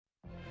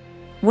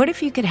What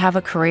if you could have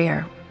a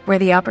career where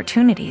the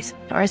opportunities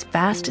are as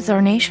vast as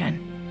our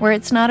nation, where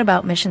it's not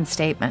about mission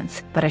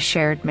statements, but a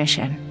shared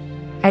mission?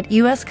 At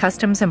U.S.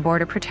 Customs and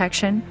Border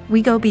Protection,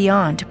 we go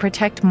beyond to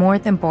protect more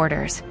than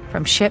borders.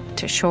 From ship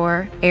to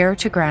shore, air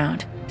to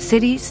ground,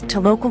 cities to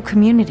local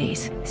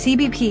communities,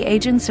 CBP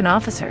agents and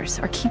officers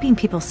are keeping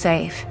people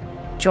safe.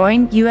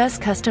 Join U.S.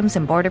 Customs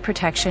and Border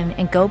Protection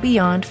and go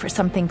beyond for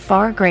something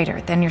far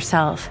greater than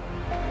yourself.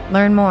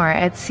 Learn more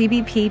at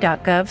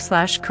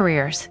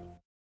cbp.gov/careers.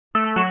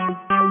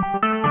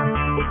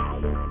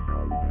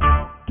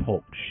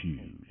 Talk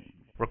shoes.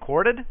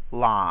 Recorded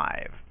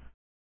live.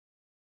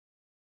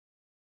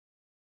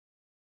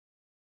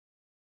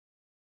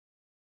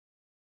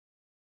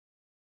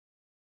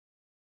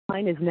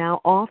 Line is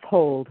now off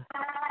hold.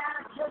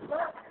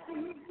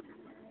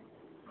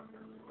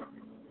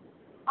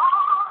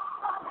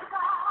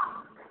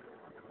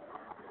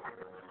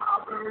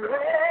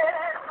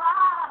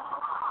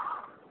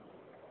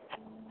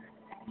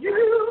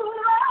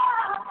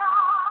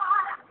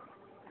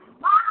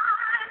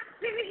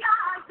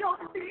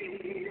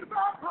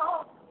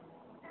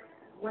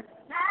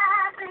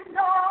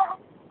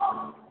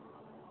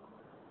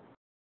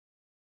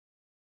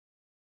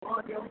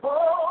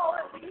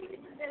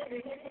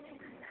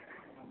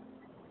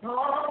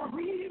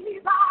 We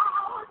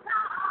bow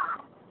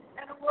down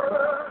and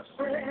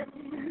worship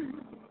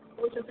you.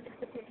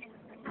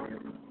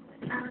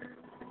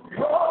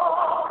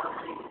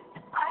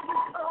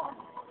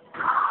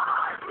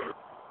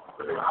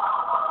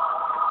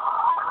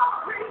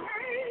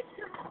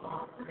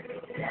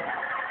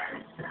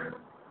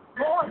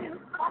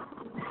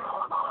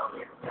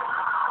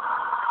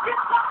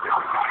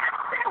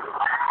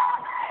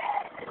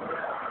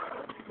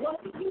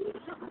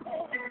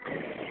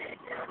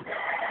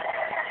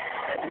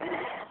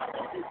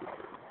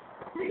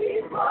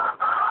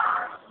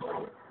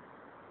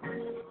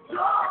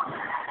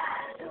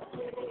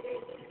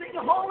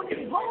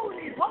 Holy,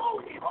 holy,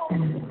 holy,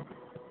 holy.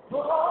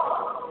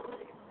 Oh,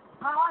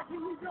 are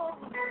you Lord?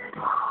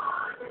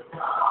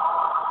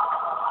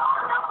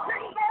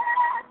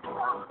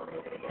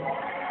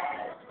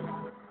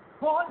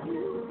 For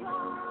you,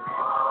 God.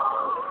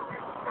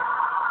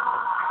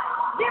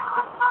 Lift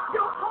up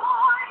your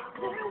voice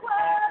to the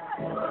word.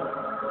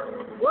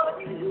 What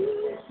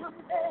you should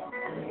say.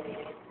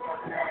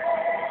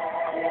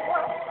 We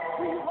worship,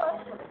 we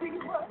worship, we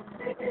worship.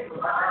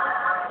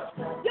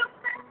 You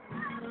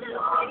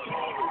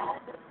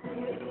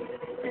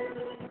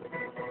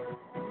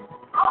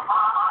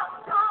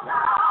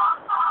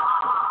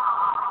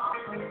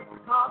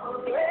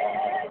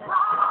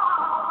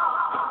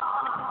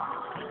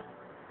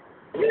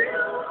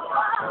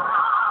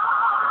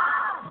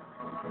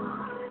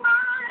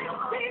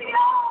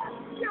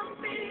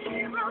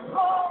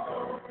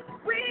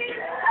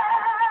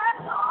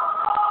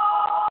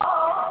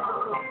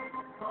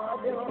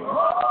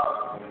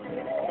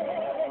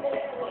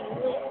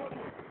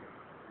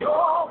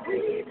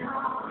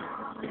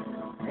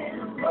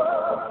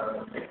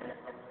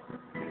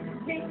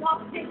King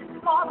of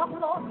kings, Lord of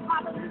lords,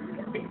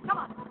 hallelujah. Come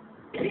on.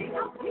 King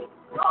of kings,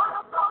 Lord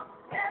of lords,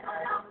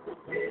 everlasting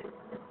King.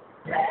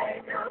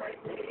 Savior,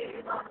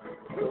 Redeemer,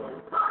 true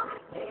and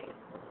coming King.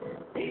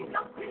 King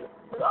of kings,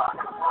 Lord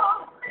of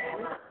lords,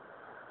 everlasting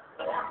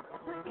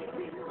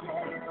King.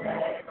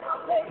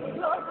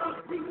 Savior,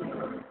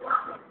 Redeemer,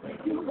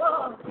 you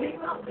are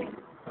King of kings,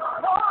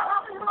 Lord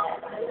of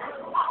lords,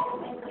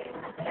 everlasting King.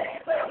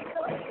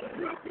 Savior,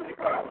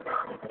 Redeemer,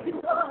 you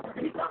are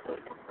King of kings,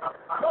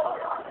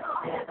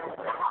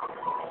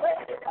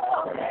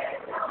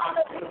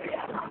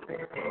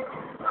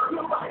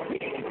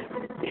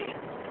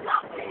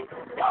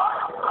 Lord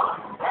of lords.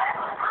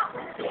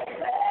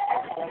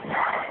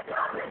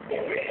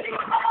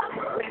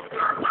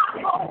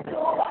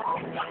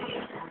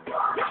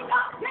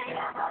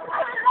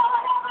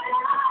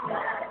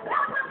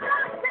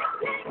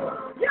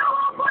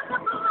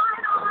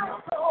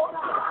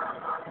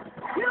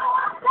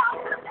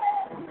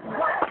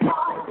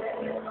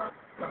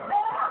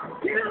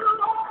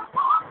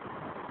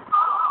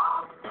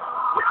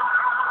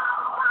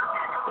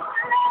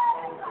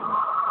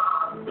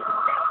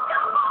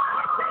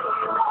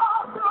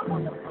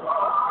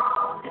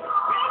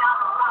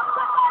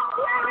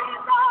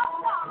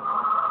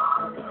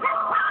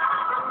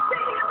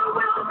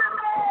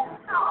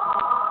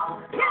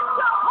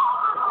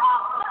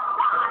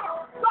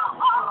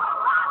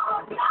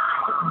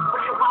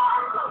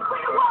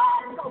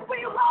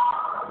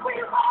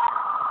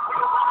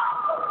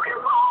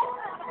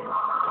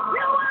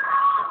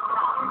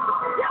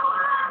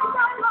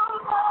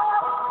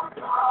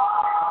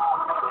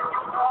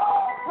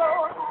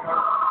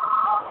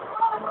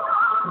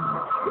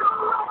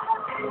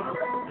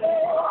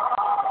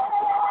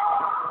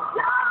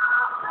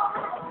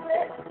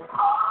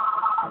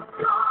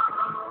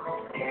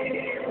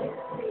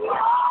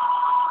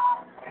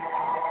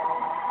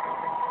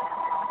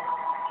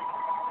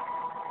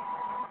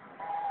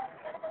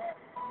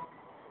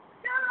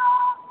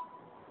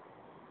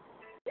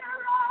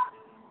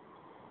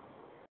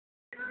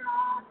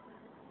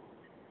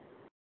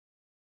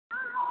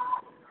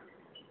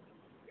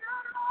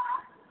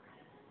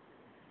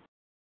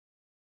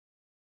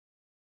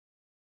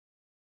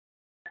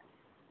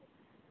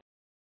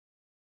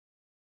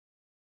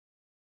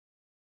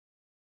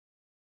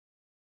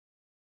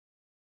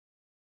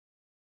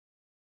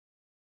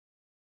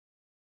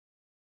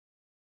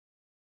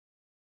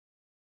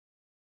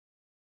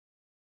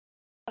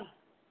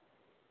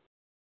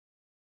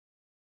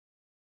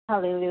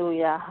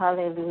 Hallelujah,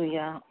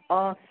 hallelujah.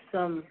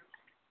 Awesome.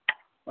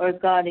 Our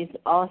God is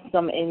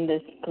awesome in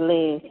this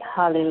place.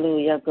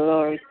 Hallelujah.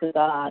 Glory to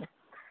God.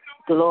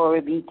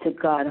 Glory be to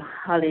God.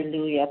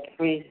 Hallelujah.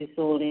 Praise His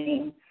holy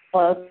name.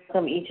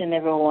 Welcome each and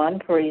every one.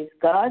 Praise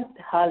God.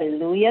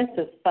 Hallelujah.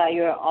 To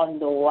Fire on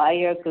the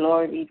Wire.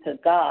 Glory be to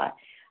God.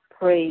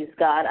 Praise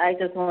God. I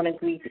just want to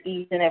greet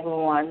each and every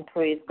one.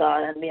 Praise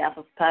God. On behalf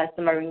of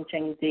Pastor Maureen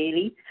Cheng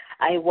Daly,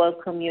 I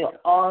welcome you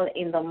all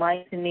in the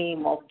mighty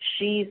name of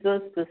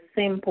Jesus, the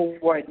Simple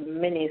Word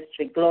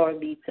Ministry. Glory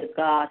be to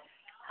God.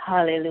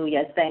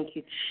 Hallelujah. Thank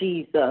you,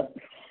 Jesus.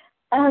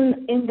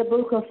 And in the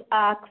book of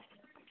Acts,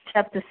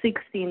 chapter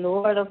 16, the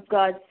word of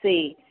God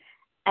say,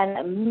 and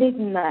at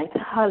midnight,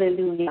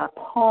 hallelujah,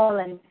 Paul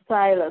and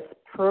Silas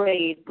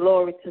prayed,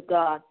 glory to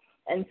God,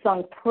 and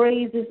sung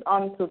praises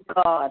unto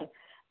God.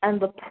 And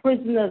the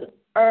prisoners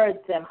heard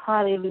them,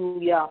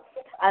 hallelujah.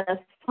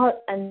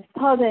 And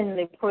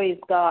suddenly, praise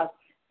God,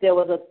 there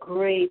was a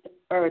great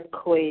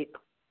earthquake,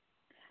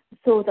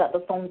 so that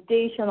the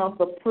foundation of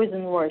the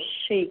prison were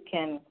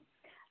shaken.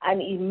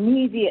 And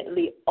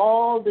immediately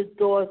all the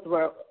doors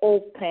were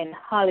open,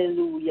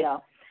 hallelujah.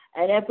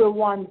 And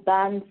everyone's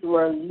bands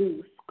were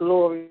loose,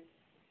 glory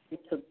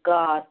to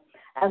God.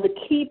 And the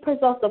keepers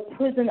of the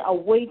prison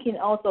awakened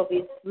out of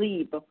his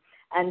sleep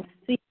and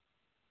see.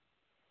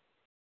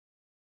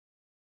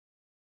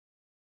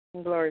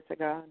 Glory to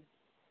God.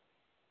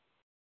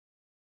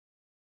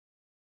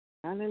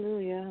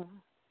 Hallelujah.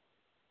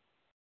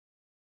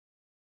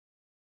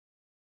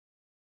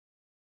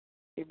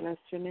 We bless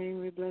your name.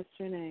 We bless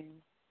your name.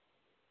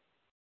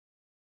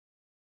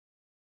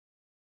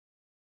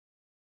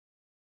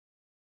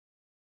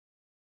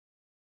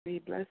 We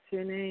bless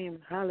your name.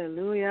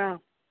 Hallelujah.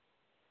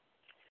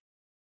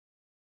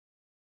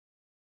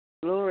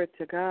 Glory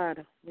to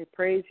God. We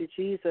praise you,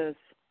 Jesus.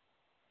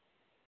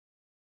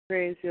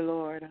 Praise you,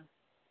 Lord.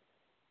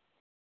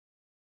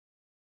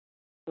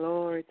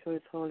 Glory to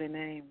his holy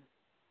name.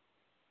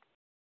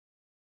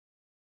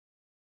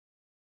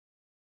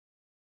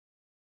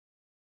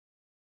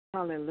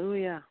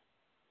 Hallelujah.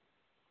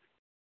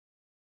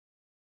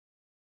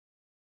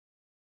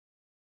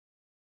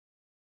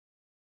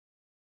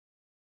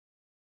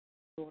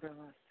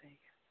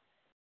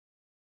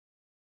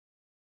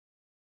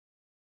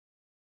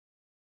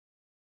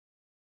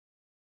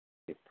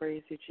 We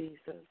praise you,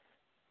 Jesus.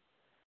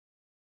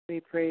 We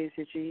praise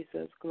you,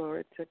 Jesus.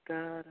 Glory to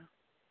God.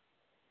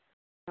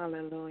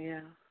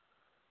 Hallelujah.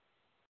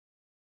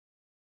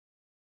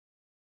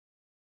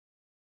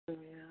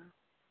 Hallelujah.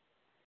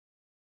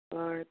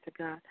 Glory to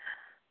God.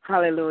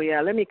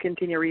 Hallelujah. Let me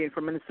continue reading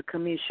from Minister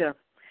Kamisha.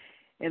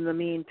 In the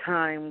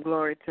meantime,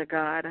 glory to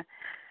God.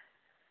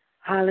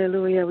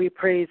 Hallelujah, we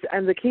praise.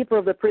 And the keeper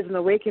of the prison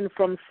awakened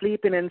from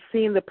sleeping and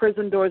seeing the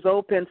prison doors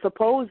open,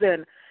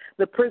 supposing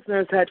the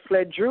prisoners had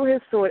fled, drew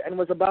his sword and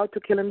was about to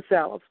kill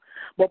himself.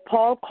 But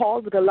Paul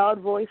called with a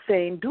loud voice,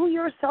 saying, do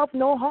yourself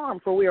no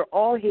harm, for we are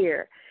all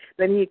here.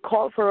 Then he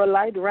called for a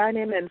light, ran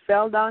in, and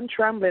fell down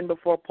trembling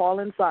before Paul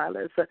and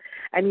Silas.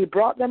 And he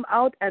brought them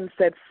out and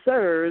said,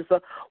 sirs,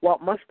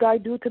 what must I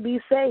do to be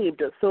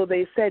saved? So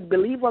they said,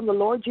 believe on the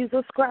Lord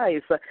Jesus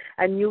Christ,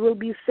 and you will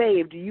be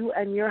saved, you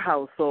and your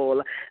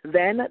household.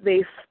 Then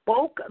they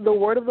spoke the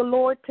word of the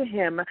Lord to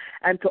him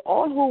and to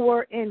all who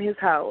were in his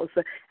house.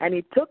 And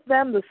he took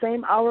them the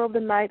same hour of the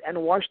night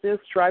and washed their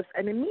stripes,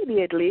 and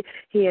immediately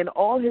he and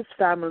all his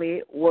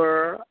family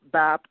were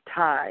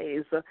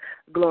baptized.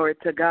 Glory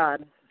to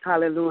God.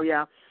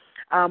 Hallelujah.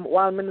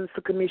 While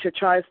Minister Kamisha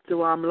tries to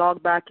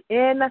log back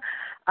in,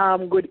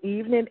 good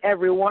evening,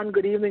 everyone.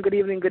 Good evening, good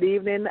evening, good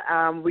evening.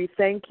 We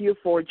thank you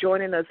for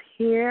joining us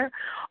here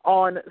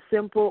on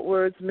Simple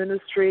Words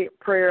Ministry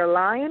Prayer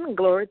Line.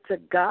 Glory to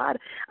God.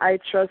 I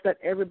trust that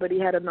everybody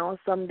had an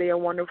awesome day, a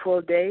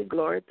wonderful day.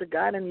 Glory to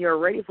God. And you're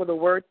ready for the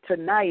word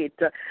tonight.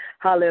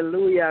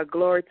 Hallelujah.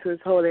 Glory to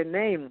his holy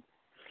name.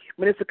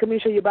 Minister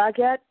Kamisha, you back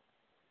yet?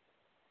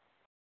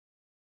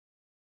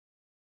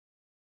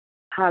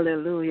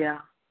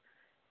 Hallelujah.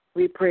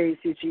 We praise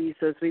you,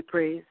 Jesus. We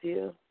praise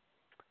you.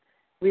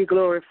 We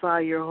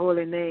glorify your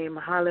holy name.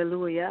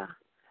 Hallelujah.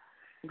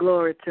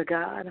 Glory to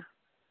God.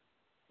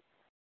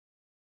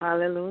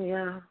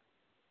 Hallelujah.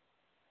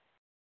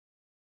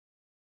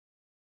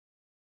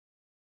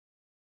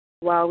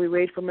 While we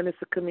wait for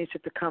Minister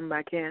Kamisha to come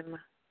back in.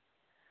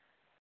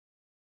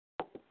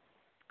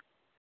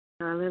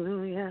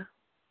 Hallelujah.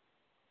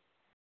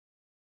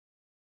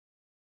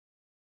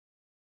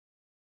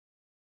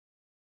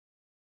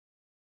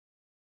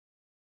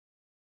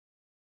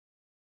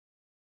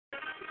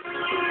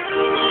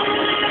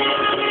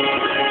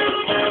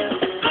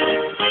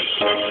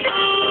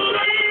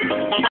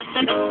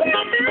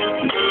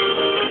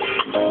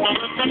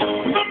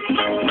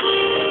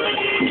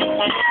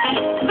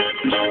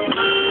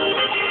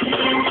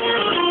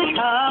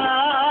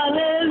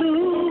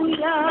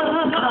 Hallelujah.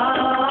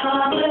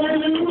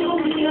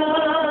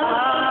 Hallelujah.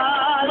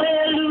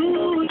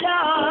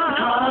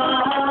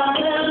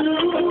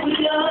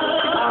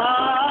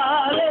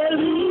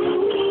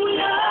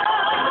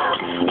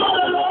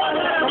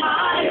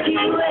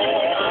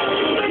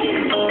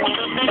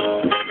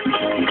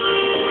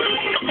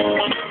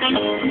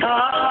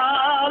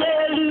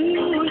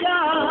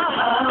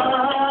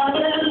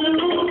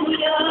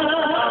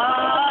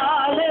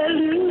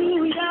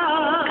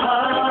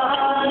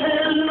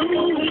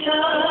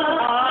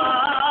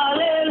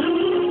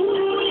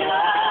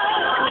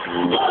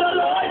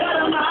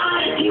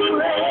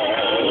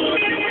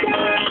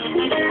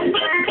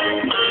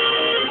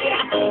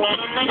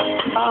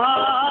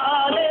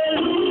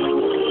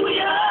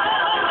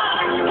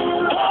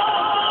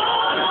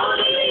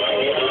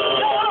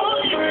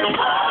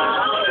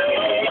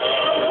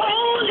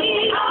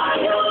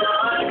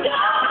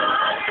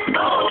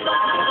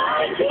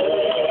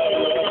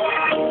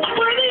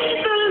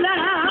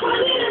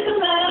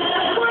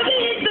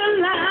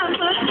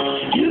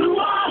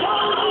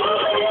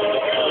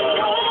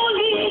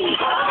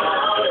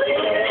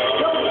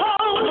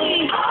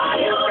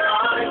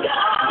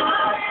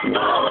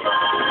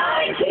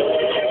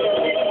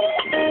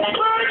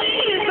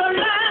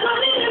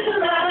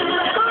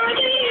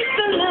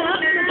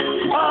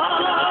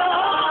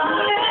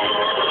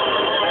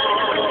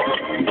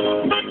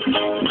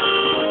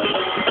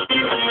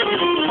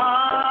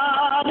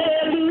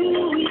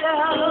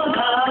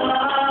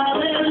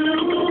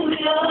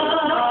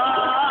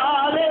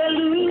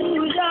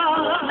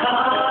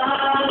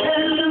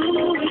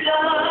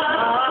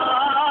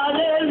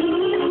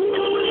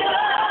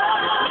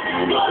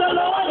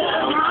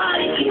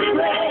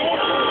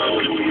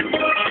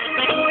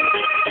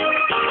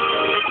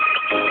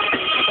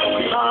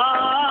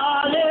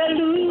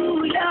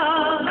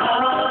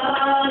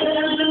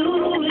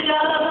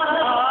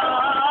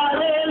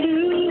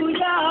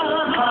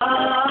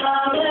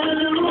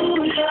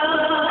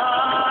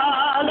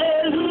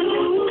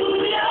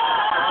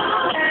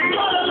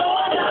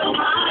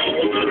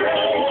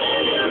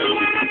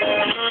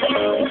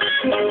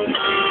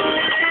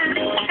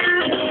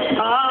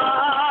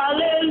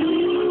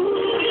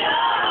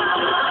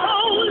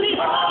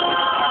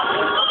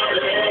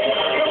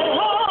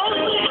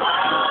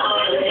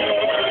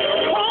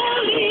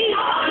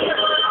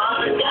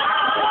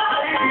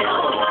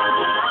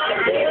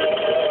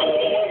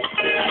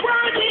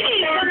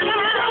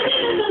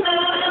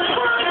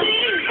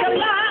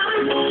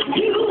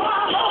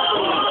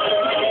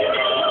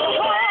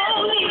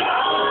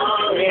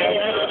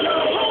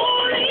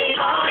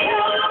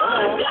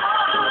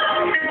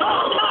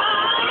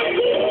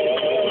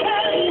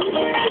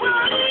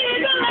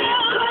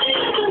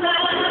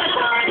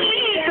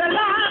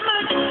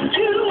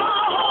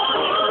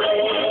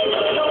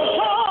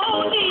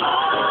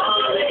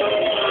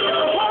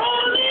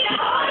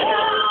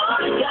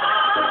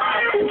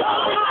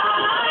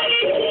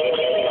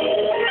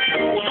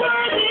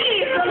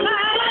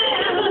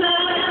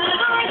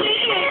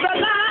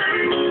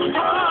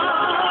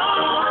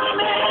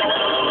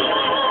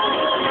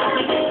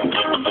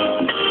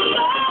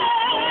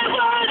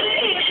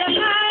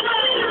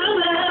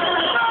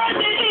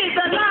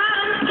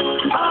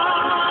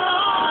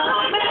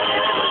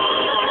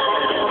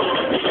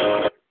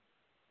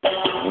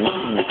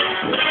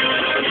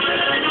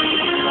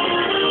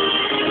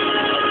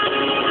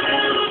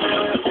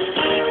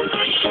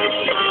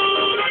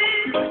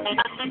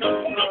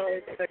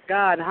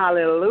 God.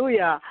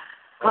 Hallelujah.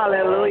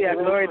 Hallelujah.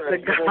 Glory to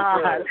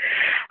God.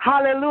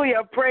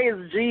 Hallelujah. Praise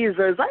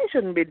Jesus. I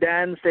shouldn't be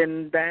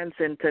dancing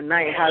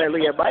tonight.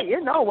 Hallelujah. But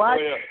you know what?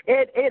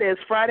 It is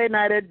Friday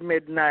night at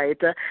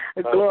midnight.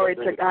 Glory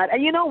to God.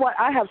 And you know what?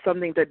 I have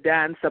something to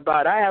dance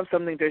about. I have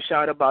something to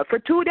shout about. For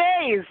 2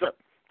 days.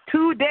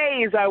 2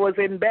 days I was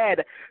in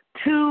bed.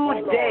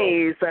 2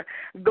 days.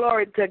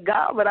 Glory to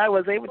God. But I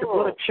was able to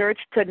go to church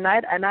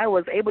tonight, and I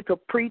was able to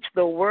preach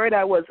the word.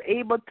 I was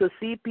able to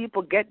see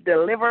people get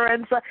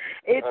deliverance.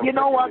 You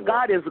know what?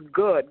 God is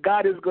good.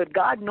 God is good.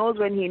 God knows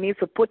when he needs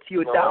to put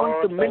you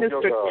down to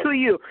minister to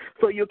you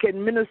so you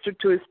can minister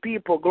to his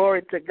people.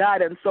 Glory to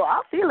God. And so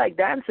I feel like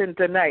dancing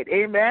tonight.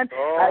 Amen.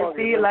 I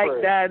feel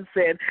like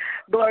dancing.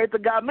 Glory to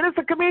God.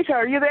 Minister Kamisha,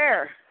 are you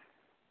there?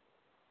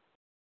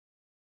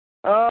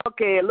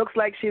 Okay, it looks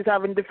like she's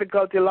having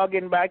difficulty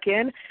logging back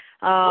in.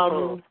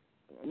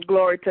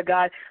 Glory to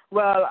God.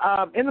 Well,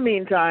 in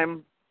between time,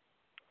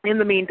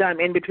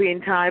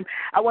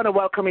 I want to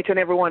welcome each and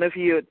every one of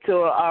you to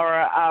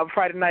our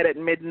Friday night at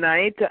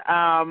midnight.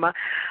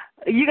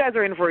 You guys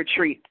are in for a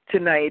treat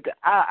tonight.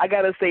 I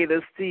got to say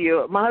this to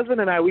you. My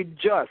husband and I, we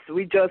just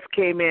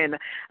came in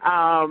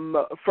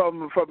from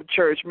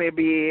church,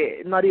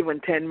 maybe not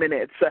even 10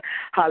 minutes.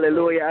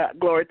 Hallelujah.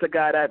 Glory to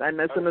God. And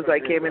as soon as I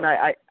came in,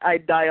 I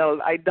dialed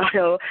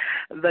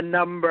the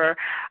number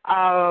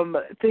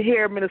to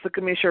hear Minister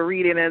Kamisha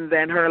reading, and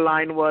then her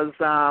line was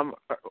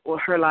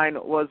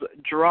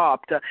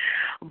dropped.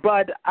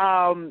 But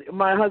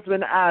my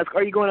husband asked,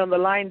 "Are you going on the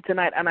line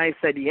tonight?" And I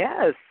said,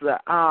 "Yes."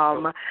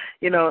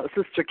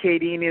 Sister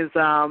Khaedine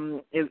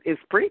is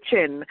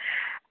preaching.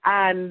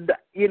 And,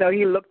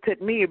 he looked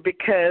at me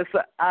because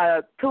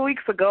 2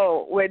 weeks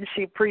ago when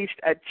she preached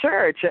at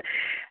church,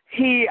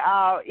 he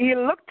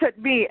looked at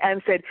me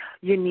and said,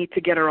 "You need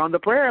to get her on the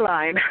prayer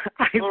line."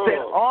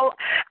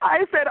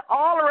 I said,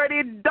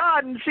 already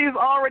done. She's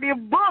already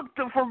booked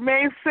for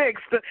May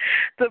 6th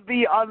to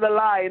be on the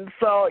line.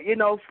 So,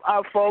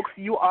 folks,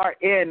 you are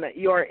in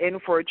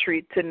for a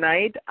treat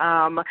tonight.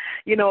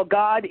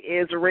 God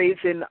is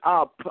raising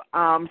up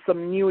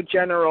some new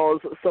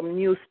generals, some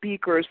new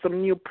speakers, some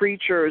new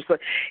preachers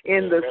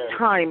in this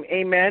time.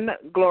 Amen.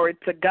 Glory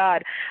to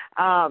God.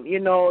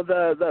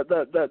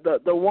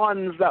 The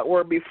ones that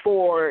were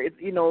before,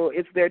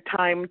 it's their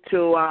time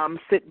to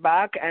sit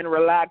back and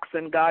relax,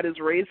 and God is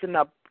raising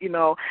up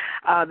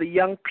the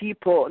young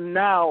people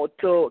now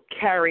to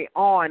carry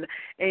on.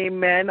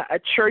 Amen. A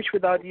church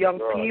without young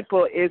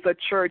people is a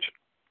church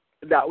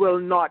that will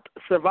not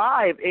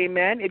survive.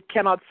 Amen. It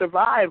cannot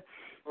survive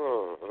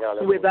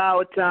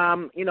without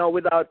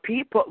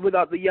people,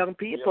 without the young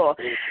people.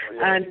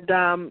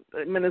 And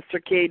Minister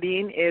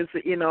Khaedine is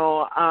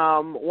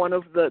one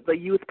of the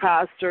youth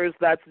pastors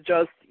that's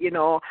just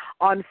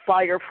on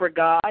fire for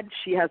God.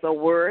 She has a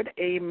word,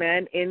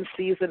 amen, in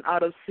season,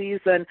 out of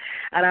season,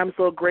 and I'm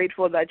so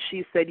grateful that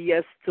she said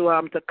yes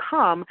to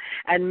come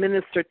and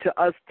minister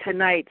to us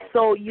tonight.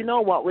 So you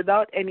know what,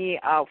 without any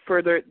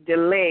further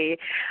delay,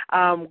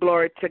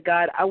 glory to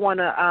God, I want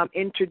to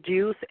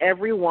introduce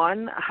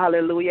everyone,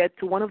 hallelujah,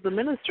 to one of the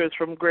ministers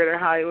from Greater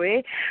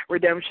Highway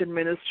Redemption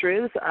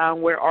Ministries,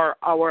 where our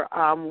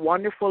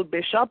wonderful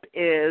bishop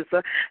is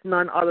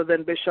none other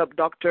than Bishop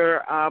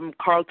Dr.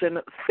 Carlton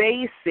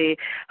Facey.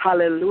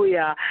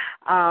 Hallelujah.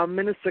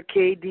 Minister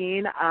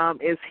Khaedine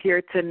is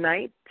here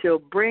tonight to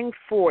bring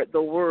forth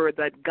the word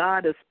that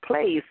God has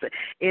placed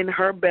in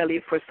her belly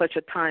for such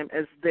a time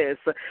as this.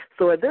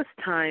 So at this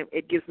time,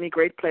 it gives me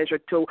great pleasure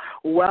to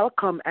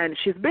welcome, and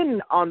she's been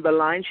on the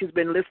line. She's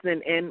been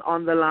listening in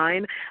on the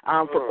line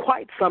for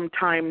quite some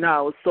time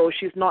now. So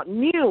she's not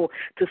new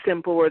to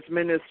Simple Words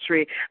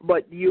Ministry,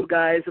 but you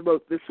guys,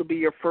 this will be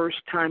your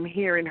first time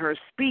hearing her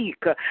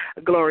speak.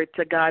 Glory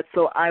to God.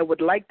 So I would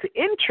like to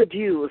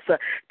introduce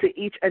to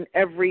each and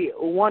every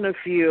one of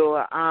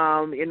you,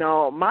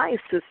 my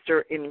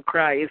sister in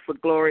Christ.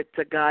 Glory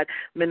to God,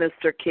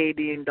 Minister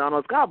Khaedine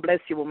Donalds. God bless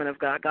you, woman of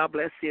God. God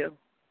bless you.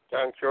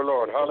 Thank you,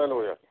 Lord.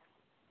 Hallelujah.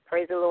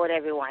 Praise the Lord,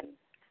 everyone.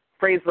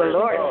 Praise the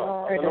Lord.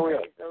 Hallelujah.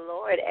 Praise the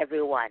Lord,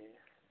 everyone.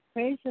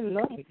 Praise the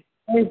Lord.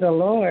 Praise the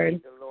Lord.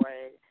 Praise the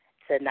Lord.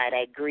 Tonight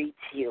I greet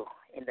you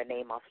in the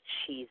name of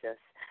Jesus.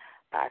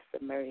 Pastor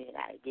Murray,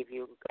 I give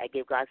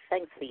God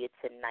thanks for you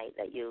tonight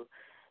that you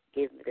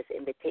gave me this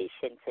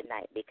invitation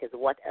tonight, because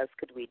what else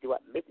could we do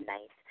at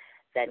midnight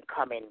than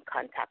come in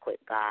contact with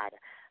God?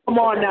 Come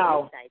on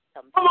now.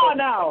 Some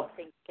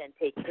things can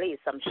take place.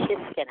 Some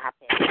shifts can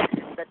happen.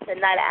 But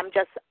tonight, I'm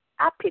just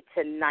happy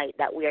tonight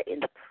that we are in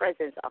the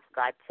presence of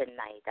God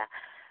tonight,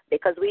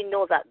 because we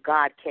know that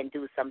God can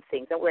do some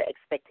things, and we're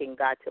expecting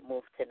God to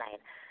move tonight.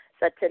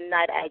 So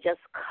tonight, I just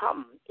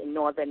come in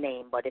no other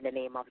name but in the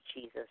name of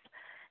Jesus.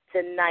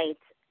 Tonight,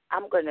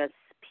 I'm going to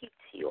speak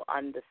to you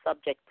on the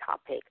subject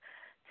topic.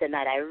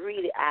 Tonight, I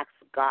really ask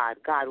God,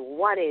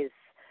 what is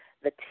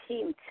the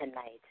theme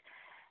tonight?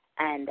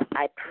 And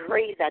I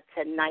pray that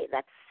tonight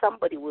that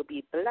somebody will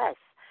be blessed,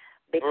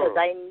 because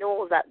I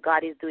know that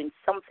God is doing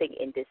something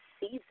in this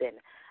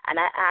season. And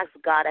I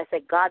asked God, I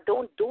said, God,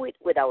 don't do it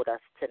without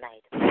us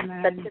tonight.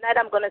 Amen. So tonight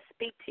I'm going to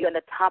speak to you on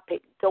the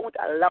topic, don't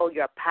allow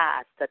your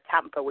past to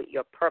tamper with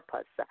your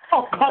purpose.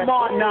 Oh, come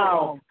on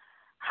now.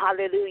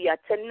 Hallelujah.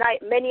 Tonight,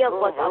 many of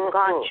us have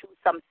gone through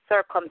some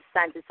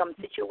circumstances, some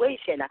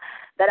situation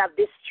that have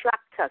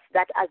distracted us,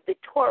 that has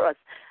detoured us,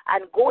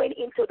 and going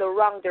into the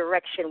wrong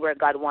direction where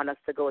God wants us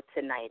to go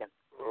tonight.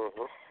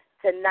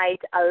 Tonight,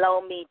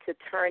 allow me to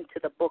turn to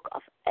the book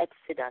of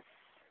Exodus,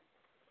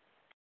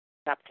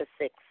 chapter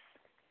 6,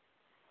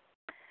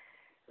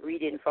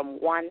 reading from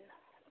 1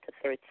 to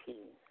 13.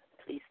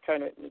 Please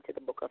turn with me to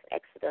the book of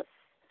Exodus,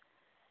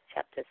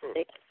 chapter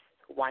 6,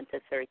 1 to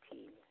 13.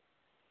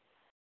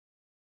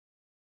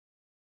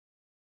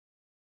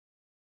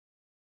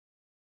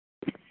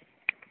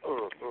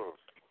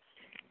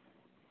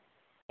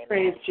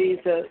 Praise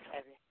Jesus.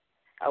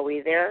 Are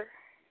we there?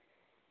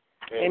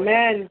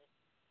 Amen.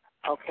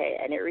 Okay,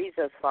 and it reads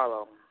as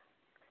follows.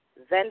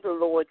 Then the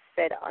Lord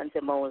said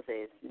unto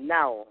Moses,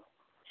 Now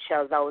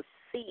shalt thou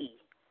see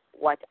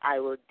what I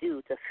will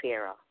do to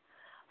Pharaoh.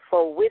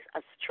 For with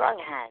a strong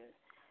hand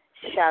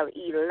shall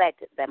he let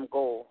them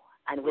go,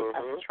 and with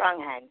a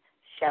strong hand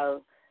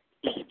shall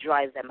he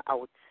drive them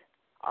out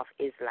of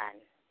his land.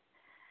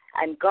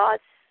 And God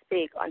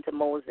spake unto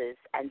Moses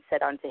and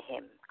said unto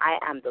him, I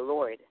am the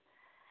Lord.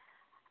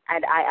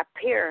 And I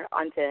appear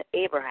unto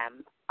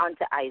Abraham,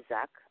 unto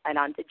Isaac, and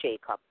unto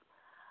Jacob,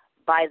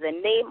 by the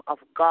name of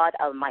God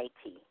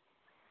Almighty.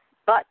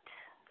 But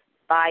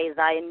by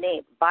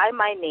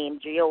my name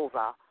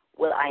Jehovah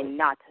was I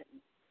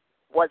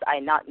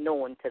not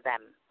known to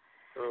them.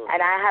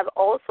 And I have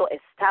also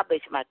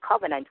established my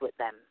covenant with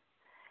them,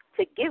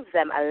 to give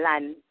them a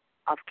land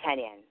of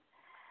Canaan,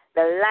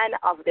 the land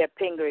of their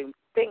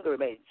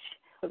pilgrimage,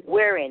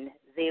 wherein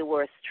they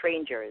were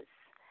strangers.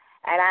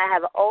 And I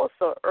have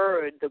also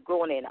heard the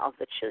groaning of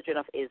the children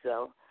of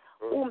Israel,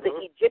 whom the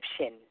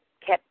Egyptians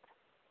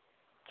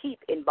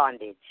keep in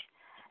bondage.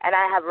 And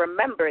I have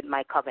remembered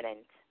my covenant.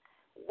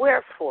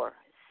 Wherefore,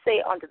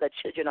 say unto the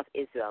children of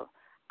Israel,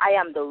 I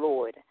am the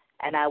Lord,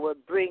 and I will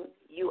bring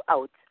you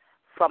out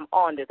from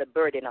under the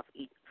burden of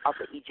the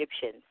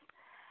Egyptians.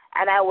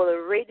 And I will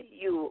rid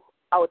you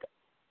out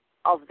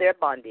of their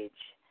bondage,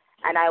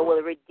 and I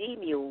will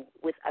redeem you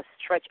with a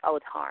stretched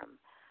out arm,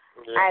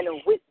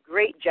 and with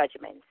great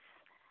judgments.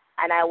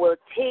 And I will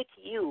take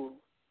you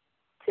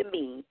to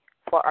me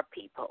for a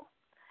people,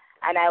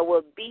 and I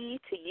will be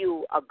to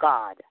you a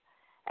God.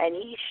 And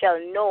ye shall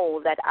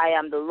know that I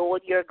am the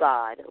Lord your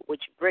God,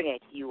 which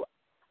bringeth you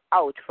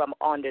out from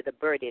under the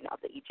burden of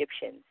the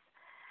Egyptians.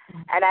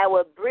 And I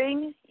will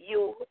bring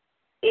you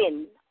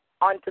in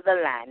unto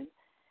the land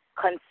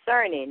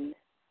concerning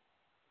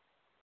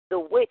the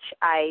which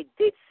I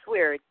did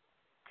swear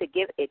to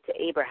give it to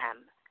Abraham,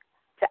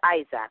 to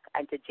Isaac,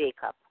 and to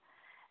Jacob.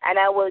 And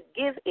I will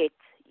give it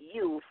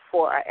you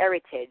for a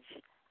heritage.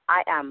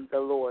 I am the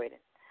Lord.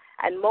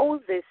 And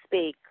Moses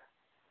spake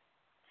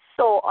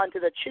so unto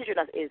the children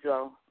of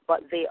Israel,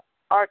 but they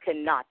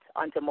hearkened not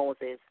unto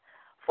Moses,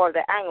 for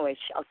the anguish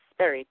of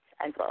spirit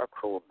and for a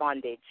cruel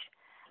bondage.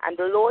 And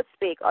the Lord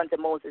spake unto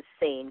Moses,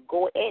 saying,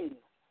 Go in,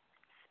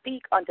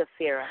 speak unto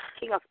Pharaoh,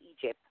 king of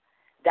Egypt,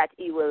 that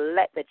he will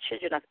let the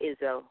children of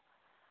Israel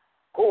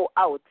go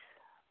out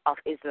of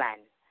his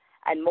land.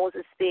 And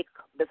Moses spake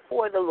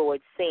before the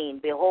Lord, saying,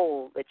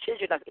 Behold, the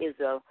children of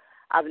Israel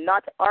have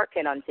not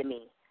hearkened unto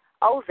me.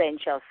 How then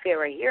shall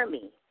Pharaoh hear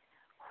me,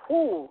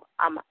 who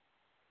am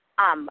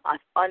of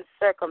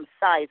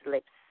uncircumcised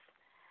lips?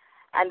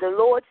 And the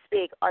Lord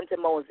spake unto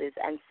Moses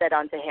and said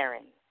unto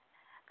Aaron,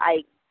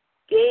 I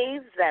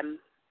gave them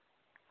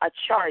a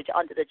charge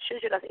unto the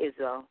children of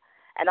Israel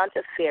and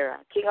unto Pharaoh,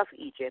 king of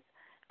Egypt,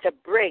 to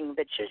bring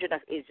the children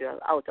of Israel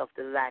out of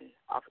the land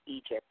of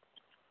Egypt.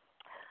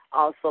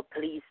 Also,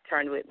 please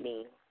turn with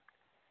me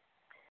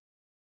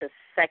to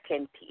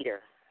 2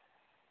 Peter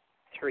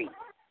 3,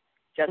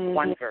 just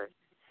one verse.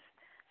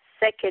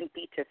 2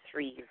 Peter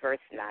 3, verse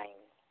 9.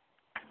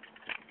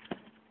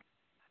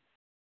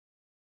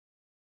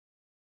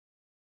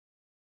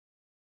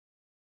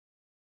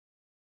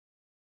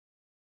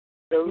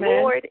 The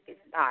Lord is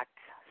not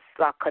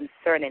slack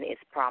concerning his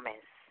promise,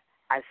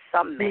 as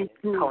some men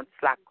count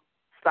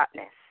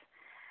slackness,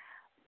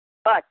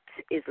 but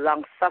is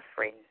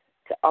long-suffering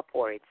to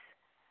upwards,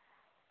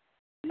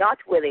 not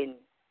willing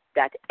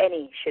that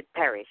any should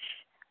perish,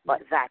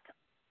 but that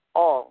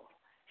all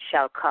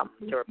shall come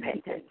to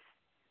repentance.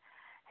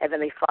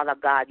 Heavenly Father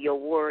God, your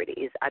word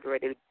is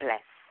already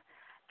blessed.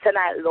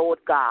 Tonight, Lord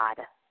God,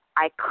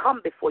 I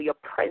come before your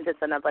presence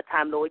another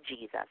time, Lord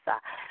Jesus,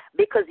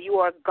 because you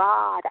are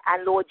God,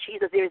 and Lord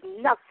Jesus, there is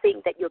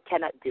nothing that you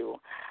cannot do.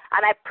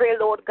 And I pray,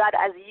 Lord God,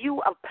 as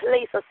you have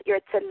placed us here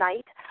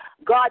tonight,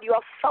 God, you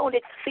have found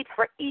it fit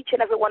for each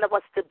and every one of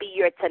us to be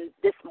here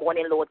this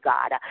morning, Lord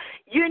God.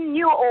 You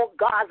knew, oh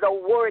God, the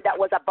word that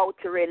was about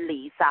to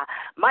release.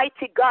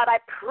 Mighty God, I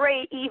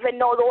pray even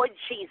now, Lord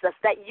Jesus,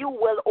 that you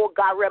will, oh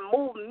God,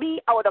 remove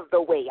me out of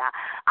the way.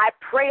 I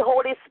pray,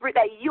 Holy Spirit,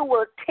 that you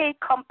will take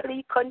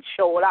complete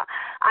control.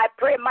 I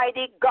pray,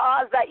 mighty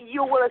God, that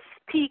you will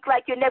speak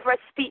like you never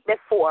speak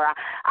before.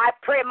 I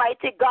pray,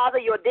 mighty God,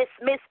 that you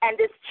dismiss and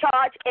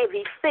discharge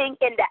everything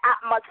in the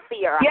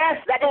atmosphere. Yes,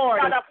 that Lord.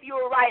 is not of you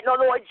right now,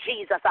 Lord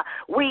Jesus.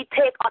 We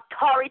take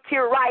authority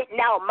right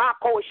now,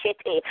 Mako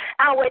Shete,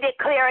 and we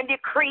declare and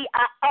decree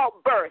an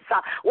outburst.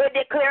 We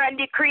declare and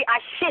decree a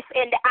shift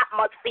in the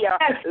atmosphere.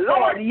 Yes,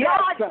 Lord yes.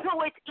 God, do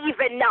it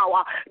even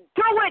now.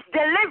 Do it,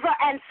 deliver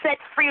and set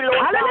free, Lord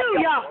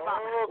Hallelujah.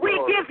 God. We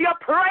give you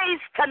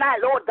praise tonight,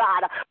 Lord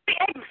God. We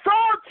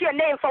exalt your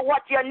name for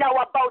what you're now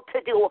about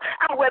to do.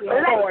 And we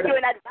bless Lord. you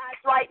in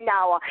advance right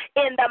now.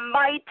 In the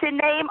mighty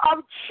name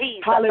of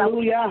Jesus. Hallelujah.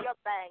 We give you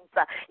thanks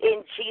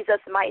in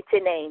Jesus' mighty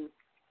name.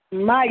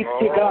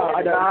 Mighty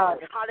God.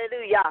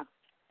 Hallelujah.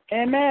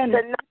 Amen.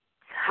 Tonight,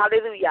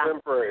 hallelujah.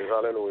 And praise.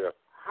 Hallelujah.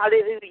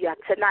 Hallelujah.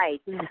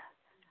 Tonight,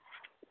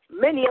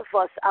 many of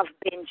us have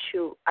been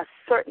through a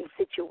certain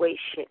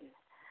situation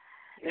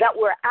that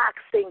we're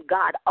asking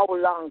God, how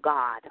long,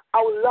 God?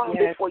 How long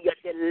before you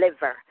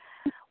deliver?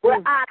 We're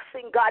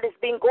asking God, it's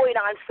been going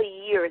on for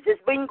years.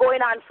 It's been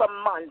going on for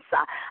months.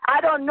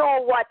 I don't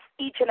know what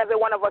each and every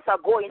one of us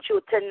are going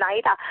through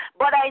tonight,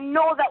 but I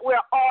know that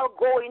we're all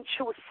going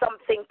through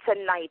something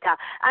tonight.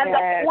 And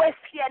the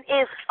question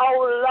is, how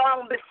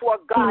long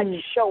before God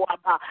show up?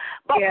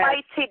 But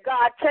mighty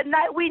God,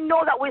 tonight we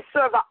know that we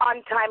serve an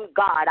on-time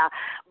God,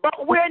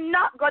 but we're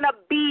not going to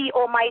be,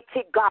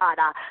 almighty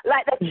God,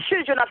 like the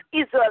children of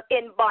Israel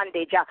in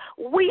bondage.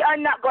 We are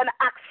not going to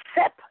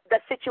accept the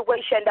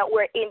situation that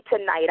we're in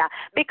tonight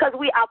because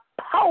we have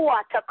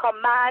power to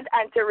command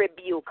and to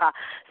rebuke.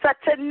 So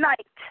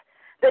tonight,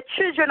 the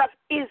children of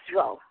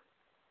Israel,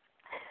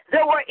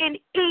 they were in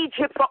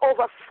Egypt for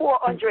over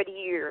 400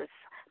 years.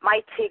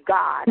 Mighty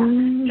God,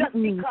 just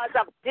because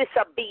of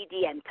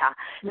disobedience.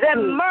 They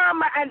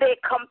murmur and they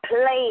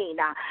complain,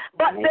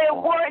 but they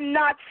were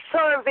not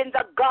serving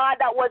the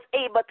God that was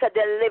able to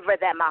deliver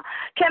them.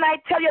 Can I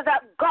tell you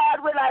that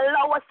God will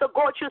allow us to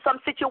go through some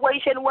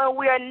situation when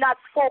we are not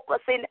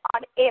focusing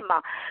on Him?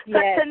 So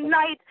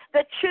tonight,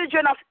 the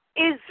children of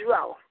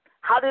Israel,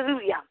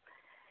 hallelujah,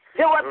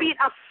 they were being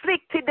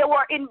afflicted. They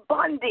were in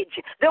bondage.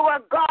 They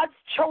were God's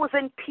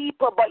chosen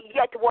people, but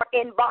yet were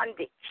in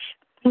bondage.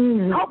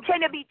 How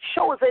can you be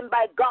chosen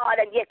by God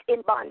and yet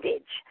in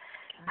bondage?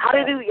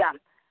 Hallelujah.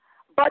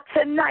 But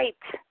tonight,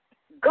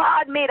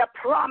 God made a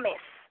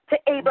promise to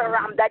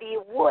Abraham that he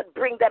would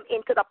bring them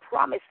into the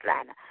promised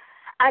land.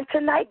 And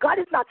tonight, God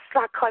is not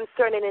slack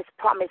concerning his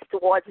promise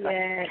towards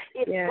us.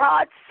 If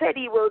God said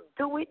he will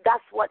do it,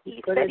 that's what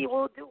he said he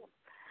will do.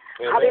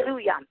 Amen.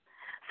 Hallelujah.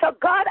 So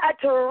God had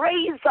to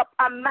raise up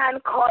a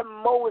man called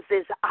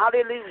Moses.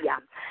 Hallelujah.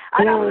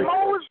 And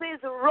Moses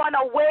run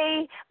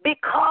away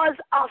because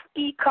of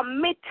he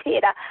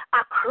committed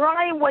a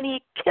crime when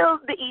he killed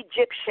the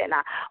Egyptian.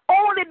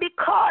 Only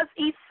because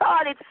he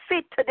thought it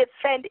fit to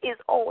defend his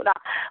own.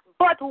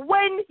 But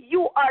when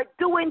you are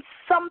doing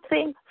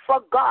something for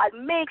God,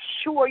 make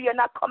sure you're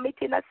not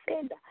committing a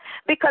sin.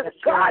 Because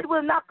God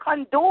will not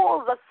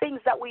condone the things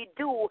that we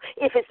do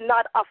if it's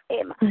not of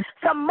him.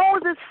 So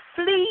Moses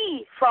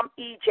flee from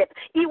Egypt.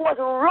 He was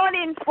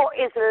running for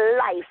his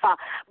life.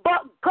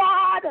 But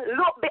God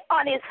looked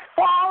beyond his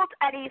fault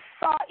and he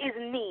saw his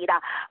need.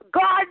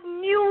 God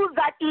knew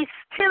that he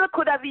still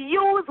could have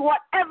used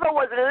whatever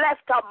was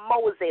left of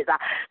Moses.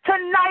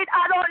 Tonight,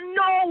 I don't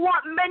know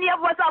what many of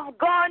us have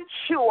gone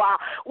through.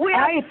 We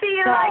have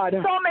seen like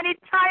so many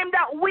times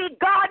that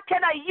God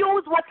cannot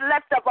use what's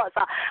left of us.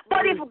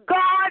 But if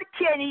God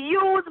can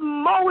use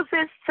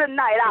Moses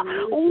tonight,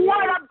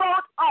 what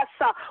about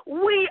us?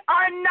 We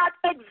are not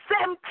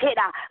exempted.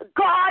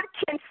 God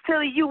can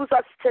still use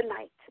us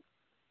tonight.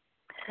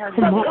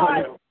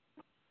 So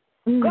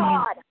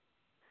God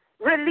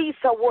released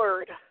a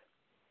word,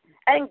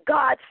 and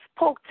God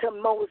spoke to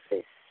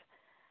Moses.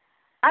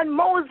 And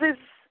Moses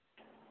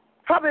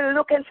probably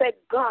looked and said,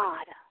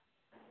 God,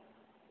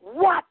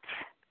 what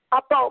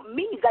about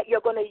me that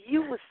you're going to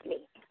use me?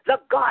 The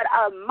God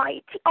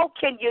Almighty, how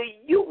can you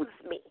use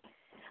me?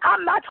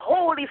 I'm not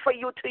holy for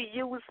you to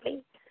use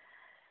me.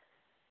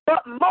 But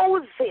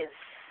Moses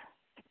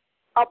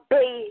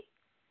obeyed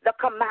the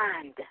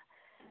command.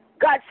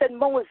 God said,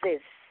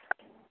 Moses,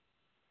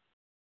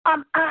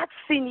 I'm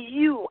asking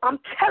you, I'm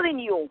telling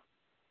you,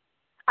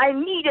 I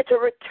need you to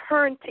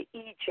return to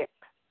Egypt.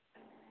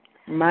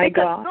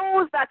 Because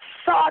those that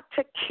sought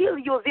to kill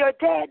you, they're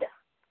dead.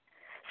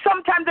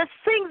 Sometimes the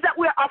things that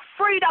we're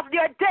afraid of,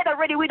 they're dead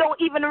already. We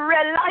don't even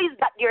realize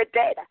that they're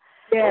dead.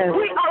 Yes.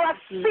 We are a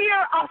fear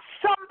of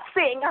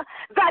something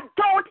that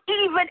don't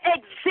even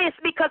exist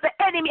because the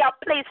enemy has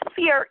placed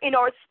fear in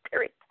our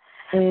spirit.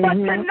 But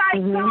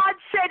tonight, God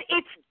said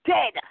it's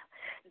dead.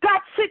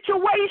 That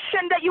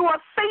situation that you are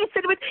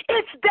facing with,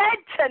 it's dead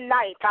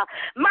tonight.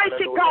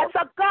 Mighty God.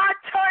 So God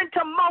turned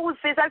to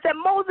Moses and said,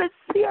 Moses,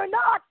 fear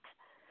not.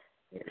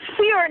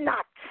 Fear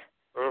not.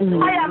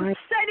 I am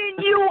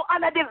sending you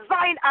on a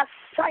divine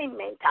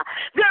assignment.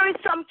 There is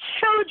some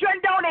children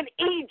down in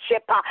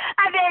Egypt,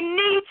 and they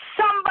need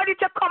somebody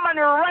to come and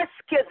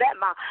rescue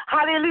them.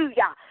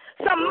 Hallelujah.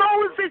 So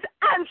Moses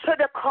answered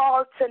the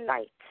call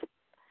tonight.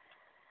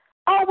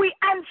 Are we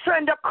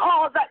answering the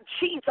call that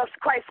Jesus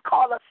Christ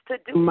called us to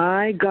do?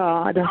 My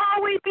God.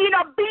 Are we being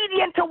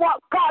obedient to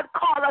what God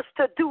called us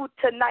to do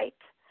tonight?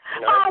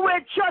 No. Are we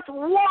just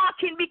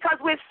walking because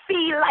we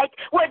feel like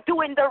we're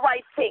doing the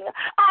right thing?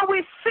 Are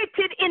we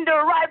seated in the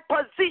right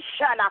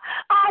position?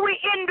 Are we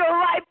in the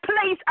right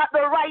place at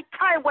the right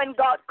time when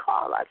God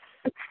calls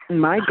us?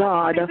 My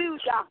God.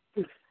 Hallelujah.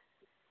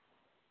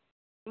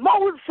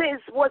 Moses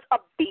was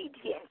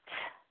obedient.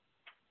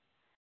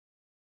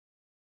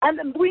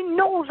 And we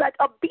know that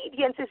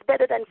obedience is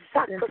better than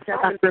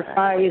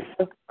sacrifice.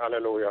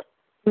 Hallelujah.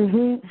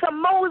 So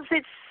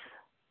Moses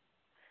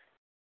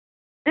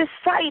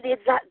decided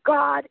that,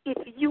 God, if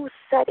you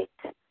said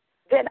it,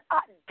 then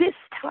at this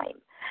time,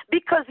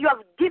 because you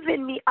have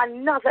given me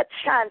another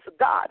chance,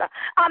 God,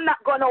 I'm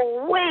not going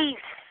to waste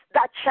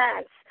that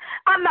chance.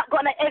 I'm not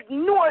going to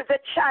ignore the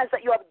chance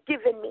that you have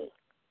given me.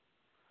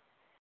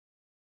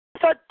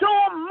 So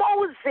though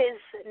Moses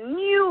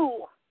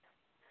knew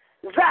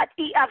that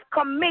he had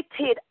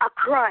committed a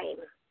crime,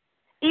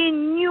 he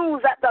knew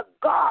that the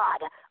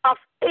God of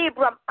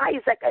Abraham,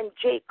 Isaac, and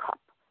Jacob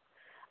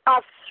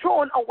have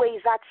thrown away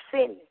that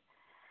sin.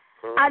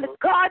 And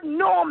God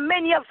knows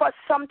many of us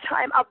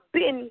sometimes have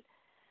been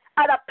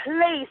at a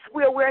place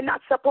where we're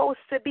not supposed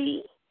to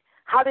be.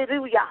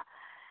 Hallelujah.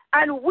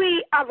 And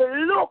we have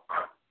looked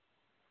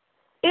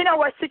in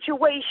our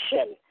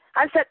situation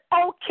and said,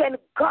 oh, can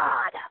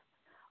God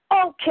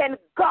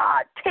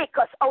take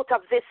us out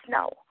of this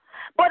now?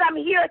 But I'm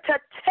here to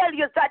tell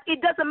you that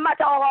it doesn't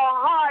matter how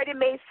hard it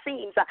may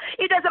seem.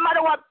 It doesn't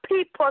matter what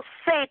people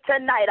say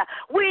tonight.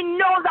 We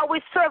know that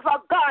we serve a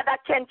God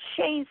that can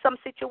change some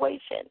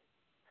situation.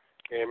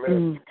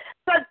 Amen.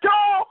 So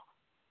though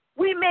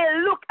we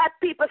may look at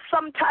people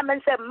sometime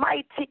and say,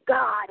 mighty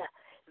God,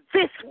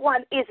 this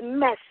one is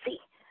messy.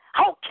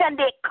 How can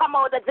they come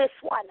out of this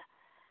one?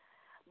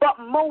 But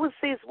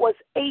Moses was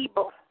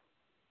able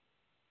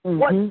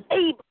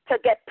to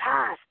get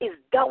past his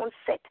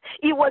downset.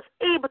 He was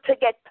able to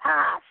get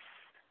past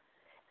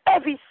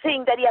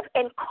everything that he has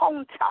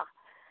encountered.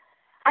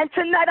 And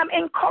tonight I'm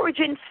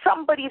encouraging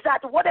somebody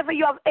that whatever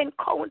you have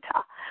encountered,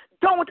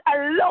 don't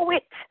allow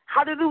it,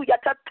 hallelujah,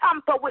 to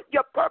tamper with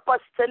your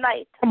purpose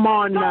tonight. Come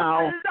on don't now.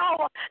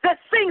 Allow the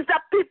things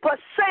that people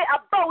say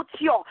about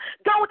you.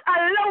 Don't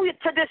allow it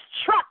to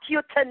distract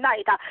you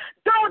tonight.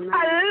 Don't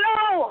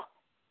allow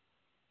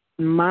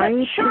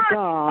mighty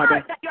God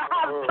that you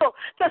have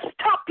to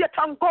stop your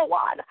tongue go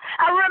on.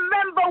 I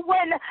remember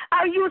when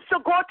I used to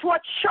go to a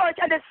church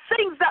and the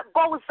things that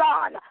goes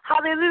on.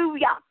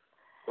 Hallelujah.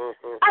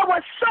 I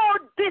was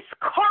so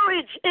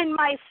discouraged in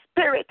my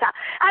spirit.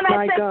 And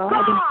I said,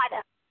 God,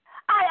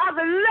 I have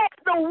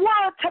left the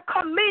world to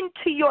come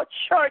into your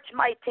church,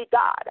 mighty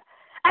God.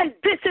 And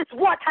this is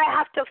what I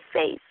have to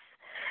face.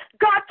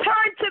 God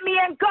turned to me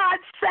and God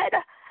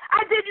said,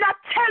 I did not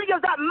tell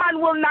you that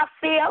man will not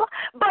fail,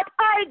 but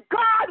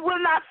God, will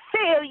not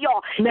fail you.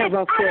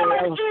 Never fail.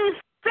 If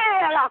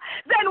fail,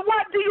 then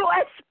what do you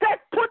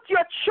expect? Put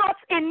your trust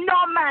in no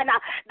man.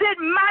 Did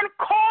man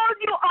call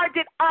you or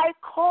did I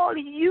call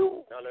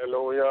you?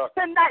 Hallelujah.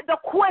 Tonight, the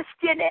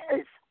question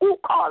is, who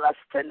called us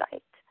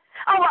tonight?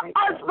 Our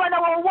husband,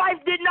 our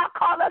wife did not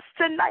call us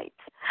tonight.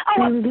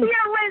 Our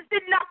parents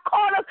did not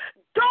call us.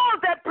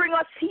 Those that bring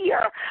us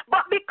here.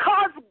 But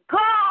because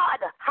God,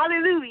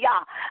 hallelujah,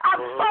 I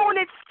found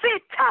it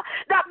fit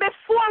that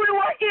before we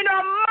were in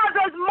our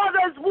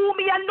mother's womb,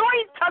 He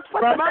anointed us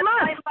for the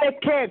time.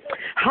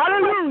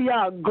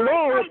 Hallelujah.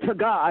 Glory to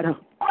God.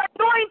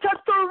 Anoint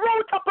us to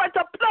root up and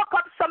to pluck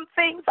up some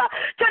things.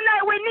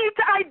 Tonight we need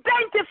to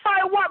identify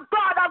what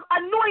God has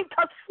anointed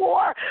us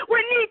for.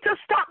 We need to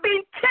stop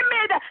being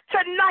timid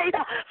tonight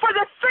for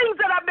the things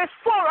that are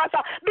before us,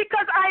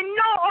 because I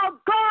know a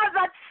God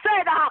that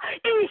said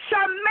He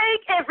shall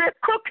make every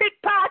crooked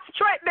path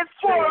straight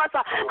before us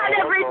and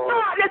every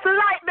darkness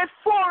light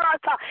before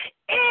us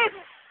if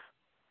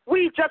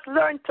we just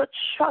learn to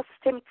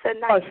trust Him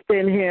tonight. Trust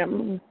in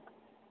Him.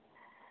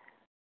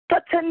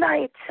 So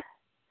tonight,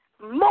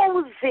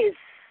 Moses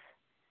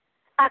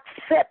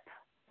accept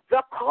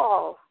the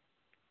call.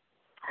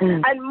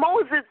 And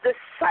Moses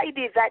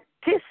decided that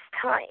this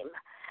time,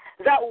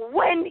 that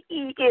when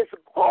he is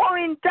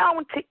going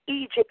down to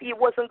Egypt, he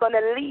wasn't going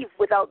to leave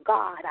without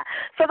God.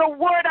 So the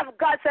word of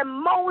God said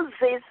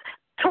Moses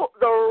took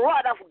the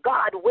rod of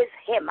God with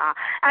him,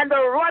 and the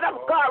rod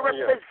of God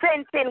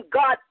representing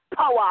God's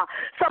power.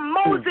 So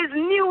Moses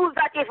knew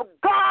that if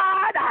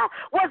God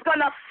was going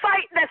to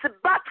fight this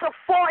battle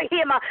for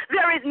him,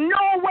 there is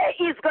no way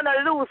he's going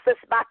to lose this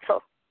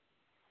battle.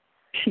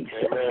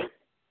 Amen.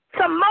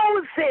 So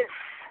Moses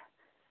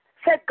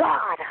said,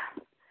 God,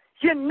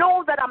 you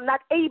know that I'm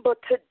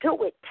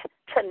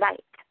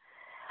tonight.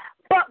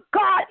 But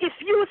God, if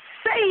you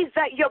say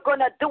that you're going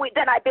to do it,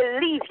 then I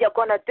believe you're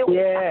going to do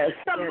it.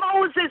 So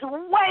Moses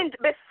went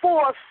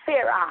before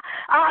Pharaoh.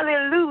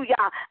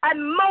 Hallelujah.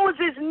 And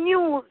Moses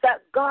knew that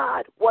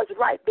God was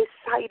right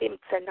beside him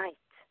tonight.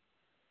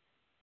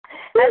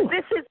 And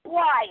this is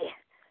why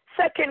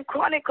 2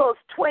 Chronicles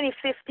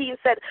 20:15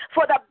 said,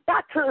 for the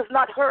battle is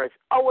not ours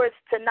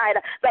tonight.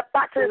 The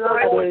battle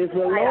is the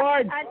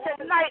Lord. And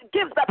tonight,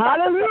 give the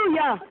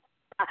hallelujah.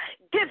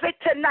 Give it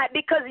tonight,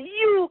 because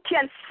you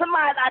can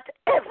smile at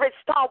every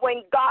storm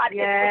when God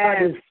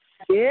is with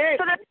you.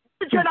 So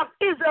the children of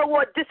Israel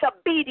were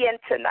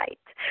disobedient tonight.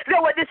 They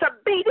were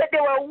disobedient.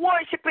 They were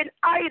worshiping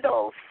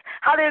idols.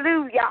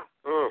 Hallelujah.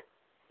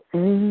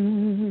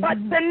 But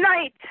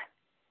tonight,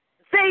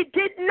 they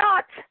did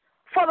not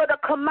follow the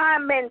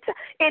commandment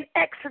in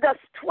Exodus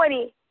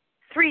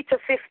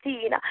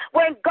 23:15,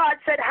 when God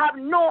said, have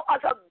no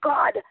other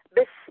God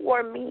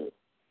before me.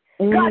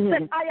 God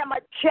said, I am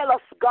a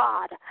jealous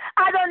God.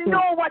 I don't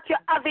know what you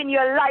have in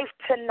your life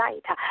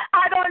tonight.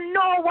 I don't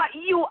know what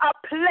you are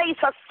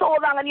placed for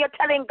so long, and you're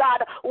telling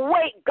God,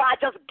 wait,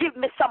 God, just give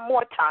me some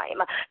more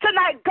time.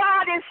 Tonight,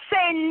 God is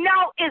saying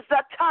now is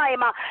the time.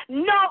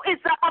 Now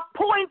is the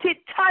appointed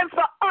time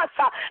for us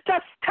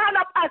to stand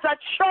up as a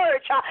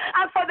church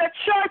and for the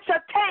church to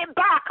take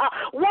back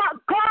what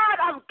God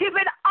has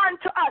given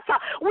unto us.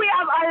 We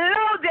have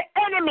allowed the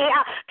enemy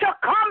to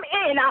come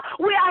in.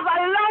 We have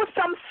allowed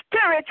some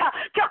spirit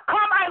to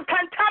come and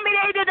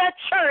contaminate the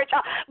church.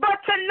 But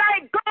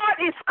tonight, God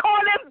is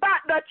calling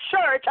back the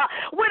church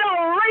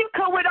without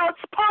wrinkle, without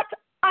spot.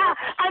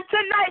 And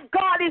tonight,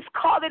 God is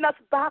calling us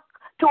back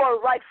to a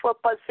rightful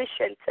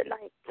position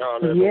tonight.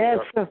 Yes.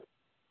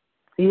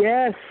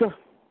 Yes.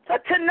 So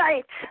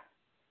tonight,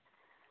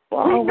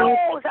 we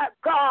know that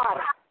God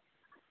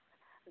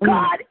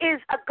is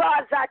a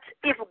God that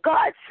if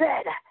God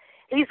said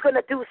he's going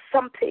to do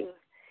something,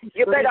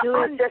 you better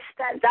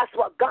understand that's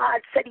what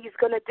God said he's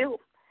going to do.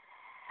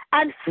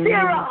 And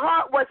Sarah's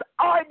heart was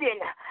ardent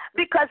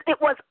because it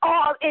was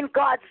all in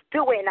God's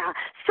doing.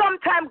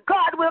 Sometimes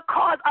God will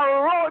cause a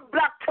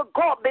roadblock to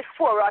go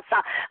before us.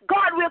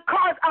 God will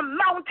cause a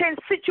mountain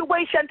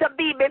situation to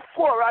be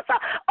before us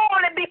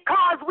only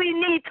because we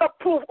need to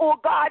prove who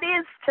God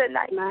is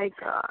tonight. My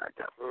God.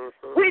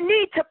 We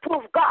need to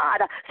prove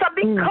God. So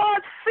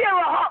because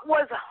Sarah's heart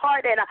was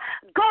hardened,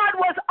 God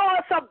was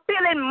also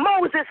building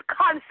Moses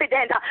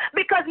confident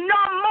because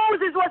now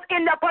Moses was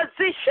in the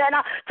position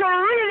to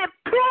really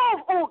prove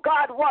who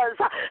God was.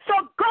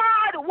 So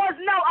God was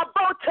now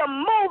about to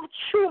move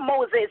through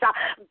Moses.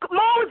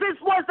 Moses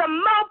was the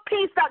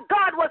mouthpiece that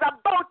God was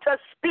about to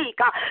speak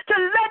to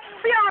let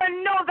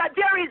Pharaoh know that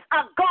there is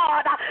a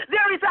God,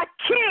 there is a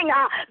king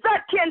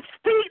that can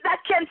speak,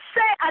 that can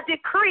say a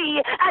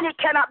decree, and it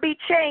cannot be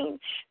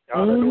changed.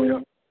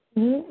 Hallelujah.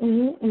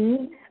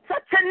 So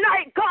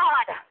tonight,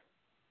 God,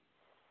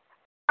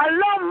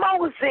 allow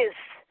Moses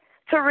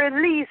to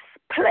release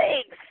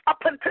plagues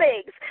upon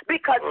plagues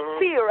because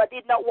Pharaoh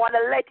did not want to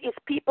let his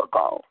people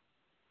go.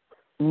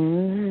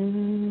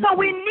 So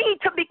we need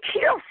to be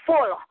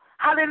careful,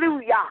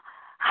 hallelujah,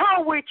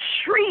 how we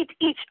treat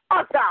each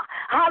other,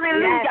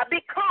 hallelujah,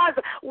 because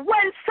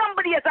when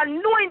somebody is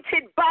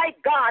anointed by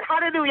God,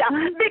 hallelujah,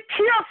 be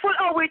careful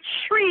how we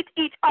treat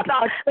each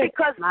other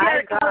because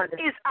there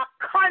is a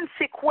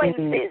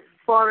consequences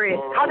for it,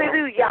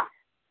 hallelujah.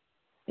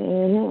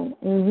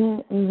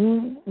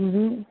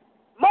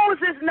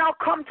 Moses now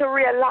come to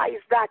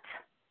realize that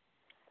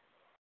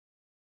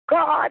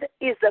God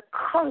is the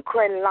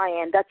conquering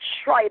lion, the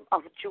tribe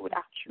of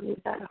Judah.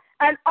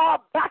 And our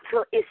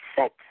battle is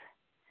set.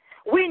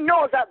 We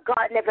know that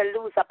God never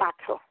loses a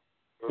battle.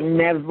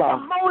 Never. So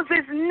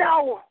Moses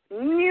now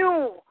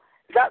knew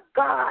that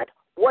God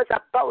was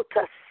about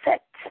to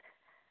set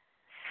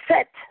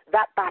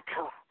that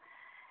battle.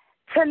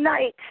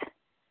 Tonight,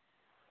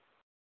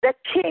 the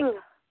king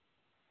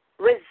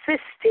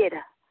resisted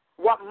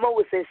what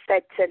Moses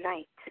said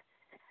tonight.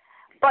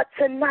 But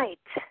tonight,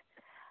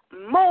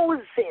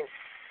 Moses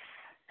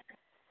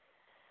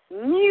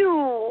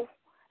knew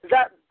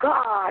that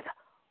God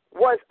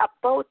was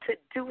about to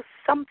do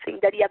something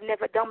that he had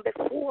never done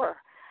before.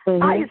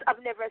 Eyes have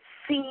never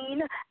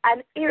seen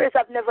and ears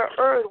have never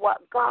heard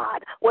what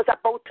God was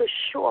about to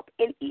show up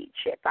in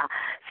Egypt.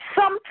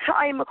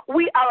 Sometimes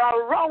we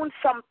are around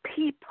some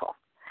people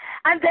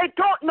and they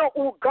don't know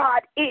who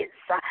God is.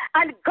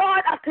 And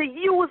God has to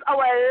use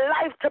our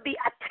life to be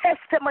a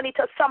testimony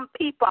to some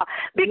people.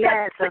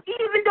 Because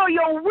even though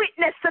you're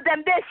witness to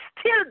them, they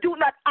still do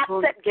not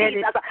accept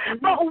Jesus.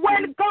 But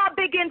when God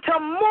begins to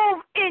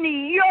move in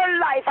your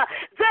life,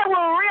 they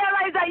will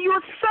realize that you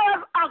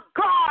serve a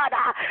God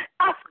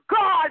of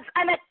gods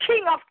and a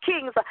King of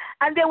kings.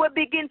 And they will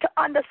begin to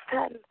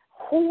understand,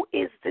 who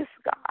is this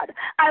God?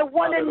 I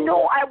want to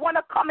know. I want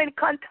to come in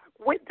contact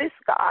with this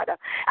God.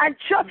 And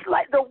just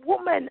like the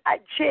woman at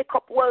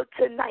Jacob well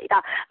tonight.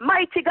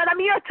 Mighty God, I'm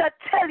here to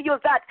tell you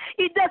that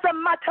it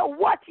doesn't matter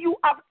what you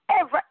have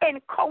ever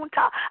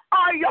encountered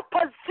or your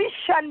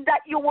position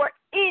that you were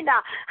in.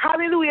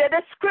 Hallelujah.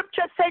 The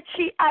scripture said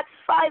she had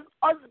 5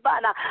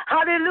 husbands.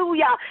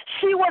 Hallelujah.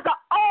 She was an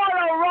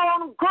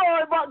all-around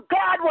girl, but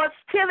God was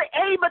still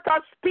able to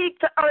speak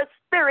to her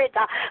spirit.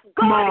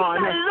 God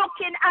is not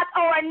looking at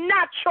our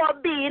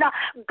natural being.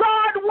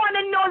 God want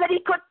to know that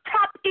he could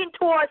tap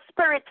into our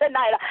spirit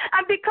tonight.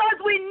 And because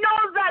we know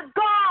that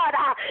God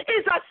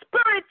is a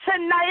spirit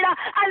tonight,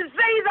 and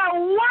they that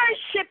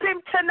worship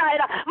him tonight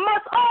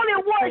must only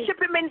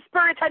worship him in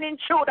spirit and in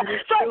truth.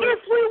 So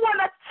if we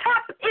want to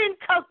tap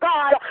into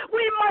God,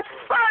 we must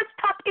first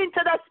tap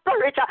into the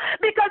spirit,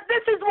 because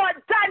this is what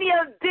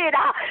Daniel did.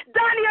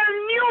 Daniel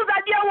knew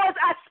that there was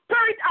a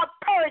spirit of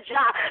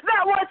Persia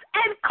that was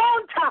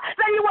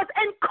that he was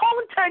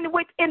encountering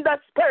with in the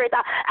spirit,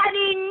 and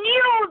he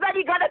knew that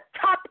he got to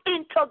tap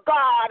into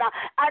God.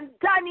 And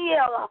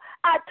Daniel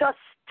had to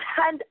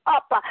stand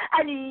up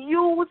and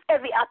use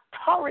every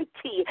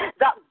authority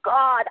that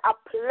God had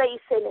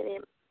placed in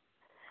him.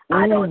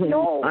 I don't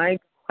know.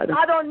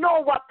 I don't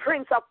know what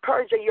prince of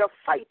Persia you're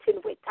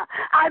fighting with.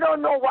 I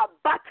don't know what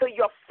battle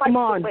you're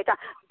fighting with.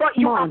 But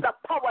you have the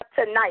power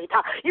tonight.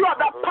 You have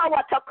the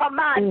power to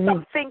command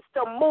some things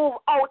to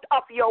move out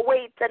of your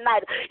way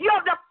tonight. You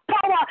have the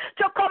power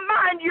to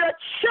command your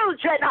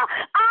children.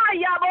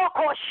 You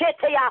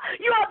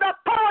have the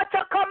power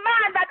to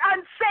command that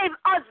unsaved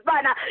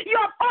husband. You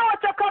have power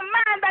to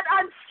command that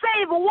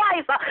unsaved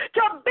wife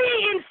to be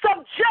in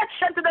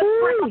subjection to the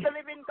Spirit of the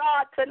living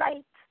God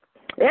tonight.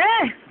 Yeah.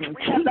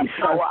 We have the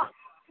power.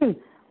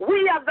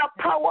 We have the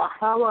power.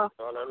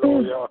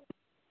 Hallelujah.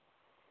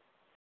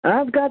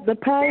 I've got the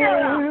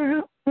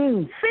power.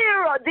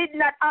 Pharaoh did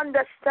not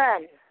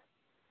understand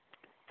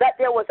that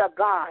there was a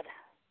God.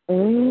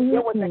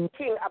 There was a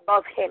king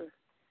above him.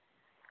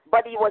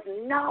 But he was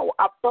now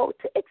about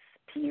to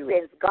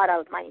experience God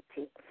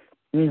Almighty.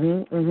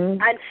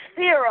 And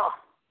Pharaoh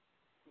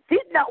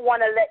did not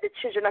want to let the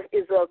children of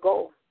Israel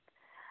go.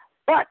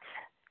 But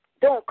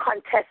don't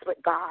contest with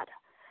God.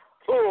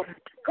 Oh,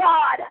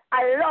 God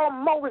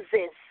allowed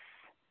Moses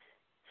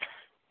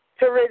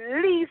to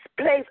release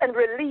plagues and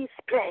release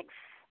plagues.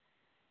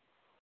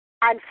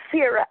 And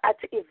Pharaoh had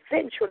to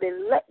eventually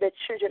let the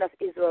children of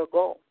Israel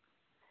go.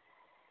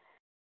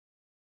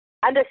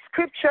 And the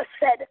scripture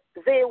said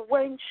they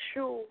went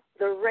through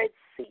the Red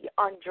Sea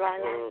on dry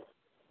land.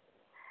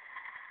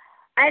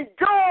 And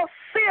though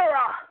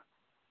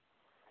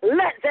Pharaoh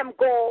let them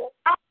go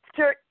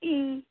after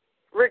he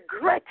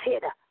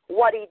regretted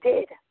what he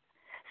did,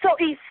 so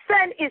he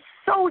sent his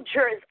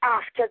soldiers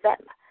after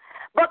them.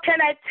 But can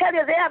I tell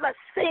you, they have a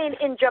saying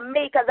in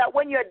Jamaica that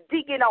when you're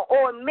digging a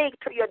hole, make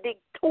sure you dig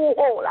 2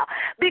 holes.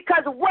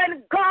 Because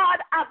when God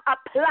has a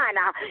plan,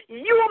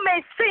 you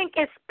may think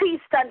it's peace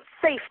and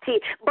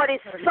safety, but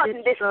it's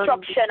sudden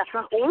destruction.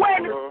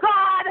 When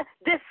God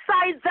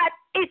decides that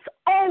it's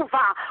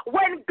over,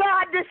 when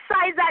God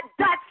decides that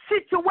that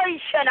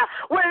situation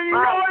will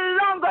no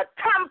longer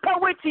tamper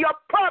with your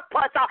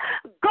purpose,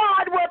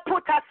 God will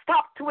put a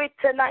stop to it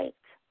tonight.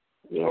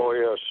 Yes. Oh,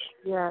 yes.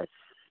 Yes.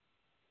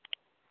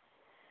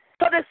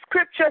 So the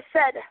scripture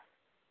said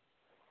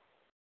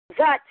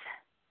that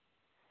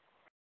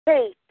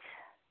faith,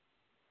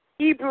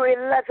 Hebrew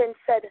 11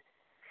 said,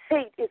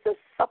 faith is the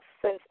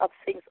substance of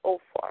things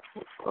hoped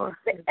for,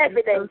 the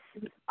evidence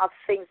of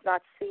things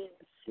not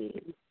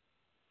seen.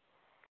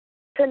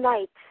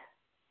 Tonight,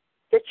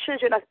 the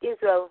children of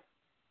Israel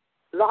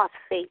lost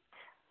faith.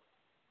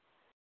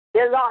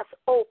 They lost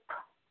hope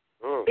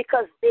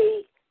because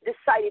they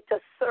decided to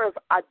serve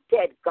a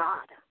dead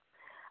God,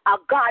 a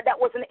God that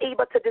wasn't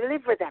able to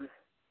deliver them.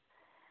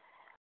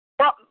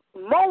 But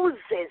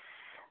Moses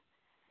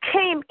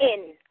came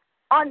in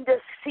on the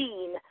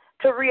scene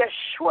to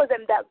reassure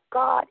them that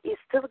God is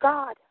still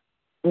God.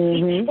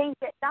 He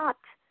changed it not.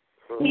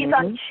 He's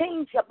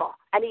unchangeable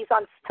and he's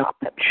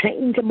unstoppable.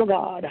 Changeable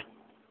God.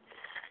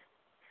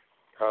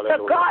 Hallelujah.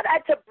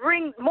 So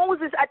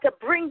Moses had to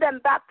bring them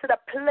back to the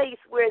place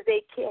where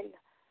they can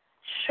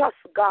trust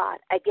God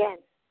again.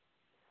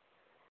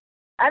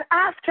 And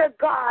after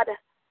God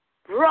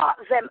brought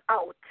them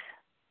out,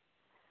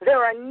 they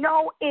are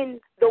now in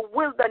the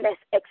wilderness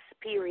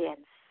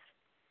experience.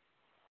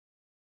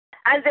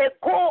 And they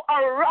go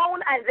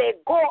around and they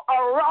go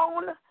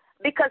around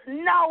because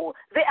now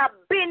they have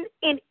been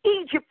in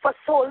Egypt for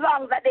so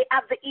long that they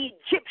have the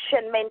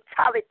Egyptian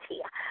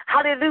mentality.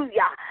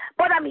 Hallelujah.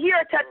 But I'm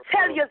here to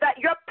tell you that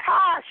your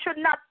past should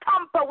not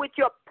tamper with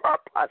your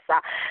purpose.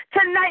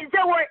 Tonight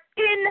they were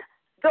in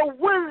the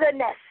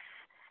wilderness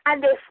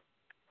and they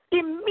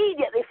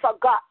immediately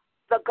forgot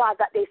the God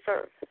that they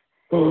serve.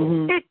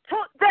 It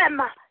took them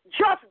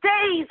just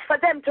days for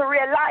them to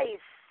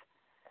realize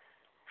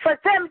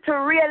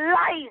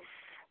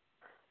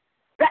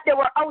that they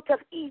were out of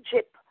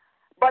Egypt,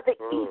 but the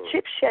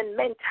Egyptian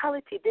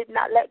mentality did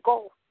not let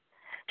go.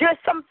 There's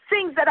some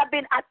things that have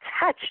been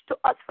attached to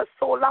us for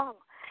so long.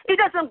 It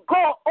doesn't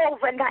go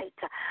overnight.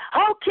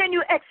 How can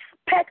you expect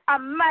expect a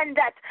man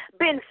that's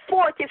been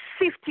 40,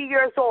 50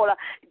 years old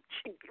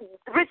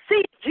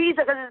receive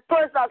Jesus as his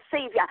personal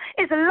Savior.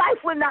 His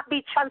life will not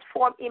be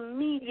transformed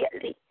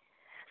immediately.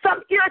 So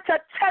I'm here to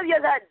tell you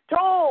that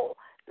though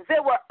they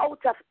were out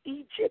of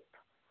Egypt,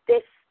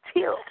 their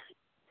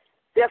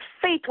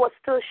faith was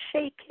still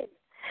shaken.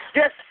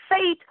 Their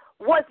faith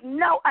was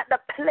now at the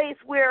place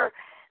where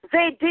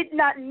they did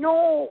not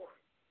know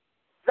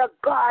the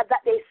God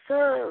that they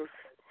serve.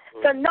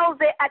 So now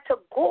they had to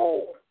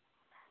go,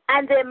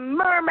 and they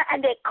murmur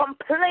and they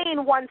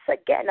complain once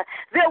again.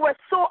 They were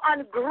so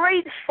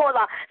ungrateful.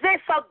 They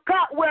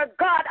forgot where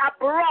God had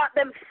brought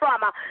them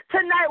from.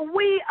 Tonight,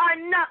 we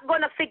are not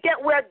going to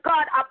forget where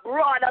God had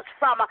brought us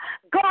from.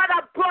 God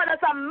had brought us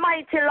a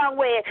mighty long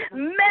way.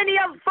 Many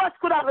of us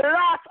could have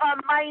lost our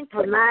mind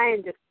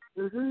tonight.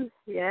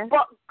 Yeah.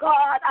 But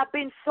God has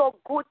been so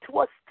good to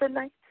us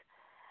tonight,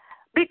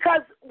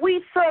 because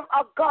we serve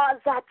a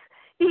God that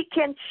He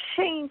can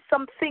change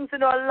some things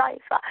in our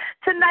life.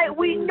 Tonight,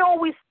 we know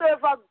we serve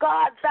a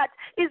God that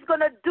is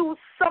going to do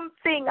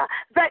something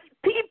that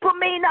people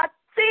may not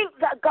think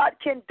that God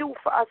can do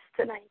for us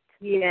tonight.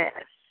 Yes.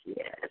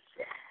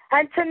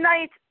 And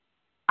tonight,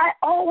 I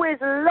always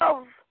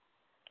love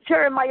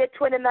Jeremiah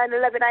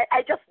 29:11.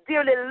 I just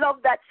dearly love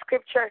that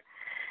scripture,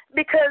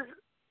 because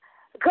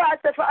God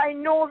said, "For I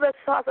know the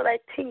thoughts that I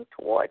think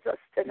towards us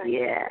tonight."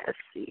 Yes.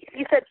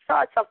 He said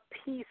thoughts of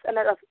peace and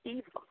not of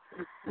evil.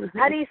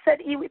 And He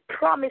said He would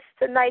promise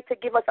tonight to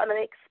give us an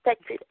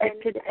unexpected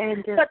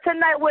end. So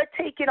tonight we're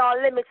taking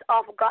our limits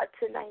off God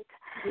tonight.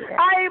 Yes.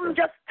 I'm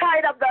just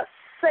tired of the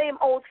same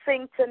old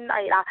thing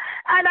tonight.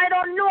 And I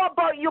don't know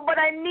about you, but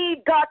I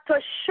need God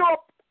to show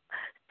up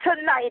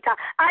tonight.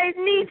 I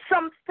need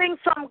some things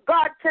from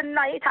God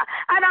tonight.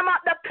 And I'm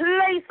at the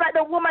place like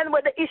the woman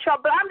with the issue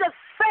of blood. I'm just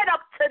fed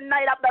up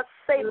tonight of the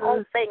same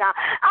old thing.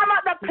 I'm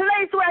at the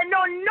place where I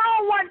know no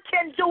one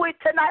can do it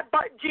tonight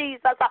but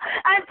Jesus.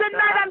 And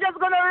tonight I'm just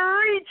going to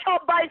reach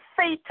out by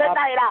faith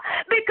tonight,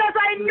 because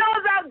I know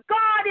that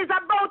God is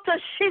about to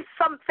shift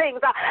some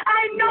things.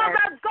 I know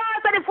that God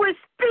said if we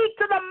speak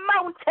to the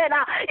mountain,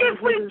 if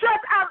we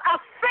just have a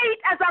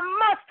faith as a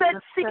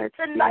mustard seed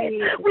tonight,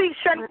 we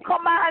shall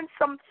command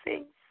some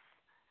things.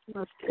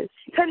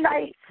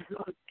 Tonight,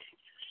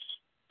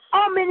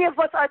 how many of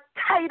us are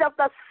tired of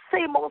the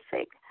same old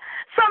thing?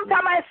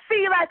 Sometimes I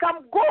feel like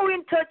I'm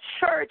going to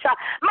church,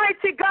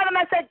 mighty God, and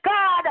I say,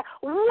 God,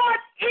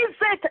 what is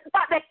it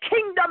that the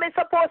kingdom is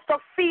supposed to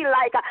feel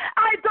like?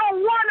 I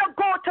don't want to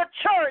go to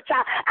church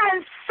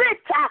and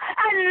sit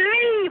and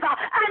leave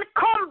and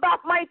come back,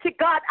 mighty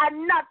God,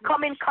 and not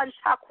come in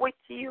contact with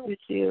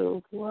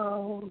you.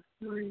 Wow.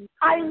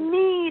 I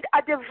need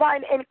a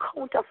divine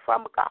encounter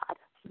from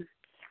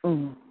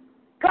God.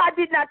 God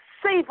did not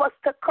save us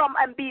to come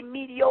and be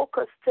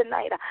mediocres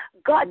tonight.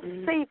 God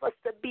saved us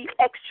to be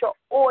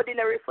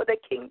extraordinary for the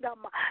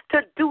kingdom,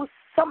 to do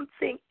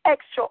something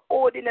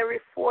extraordinary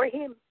for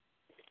Him.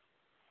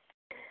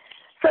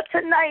 So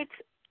tonight,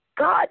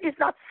 God is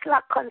not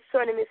slack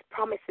concerning His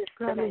promises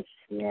tonight.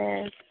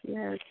 Yes.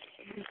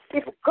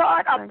 If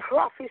God has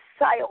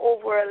prophesied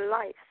over a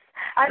life,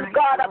 and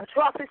God has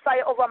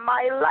prophesied over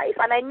my life,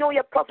 and I know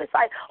you prophesy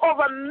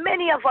over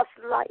many of us'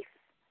 life,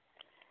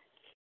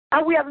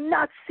 and we have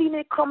not seen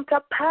it come to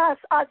pass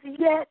as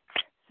yet.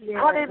 Yes.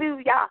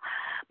 Hallelujah.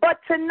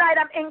 But tonight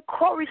I'm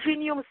encouraging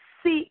you to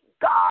seek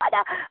God,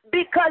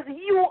 because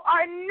you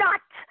are not,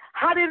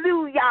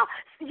 hallelujah,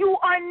 you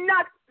are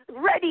not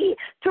ready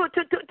to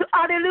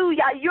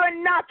hallelujah. You're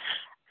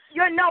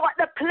now at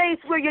the place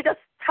where you're just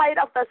tired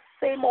of the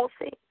same old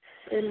thing.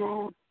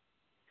 Amen.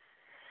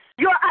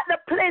 You're at the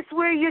place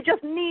where you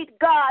just need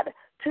God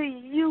to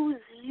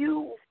use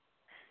you.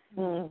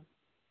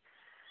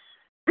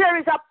 There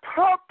is a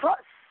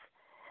purpose.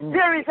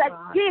 There is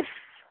a gift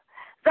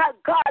that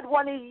God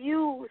wants to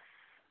use.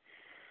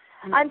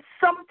 And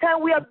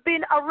sometimes we have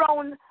been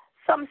around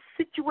some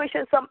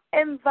situations, some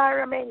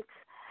environments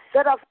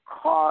that have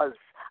caused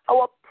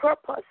our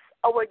purpose,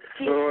 our gift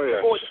to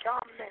go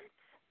dormant.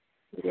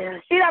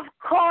 Yes. It has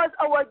caused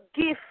our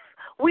gift.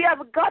 We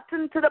have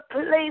gotten to the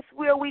place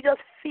where we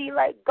just feel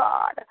like,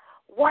 God,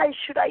 why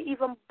should I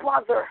even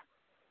bother?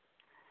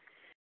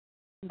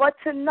 But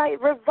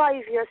tonight,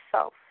 revive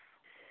yourself.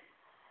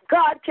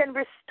 God can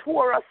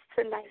restore us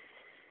tonight.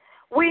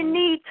 We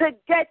need to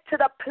get to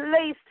the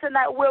place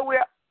tonight where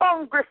we're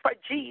hungry for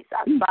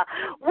Jesus,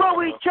 where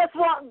we just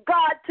want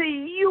God to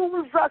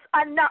use us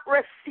and not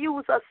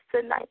refuse us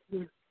tonight.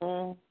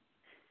 So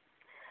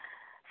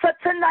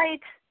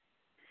tonight,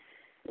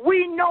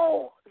 we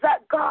know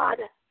that God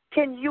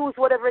can use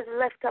whatever is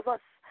left of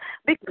us,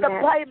 because the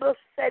Bible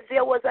said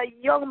there was a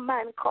young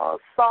man called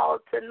Saul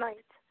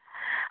tonight.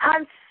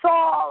 And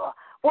Saul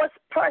was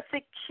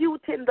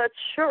persecuting the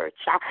church.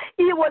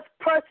 He was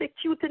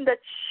persecuting the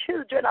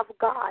children of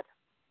God.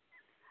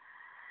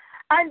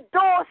 And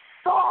though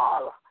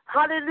Saul,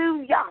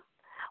 hallelujah,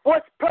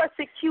 was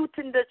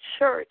persecuting the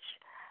church,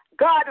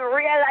 God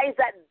realized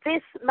that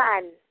this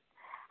man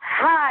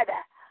had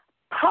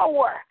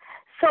power,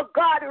 So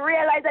God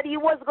realized that he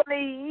was going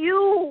to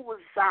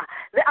use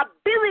the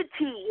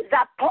ability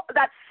that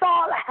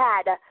Saul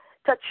had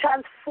to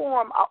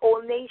transform a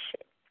whole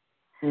nation.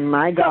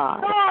 My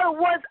God. So Saul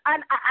was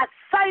an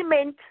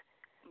assignment,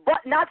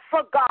 but not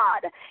for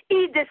God.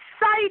 He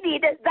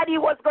decided that he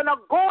was going to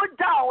go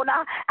down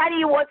and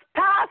he was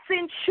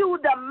passing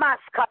through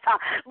Damascus.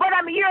 But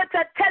I'm here to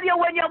tell you,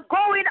 when you're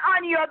going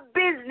on your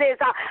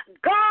business,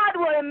 God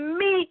will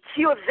meet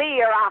you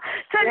there.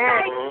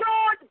 Tonight,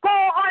 don't go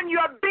on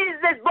your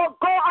business,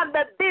 but go on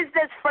the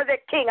business for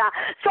the king.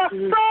 So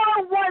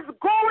Saul was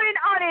going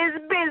on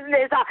his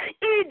business.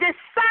 He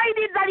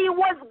decided that he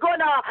was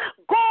going to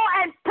go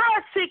and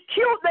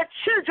persecute the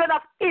children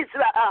of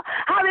Israel.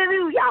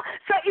 Hallelujah.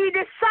 So he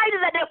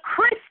decided that the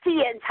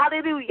Christians,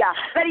 hallelujah,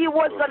 that he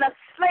was going to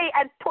slay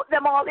and put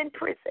them all in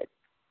prison.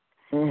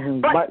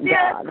 But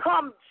there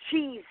comes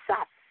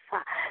Jesus.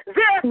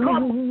 There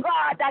comes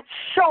God that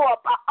show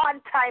up, an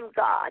on-time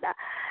God.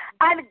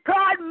 And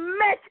God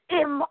met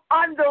him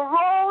on the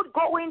road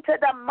going to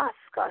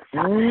Damascus.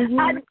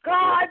 And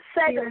God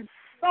said,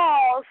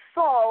 Saul,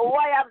 Saul,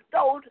 why have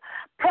thou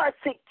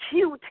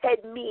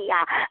persecuted me?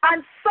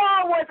 And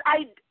Saul was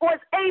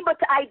able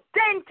to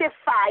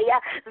identify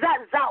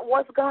that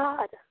was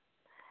God.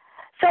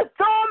 So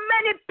though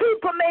many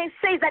people may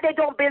say that they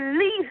don't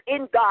believe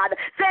in God,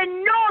 they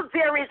know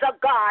there is a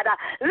God.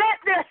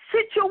 Let their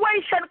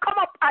situation come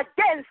up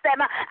against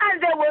them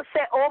and they will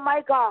say, oh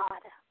my God.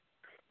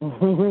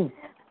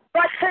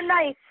 But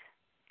tonight,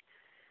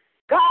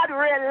 God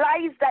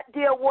realized that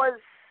there was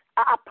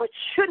an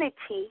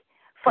opportunity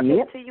for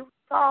him to use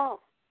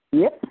Saul.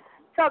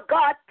 So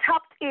God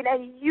tapped in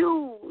and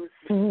used.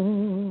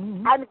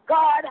 And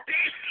God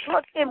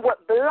struck him with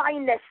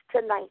blindness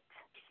tonight.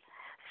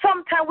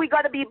 Sometimes we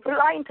got to be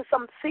blind to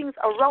some things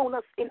around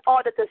us in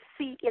order to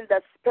see in the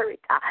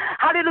spirit.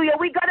 Hallelujah.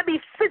 We got to be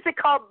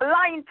physical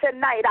blind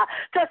tonight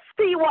to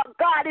see what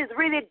God is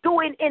really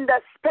doing in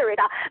the spirit.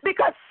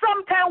 Because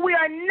sometimes we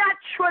are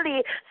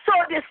naturally so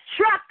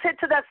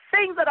distracted to the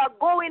things that are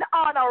going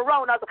on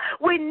around us.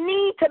 We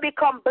need to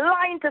become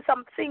blind to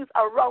some things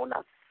around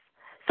us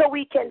so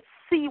we can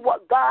see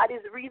what God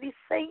is really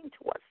saying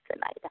to us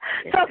tonight.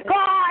 So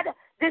God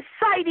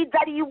decided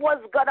that he was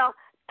going to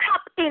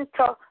tap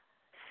into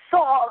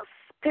Saul's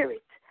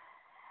spirit.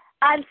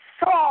 And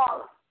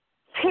Saul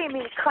came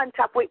in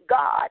contact with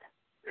God.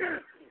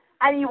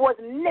 And he was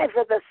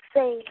never the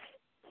same.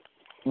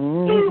 He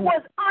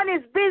was on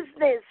his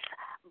business.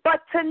 But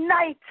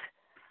tonight,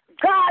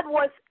 God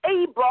was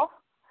able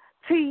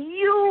to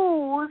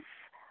use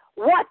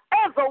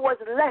whatever was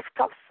left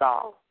of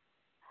Saul.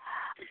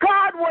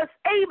 God was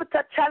able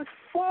to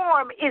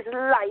transform his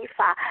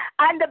life.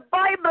 And the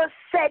Bible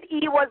said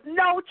he was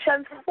now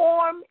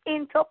transformed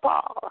into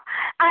Paul.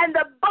 And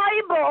the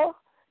Bible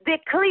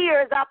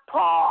declares that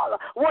Paul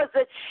was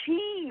the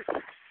chief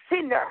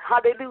sinner.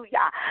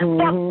 Hallelujah.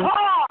 But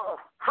Paul,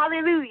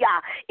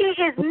 hallelujah, he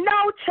is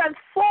now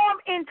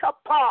transformed into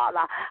Paul.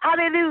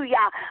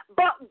 Hallelujah.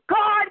 But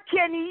God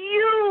can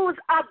use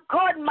a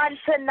good man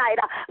tonight.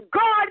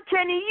 God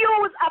can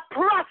use a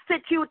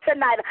prostitute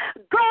tonight.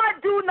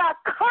 God do not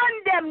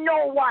condemn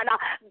no one.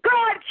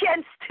 God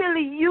can still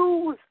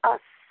use us.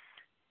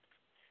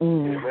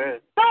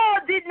 Paul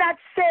did not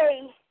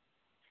say,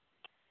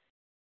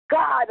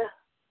 God,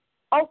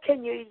 how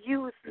can you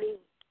use me?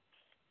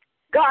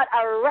 God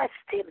arrest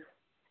him.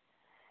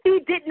 He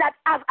did not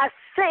have a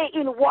say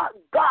in what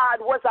God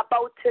was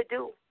about to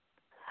do.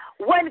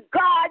 When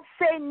God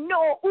say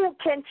no, who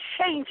can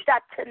change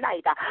that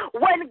tonight?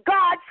 When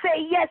God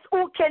say yes,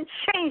 who can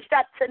change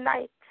that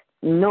tonight?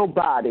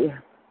 Nobody.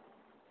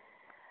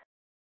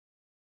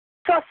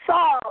 So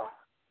Saul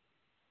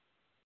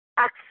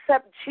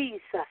accepted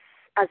Jesus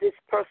as his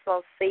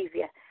personal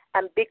Savior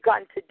and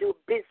began to do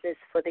business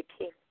for the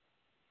King.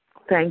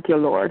 Thank you,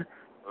 Lord.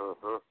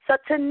 So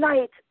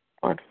tonight,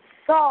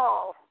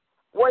 Saul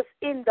was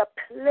in the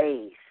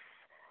place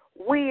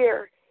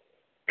where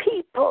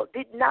people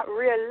did not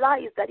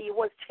realize that he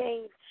was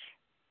changed.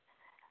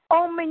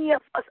 How many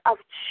of us have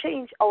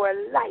changed our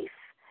life?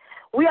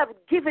 We have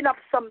given up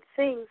some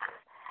things,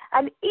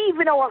 and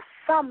even our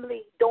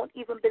family don't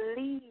even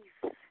believe.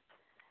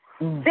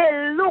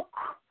 They look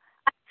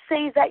and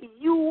say that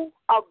you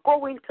are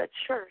going to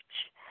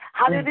church.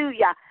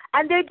 Hallelujah.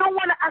 And they don't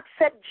want to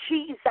accept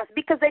Jesus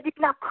because they did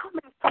not come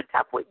in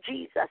contact with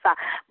Jesus.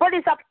 But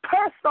it's a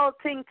personal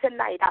thing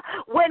tonight.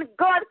 When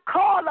God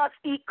calls us,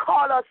 he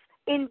calls us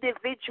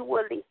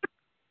individually.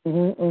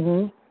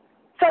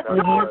 So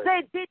though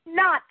they did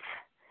not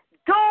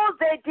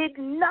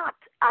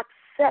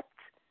accept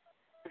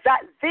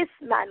that this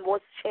man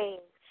was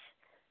changed,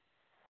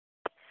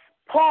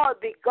 Paul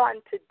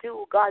began to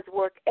do God's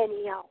work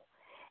anyhow.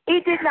 He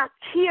did not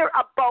care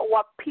about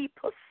what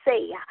people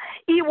say.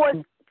 He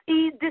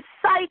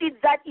decided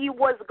that he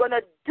was going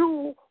to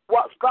do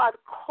what God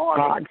called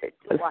him to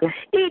do.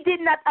 He did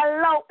not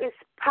allow his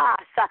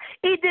past.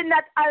 He did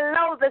not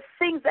allow the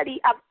things that he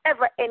have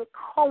ever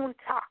encountered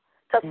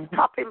to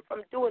stop him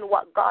from doing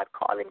what God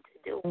called him to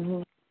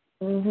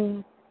do.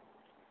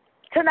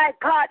 Tonight,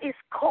 God is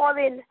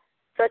calling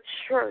the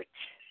church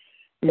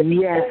to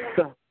be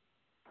holy.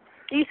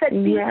 He said,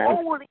 be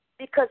holy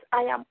because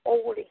I am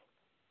holy.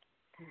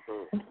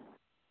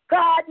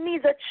 God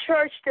needs a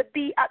church to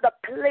be at the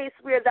place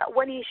where that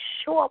when he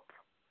show up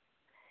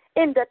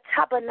in the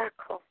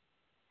tabernacle,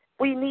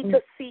 we need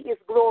to see his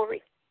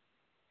glory.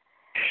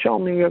 Show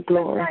me your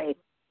glory. Tonight,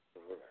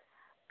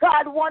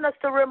 God wants us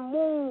to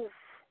remove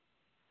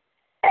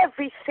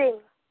everything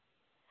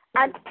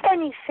and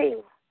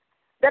anything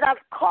that have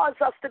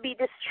caused us to be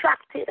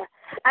distracted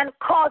and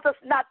caused us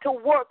not to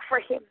work for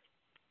him.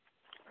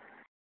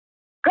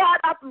 God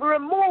has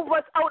removed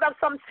us out of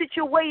some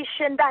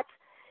situation that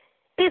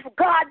if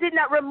God did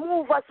not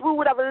remove us, we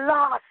would have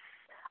lost.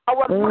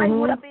 Our mind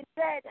would have been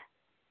dead.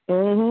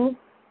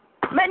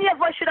 Many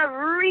of us should have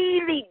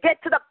really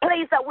get to the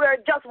place that we're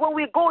just when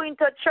we go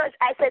into church.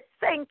 I said,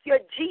 thank you,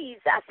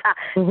 Jesus.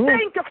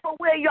 Thank you for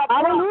where you're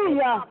brought me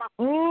from.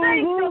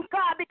 Thank you,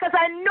 God, because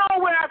I know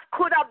where I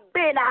could have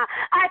been.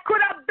 I could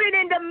have been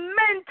in the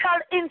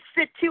mental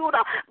institute,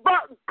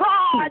 but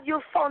God, you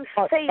found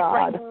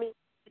favor in me.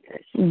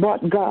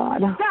 But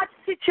God. That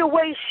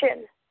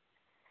situation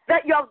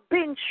that you have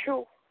been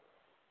through,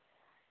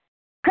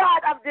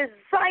 God have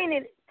designed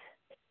it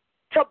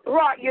to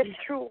brought you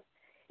through.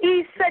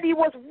 He said he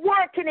was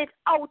working it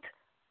out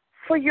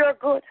for your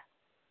good.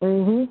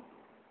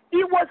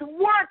 He was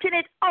working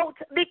it out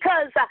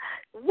because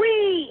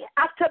we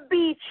have to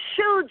be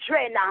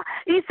children.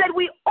 He said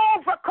we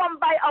overcome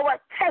by our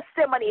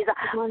testimonies.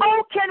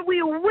 How can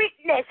we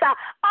witness?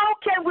 How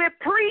can we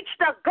preach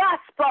the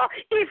gospel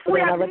if we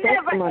have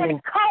never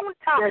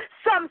encountered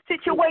some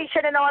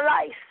situation in our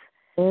life?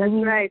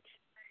 That's right.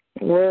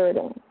 Word.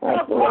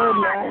 That's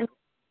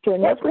God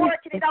is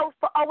working it out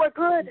for our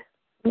good.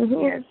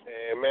 Yes.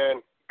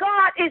 Amen.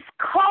 God is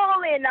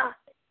calling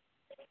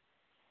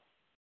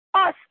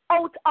us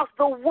out of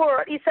the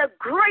world. He said,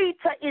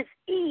 greater is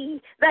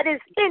he that is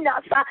in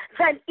us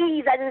than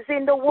he that is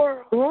in the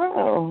world.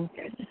 Wow.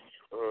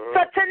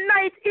 So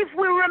tonight, if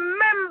we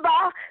remember,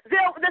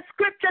 the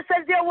scripture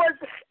says there was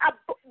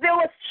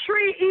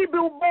 3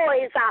 Hebrew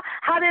boys.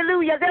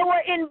 Hallelujah. They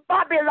were in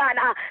Babylon.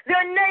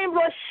 Their name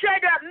was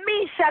Shadrach,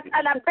 Meshach,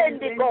 and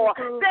Abednego.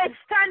 They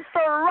stand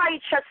for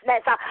righteousness.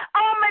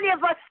 How many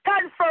of us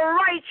stand for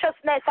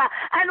righteousness?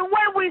 And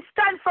when we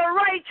stand for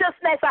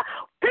righteousness,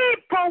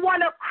 people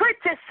want to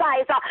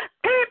criticize.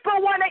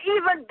 People want to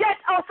even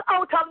get us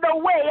out of the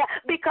way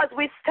because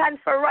we stand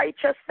for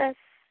righteousness.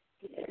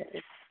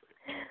 Yes.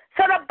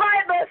 So the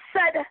Bible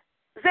said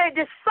they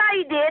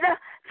decided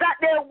that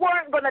they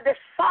weren't going to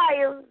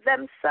defile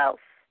themselves.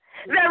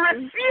 They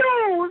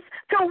refused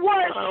to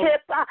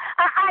worship an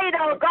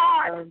idol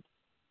God.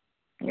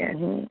 Yes.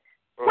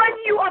 When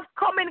you have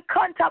come in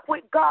contact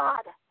with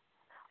God,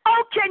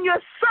 how can you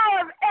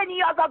serve any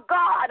other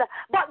God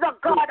but the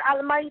God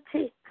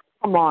Almighty?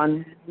 Come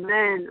on.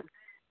 Man.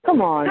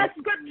 Come on. The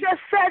scripture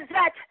says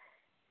that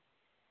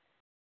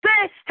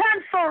they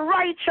stand for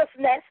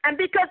righteousness, and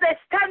because they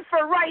stand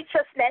for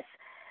righteousness,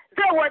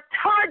 they were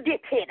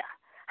targeted.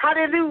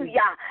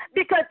 Hallelujah.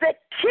 Because the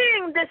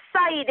king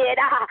decided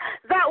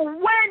that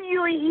when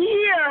you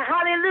hear,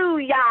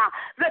 hallelujah,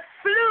 the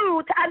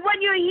flute, and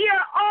when you hear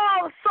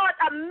all sort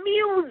of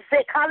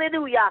music,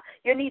 hallelujah,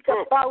 you need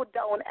to bow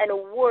down and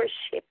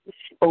worship.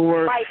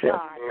 My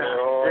God.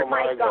 Oh,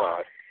 my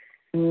God.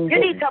 You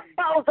need to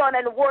bow down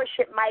and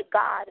worship my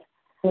God.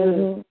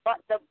 But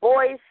the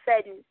boys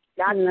said,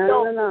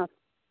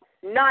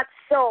 not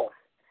so.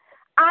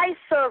 I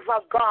serve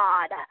a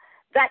God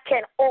that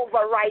can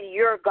override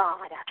your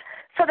God.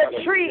 So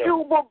the 3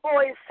 Hebrew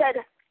boys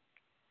said,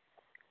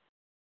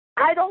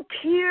 I don't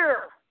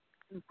care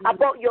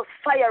about your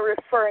fiery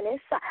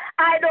furnace.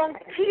 I don't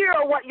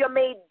care what you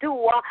may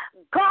do.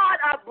 God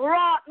has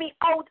brought me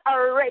out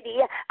already.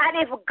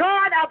 And if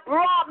God has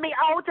brought me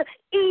out,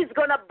 he's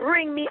going to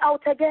bring me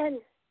out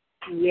again.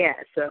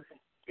 Yes.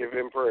 Give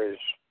him praise.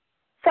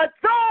 So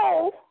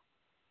though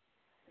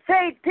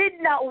they did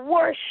not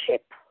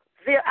worship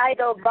their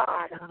idol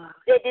God,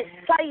 they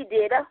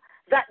decided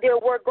that they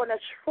were going to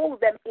throw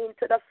them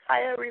into the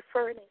fiery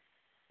furnace.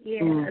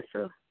 Yes.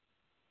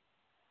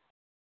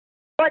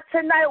 But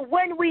tonight,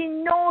 when we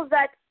know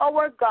that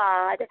our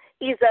God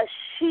is a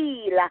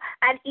shield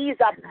and he's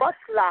a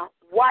butler,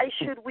 why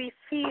should we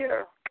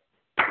fear?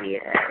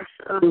 Yes.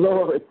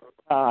 Lord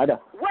God.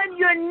 When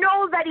you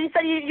know that he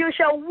said you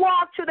shall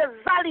walk through the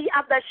valley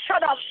of the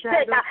shadow of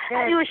death,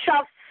 and you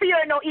shall fear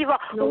no evil,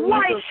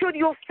 why should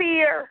you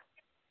fear?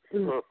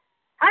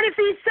 And if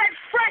he said,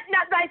 fret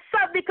not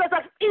thyself because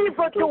of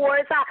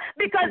evildoers,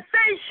 because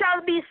they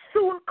shall be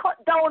soon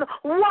cut down,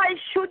 why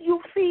should you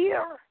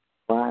fear?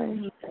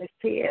 Why I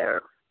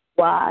fear?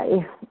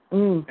 Why?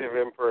 Give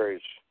him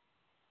praise.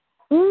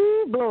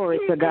 Glory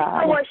to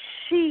God. He is our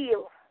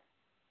shield.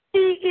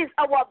 He is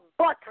our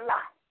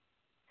butler.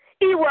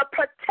 He will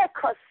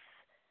protect us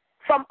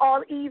from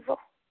all evil.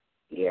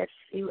 Yes,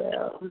 he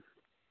will.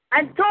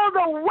 And though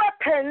the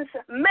weapons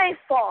may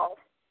fall,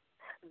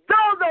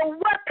 though the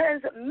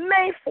weapons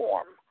may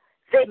form,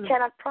 they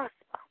cannot prosper.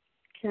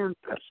 Can't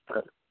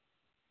prosper.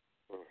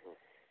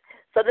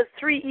 So the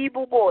 3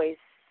 Hebrew boys,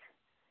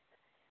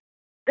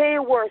 they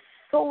were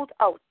sold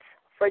out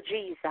for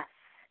Jesus.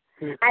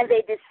 And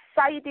they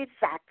decided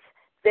that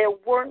they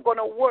weren't going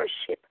to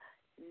worship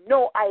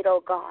no idol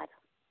God.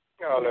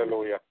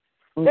 Hallelujah.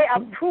 They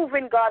are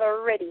proving God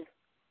already.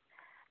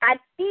 And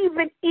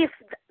even if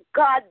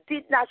God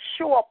did not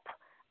show up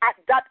at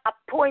that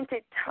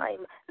appointed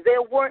time, they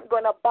weren't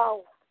going to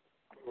bow.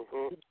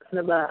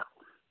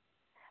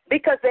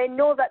 Because they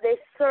know that they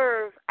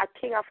serve a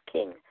King of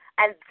Kings.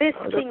 And this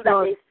king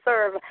that they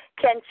serve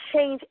can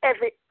change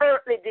every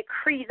earthly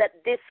decree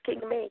that this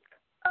king makes.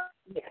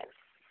 Yes.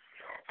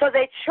 So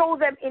they threw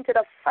them into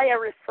the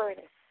fiery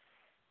furnace.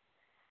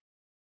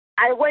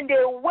 And when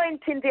they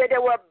went in there, they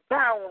were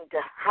bound.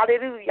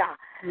 Hallelujah.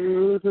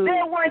 Mm-hmm.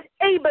 They weren't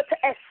able to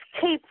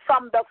escape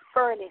from the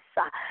furnace.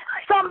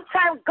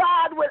 Sometimes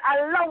God will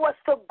allow us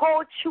to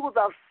go through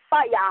the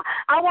fire.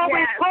 And when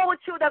we go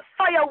through the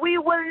fire, we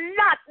will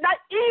not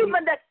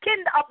even the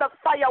kindle of the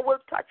fire will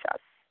touch us.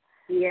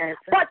 Yes.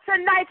 But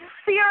tonight,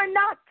 fear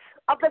not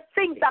of the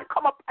things that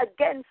come up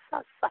against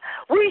us.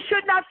 We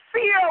should not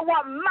fear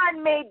what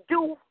man may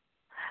do,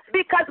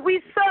 because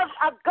we serve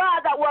a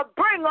God that will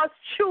bring us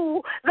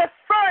through the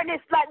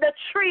furnace like the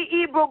 3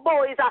 Hebrew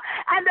boys.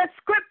 And the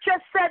scripture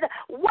said,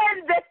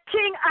 when the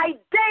king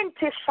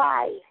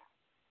identified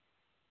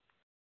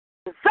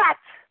that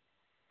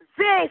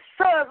they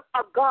serve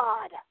a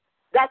God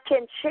that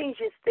can change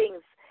his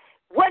things,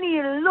 when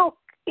he looked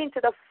into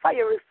the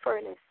fiery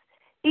furnace,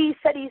 he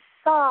said he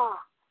saw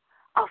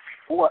a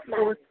 4th man.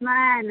 Fourth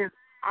man.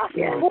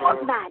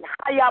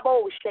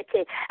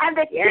 And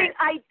the king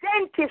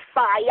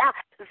identified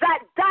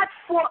that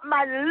 4th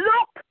man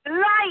looked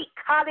like,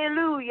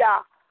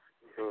 hallelujah,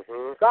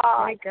 God.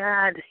 My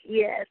God,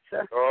 yes.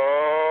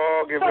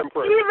 Oh, give him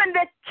praise. Even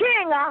the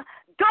king,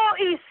 though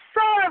he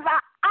served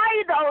an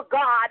idol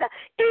God,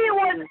 he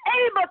was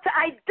able to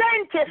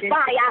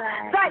identify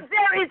that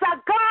there is a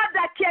God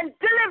that can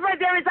deliver,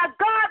 there is a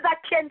God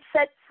that can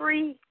set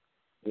free.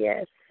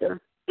 Yes.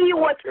 He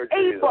was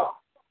able.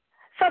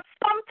 So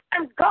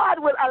sometimes God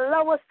will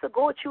allow us to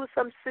go through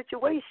some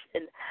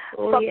situation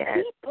for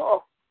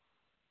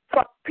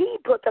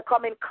people to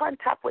come in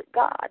contact with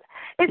God.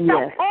 It's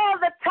not all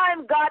the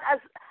time God has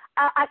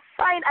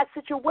assigned a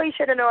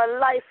situation in our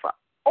life for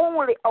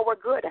only our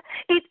good.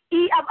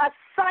 He have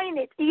assigned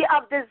it, he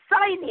have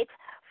designed it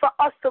for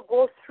us to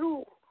go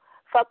through,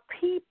 for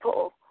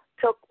people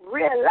to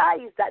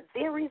realize that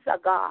there is a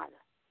God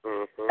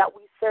that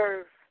we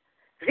serve.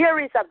 There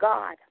is a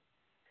God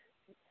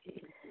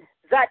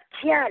that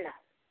can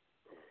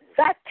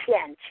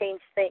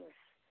change things.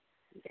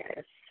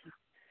 Yes.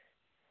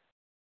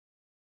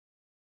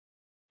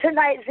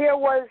 Tonight there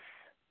was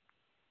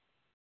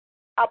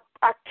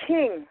a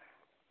king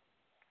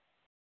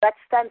that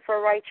stands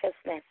for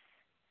righteousness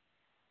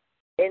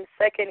in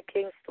 2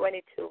 Kings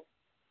 22.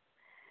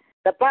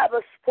 The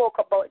Bible spoke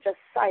about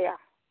Josiah.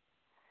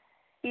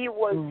 He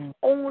was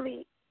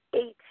only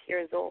 8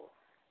 years old.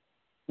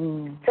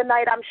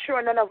 Tonight, I'm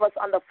sure none of us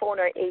on the phone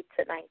are 8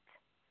 tonight.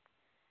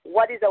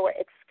 What is our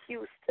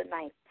excuse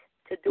tonight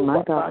to do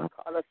what God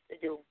called us to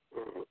do?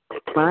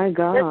 My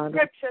God. The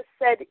scripture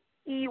said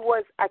he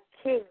was a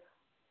king.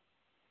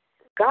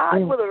 God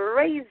will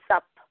raise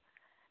up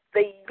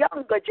the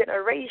younger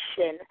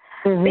generation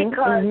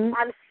because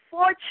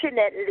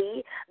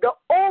unfortunately the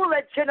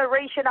older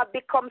generation have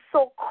become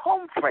so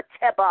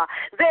comfortable.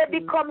 They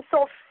become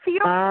so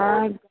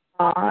fearful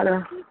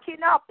of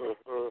speaking up.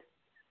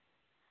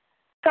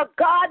 So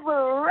God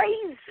will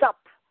raise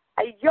up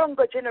a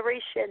younger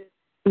generation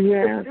to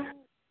do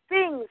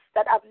things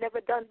that I've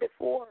never done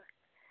before.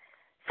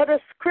 So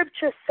the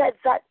scripture said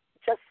that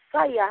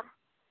Josiah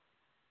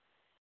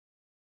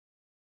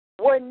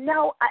were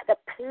now at the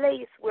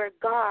place where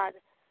God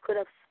could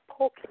have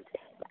spoken to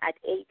him at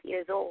 8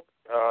 years old.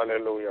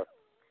 Hallelujah.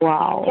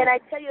 Wow. Can I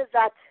tell you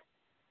that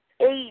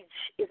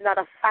age is not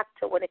a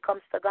factor when it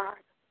comes to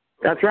God?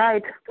 That's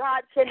right.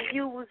 God can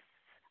use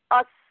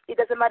us. It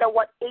doesn't matter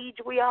what age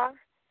we are.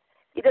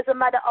 It doesn't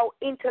matter how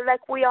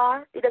intellect we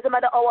are. It doesn't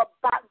matter our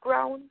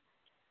background.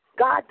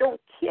 God don't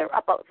care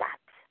about that.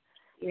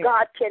 Yeah.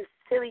 God can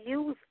still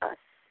use us.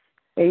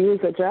 He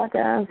used a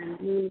jackass.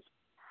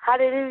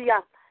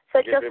 Hallelujah.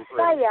 So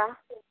Josiah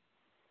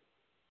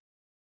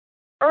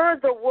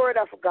heard the word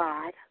of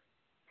God.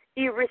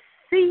 He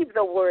received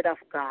the word of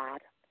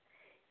God.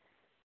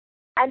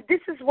 And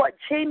this is what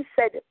James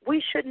said.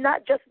 We should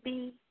not just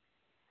be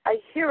a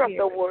hearer of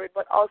the word,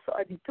 but also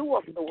a doer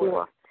of the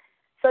word.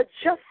 So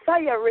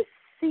Josiah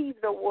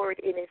received the word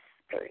in his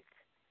spirit.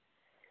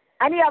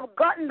 And he have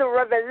gotten the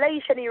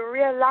revelation. He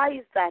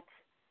realized that,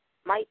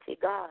 mighty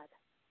God,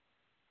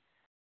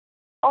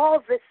 all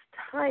this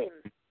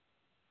time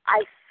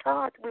I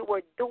thought we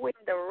were doing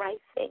the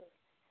right thing.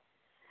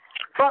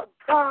 But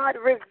God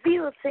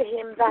revealed to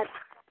him that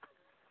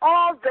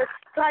all this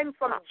time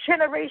from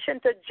generation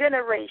to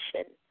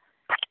generation,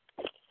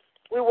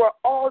 we were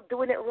all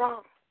doing it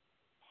wrong.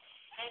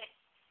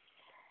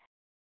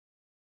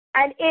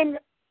 And in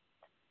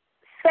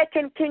 2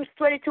 Kings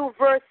 22,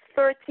 verse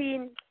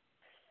 13,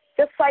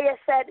 Josiah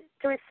said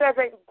to his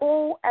servant,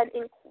 go and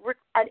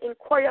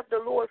inquire of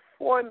the Lord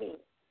for me,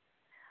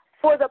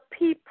 for the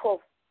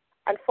people,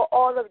 and for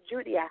all of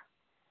Judea.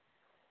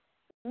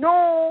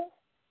 Know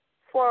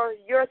for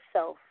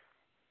yourself,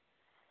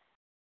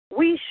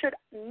 we should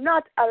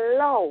not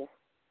allow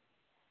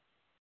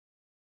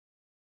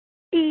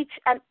each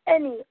and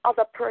any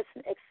other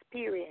person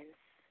experience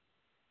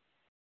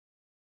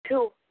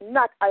to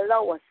not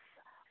allow us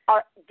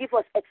or give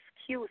us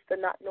excuse to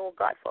not know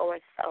God for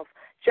ourselves.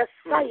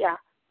 Josiah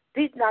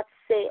did not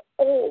say,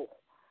 oh,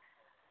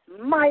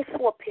 my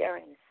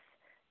foreparents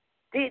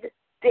did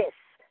this,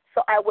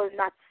 so I will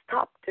not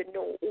stop to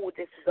know who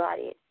this God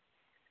is.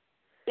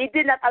 He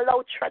did not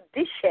allow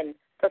tradition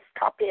to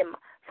stop him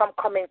from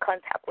coming in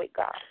contact with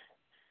God.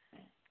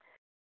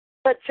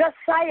 But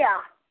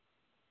Josiah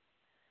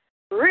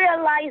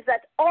realized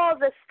that all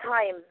this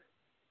time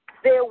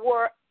they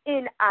were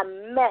in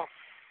a mess.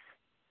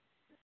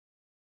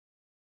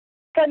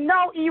 So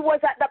now he was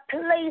at the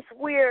place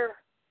where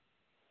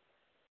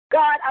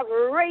God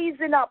was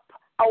raising up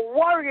a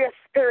warrior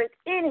spirit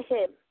in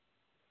him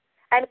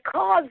and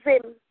caused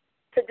him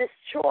to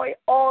destroy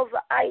all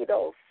the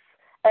idols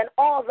and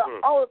all the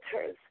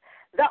altars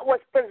that was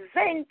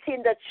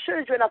preventing the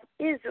children of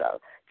Israel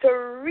to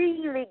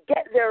really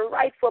get their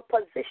rightful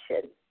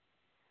position.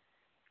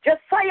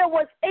 Josiah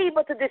was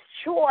able to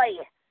destroy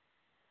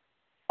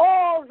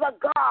all the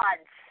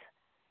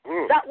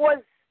gods that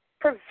was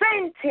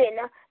preventing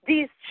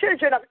these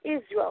children of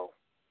Israel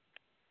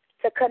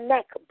to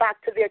connect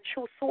back to their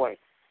true source.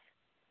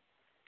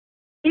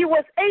 He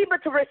was able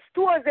to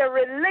restore their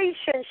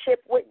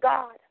relationship with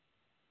God.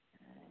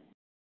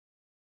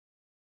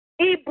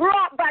 He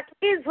brought back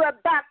Israel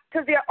back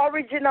to their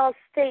original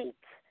state.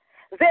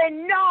 They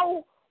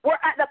now were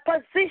at the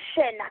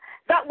position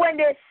that when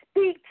they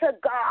speak to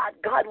God,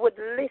 God would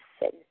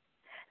listen.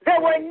 They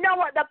were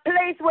now at the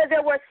place where they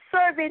were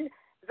serving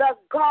the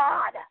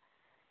God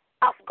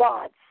of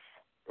gods.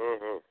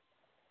 Mm-hmm.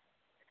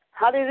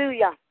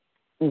 Hallelujah.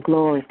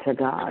 Glory to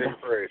God.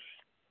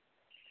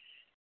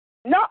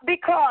 Not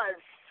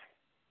because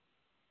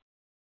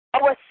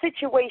our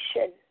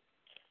situation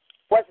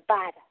was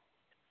bad.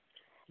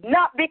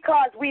 Not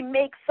because we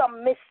make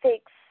some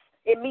mistakes,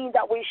 it means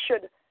that we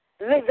should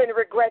live in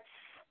regrets.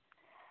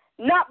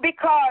 Not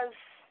because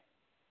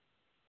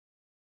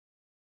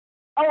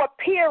our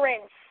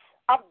parents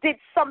did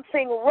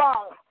something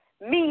wrong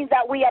means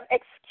that we have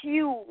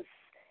excused.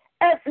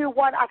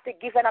 Everyone has to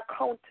give an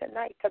account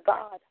tonight to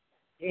God.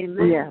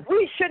 Amen. Yeah.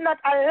 We should not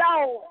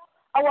allow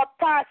our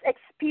past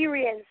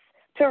experience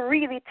to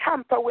really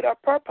tamper with our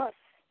purpose.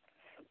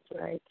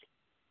 Right.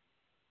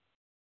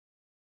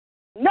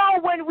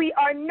 Now when we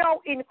are now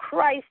in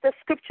Christ, the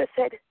scripture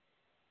said,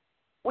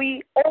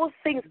 all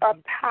things are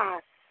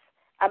past,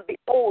 and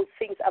behold,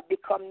 things have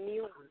become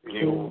new.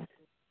 New.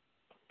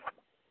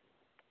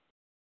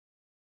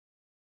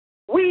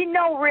 We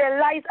now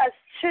realize as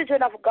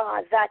children of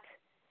God that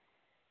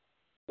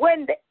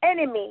when the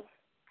enemy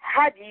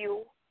had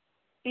you,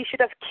 he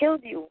should have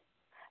killed you.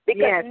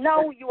 Because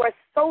now you are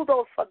sold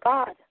out for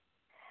God.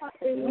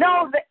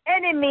 Now the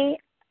enemy,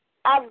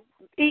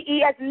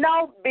 he has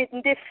now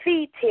been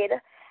defeated,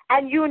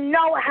 and you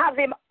now have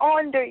him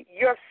under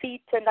your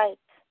feet tonight.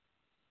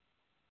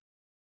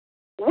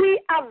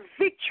 We have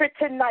victory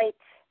tonight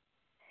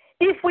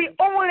if we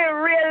only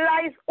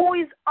realize who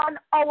is on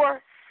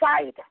our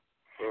side,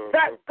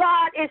 that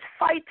God is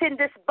fighting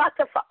this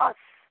battle for us.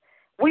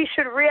 We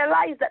should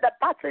realize that the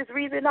battle is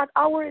really not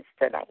ours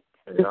tonight.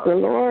 It's the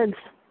Lord's.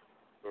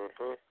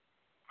 Mm-hmm.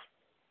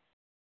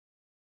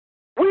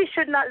 We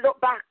should not look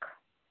back.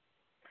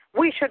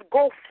 We should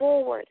go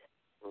forward.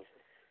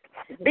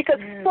 Because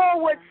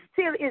forward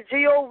still is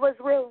Jehovah's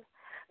will.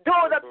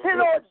 Though the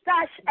pillow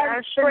dash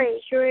and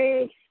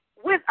stray,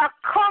 with a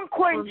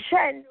conquering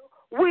chin,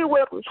 we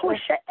will push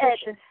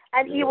ahead,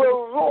 and he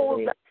will roll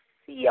the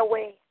sea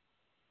away.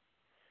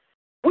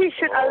 We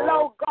should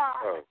allow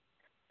God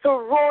to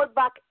roll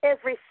back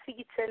every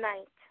sea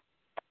tonight.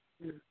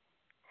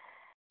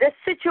 The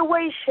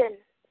situation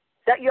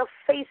that you're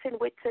facing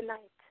with tonight,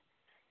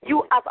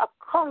 you have a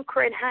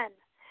conquering hand.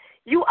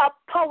 You have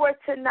power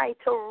tonight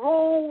to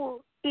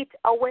roll it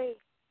away.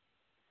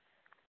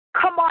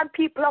 Come on,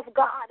 people of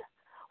God.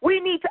 We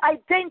need to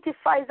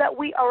identify that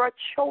we are a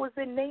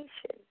chosen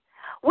nation.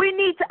 We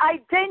need to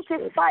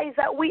identify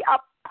that we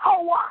have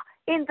power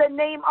in the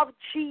name of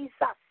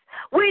Jesus.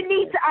 We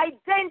need to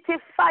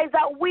identify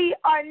that we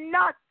are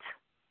not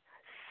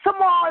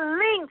small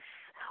links.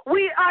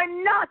 We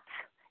are not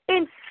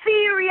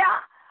inferior.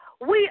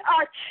 We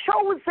are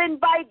chosen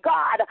by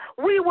God.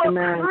 We were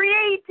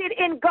created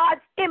in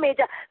God's image.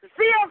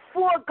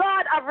 Therefore,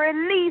 God has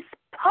released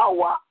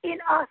power in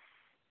us.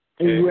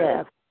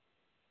 Yes.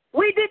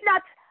 We did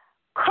not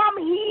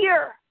come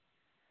here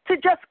to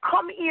just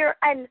come here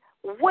and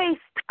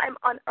waste time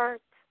on earth.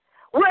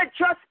 We're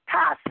just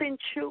passing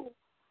through.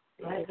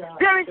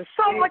 There is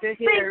so much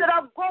things that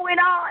are going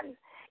on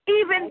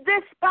Even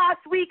this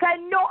past week, I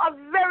know a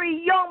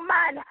very young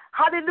man,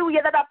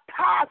 hallelujah, that had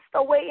passed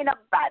away in a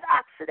bad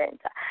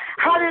accident.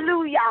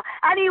 Hallelujah.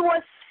 And he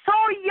was so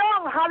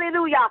young,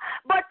 hallelujah.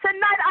 But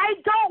tonight, I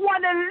don't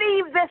want to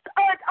leave this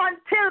earth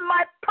until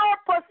my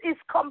purpose is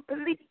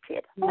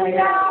completed.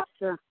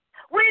 Yes.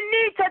 We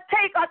need to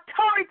take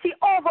authority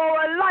over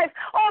our life,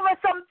 over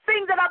some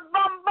things that have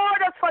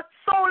bombarded us for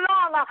so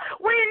long.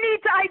 We need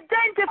to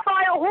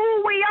identify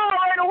who we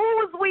are and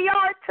whose we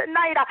are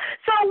tonight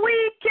so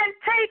we can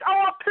take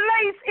our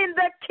place in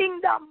the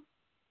kingdom.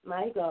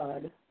 My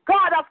God.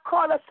 God has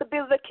called us to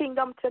build the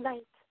kingdom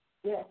tonight.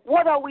 Yes.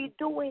 What are we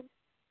doing?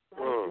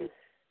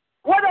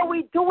 What are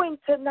we doing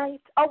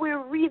tonight? Are we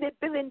really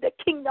building the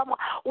kingdom?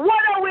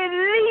 What are we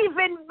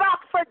leaving back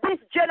for this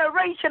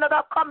generation that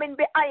are coming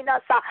behind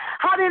us?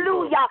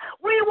 Hallelujah.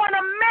 We want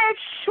to make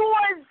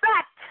sure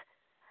that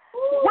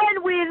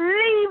when we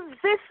leave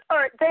this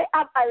earth, they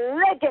have a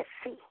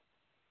legacy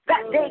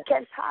that they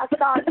can pass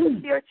on to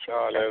their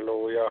children.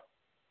 Hallelujah.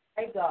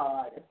 My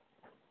God.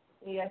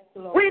 Yes,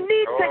 Lord. We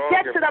need to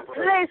get to the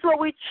place where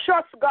we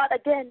trust God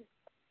again.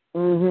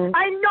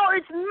 I know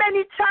it's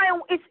many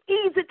times it's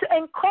easy to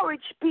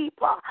encourage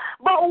people,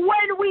 but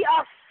when we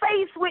are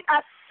faced with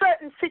a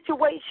certain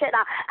situation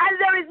and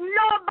there is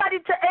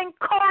nobody to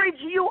encourage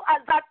you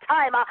at that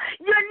time,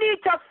 you need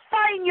to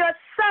find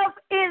yourself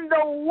in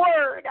the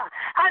Word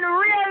and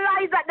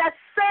realize that the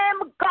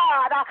same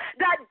God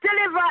that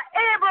delivered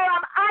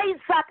Abraham,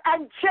 Isaac,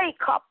 and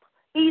Jacob,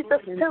 He's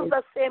still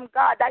the same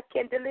God that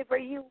can deliver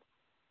you.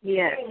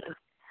 Yes.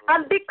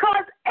 And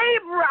because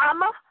Abraham,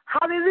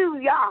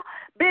 hallelujah,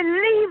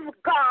 believed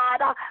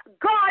God,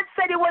 God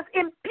said it was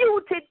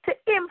imputed to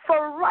him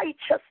for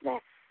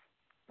righteousness.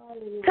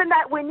 Hallelujah.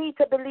 Tonight we need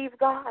to believe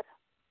God.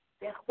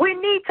 Yes. We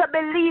need to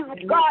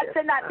believe God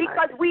tonight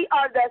because we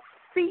are the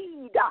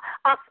seed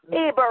of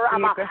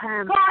Abraham.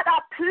 God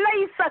has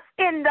placed us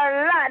in the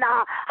land.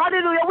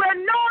 Hallelujah.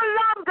 We're no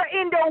longer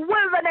in the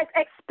wilderness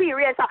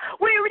experience.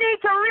 We need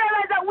to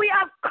realize that we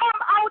have come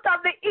out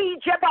of the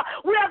Egypt.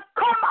 We have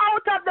come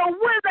out of the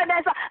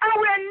wilderness and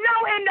we're now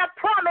in the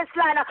promised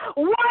land.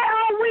 Why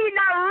are we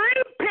not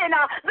reaping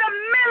the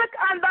milk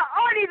and the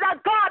honey that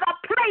God has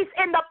placed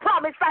in the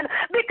promised land?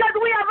 Because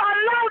we have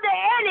allowed the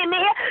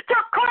enemy to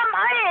come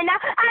in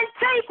and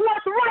take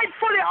what's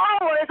rightfully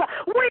ours.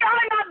 We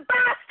are not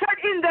bastard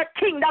in the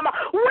kingdom.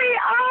 We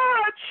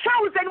are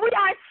chosen. We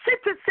are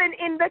citizen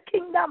in the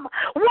kingdom.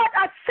 What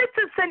a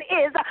citizen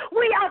is,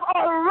 we have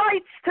our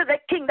rights to the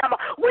kingdom.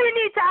 We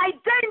need to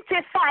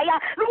identify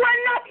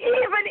we're not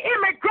even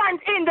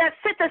immigrants in the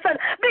citizen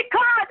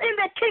because in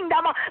the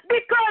kingdom,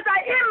 because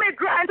an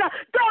immigrant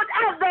don't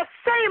have the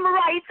same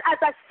rights as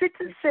a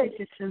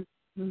citizen.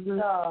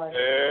 Amen.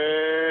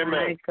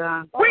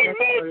 We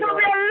need to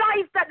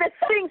realize that the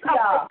things of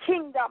the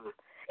kingdom,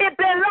 it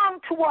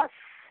belongs to us.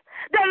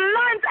 The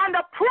lands and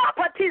the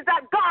properties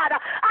that God,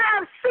 I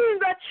have seen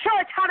the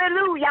church,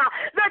 hallelujah.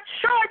 The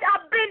church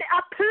has been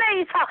a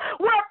place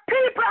where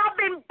people have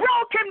been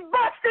broken,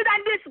 busted,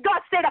 and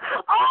disgusted.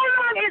 How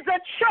long is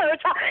the church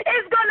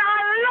is going to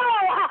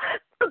allow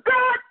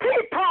God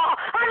people,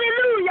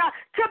 hallelujah,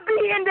 to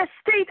be in this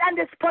state and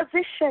this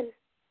position?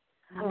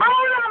 How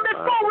long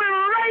before we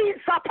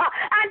raise up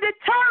and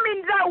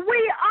determine that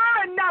we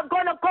are not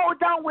going to go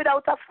down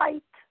without a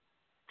fight?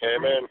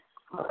 Amen.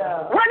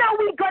 When are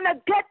we going to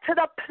get to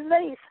the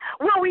place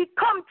where we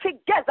come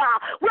together,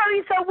 where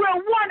he said, where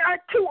one or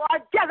two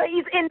are together,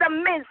 he's in the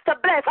midst to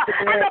bless.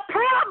 And the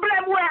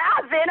problem we're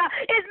having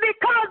is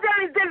because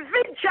there is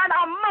division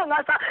among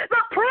us.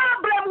 The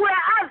problem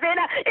we're having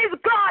is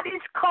God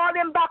is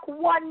calling back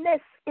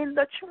oneness in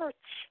the church.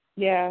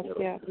 Yes.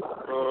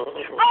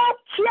 How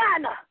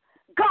can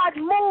God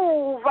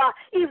move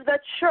if the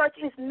church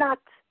is not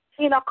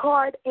in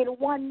accord, in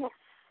oneness?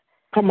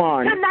 Come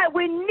on. Tonight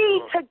we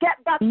need to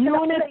get back to the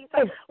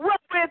place where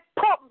we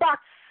put back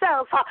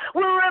self,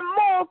 we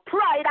remove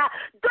pride.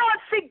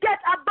 Don't forget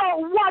about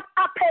what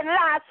happened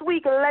last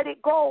week. Let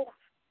it go.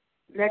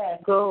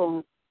 Let's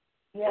go.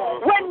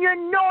 Yes. When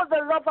you know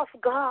the love of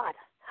God,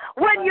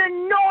 when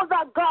you know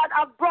that God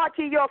has brought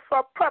you here for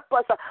a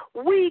purpose,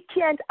 we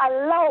can't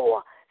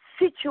allow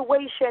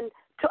situation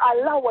to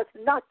allow us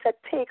not to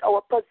take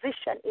our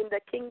position in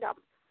the kingdom.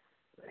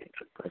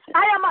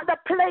 I am at the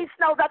place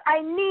now that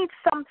I need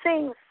some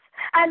things,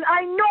 and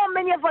I know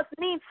many of us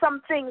need some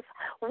things.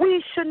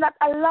 We should not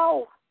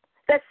allow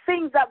the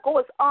things that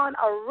goes on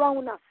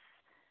around us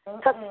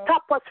to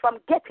stop us from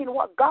getting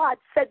what God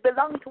said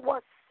belongs to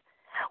us.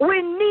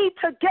 We need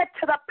to get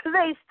to the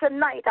place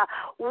tonight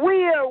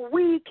where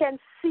we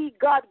can see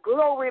God's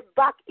glory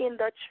back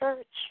in the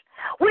church.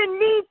 We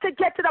need to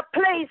get to the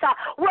place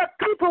where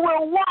people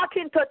will walk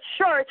into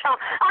church,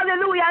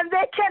 hallelujah, and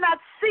they cannot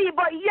see,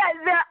 but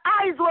yet their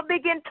eyes will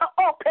begin to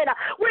open.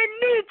 We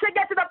need to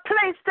get to the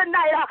place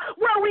tonight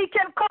where we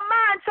can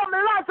command some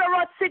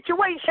Lazarus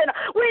situation.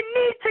 We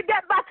need to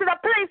get back to the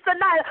place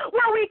tonight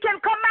where we can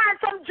command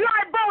some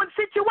dry bone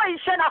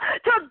situation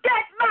to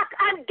get back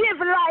and give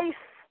life.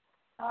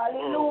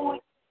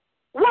 Hallelujah.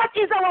 What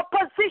is our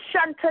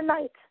position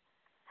tonight?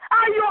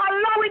 Are you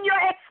allowing your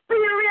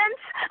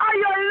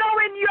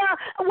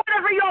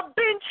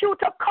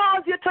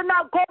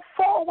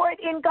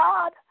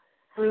God.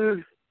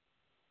 Mm.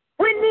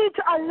 We need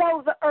to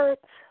allow the earth.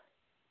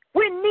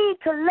 We need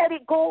to let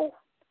it go.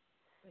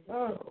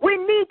 We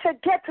need to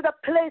get to the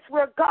place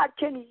where God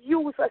can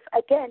use us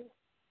again.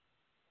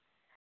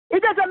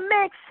 It doesn't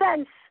make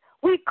sense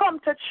we come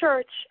to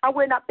church and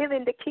we're not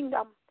building the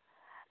kingdom.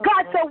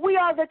 God said we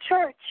are the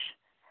church.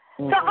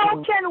 So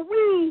how can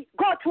we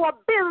go to a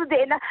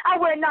building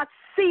and we're not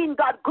seeing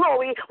God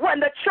glory when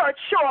the church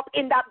show up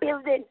in that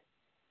building?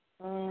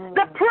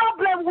 The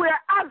problem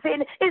we're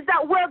having is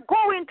that we're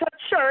going to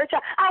church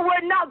and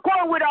we're not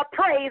going with our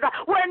praise.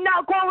 We're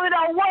not going with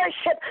our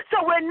worship.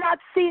 So we're not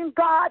seeing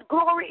God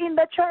glory in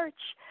the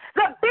church.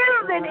 The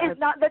building is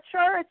not the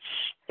church.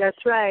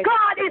 That's right.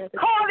 God is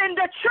calling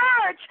the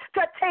church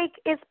to take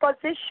his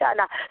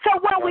position. So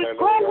when we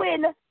go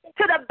in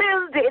to the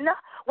building,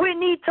 we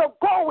need to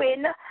go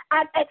in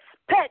and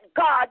expect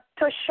God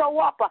to show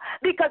up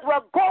because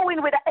we're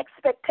going with an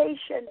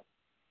expectation.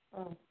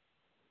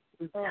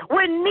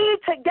 We need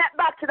to get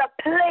back to the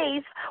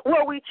place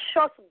where we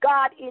trust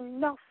God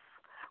enough.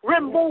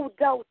 Remove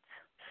doubt.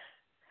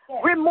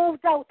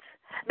 Remove doubt.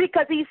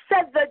 Because he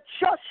said the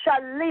just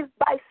shall live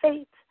by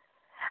faith.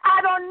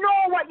 I don't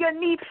know what you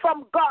need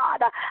from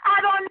God.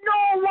 I don't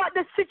know what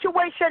the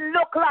situation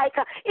look like.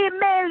 It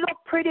may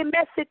look pretty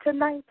messy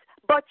tonight,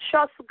 but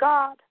trust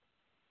God.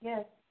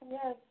 Yes.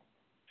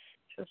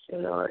 Trust the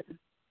Lord.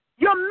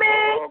 Your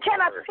man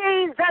cannot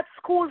pay that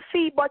school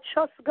fee, but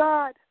trust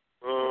God.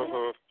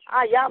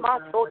 I am a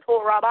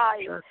soto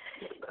rabbi.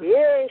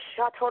 Yes,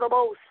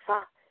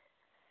 Shatorobosa.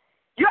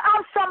 You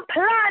have some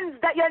plans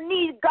that you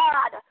need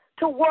God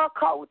to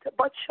work out,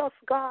 but trust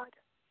God.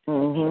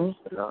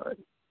 Lord.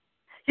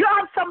 You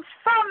have some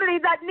family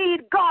that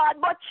need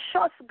God, but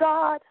trust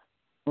God.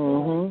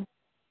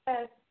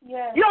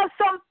 Yes. You have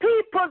some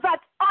people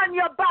that's on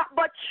your back,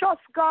 but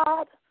trust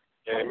God.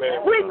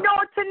 Amen. We know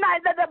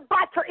tonight that the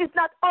battle is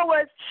not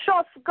ours.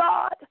 Trust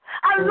God.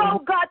 Allow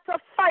God to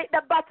fight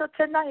the battle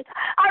tonight.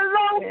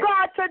 Allow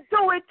God to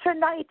do it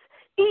tonight.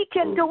 He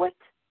can do it.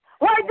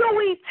 Why do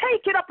we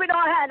take it up in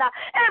our hand?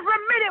 Every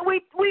minute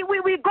we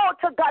go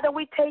to God and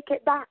we take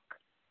it back.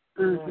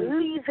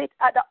 Leave it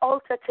at the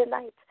altar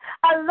tonight.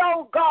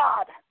 Allow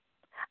God.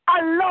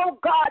 Allow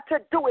God to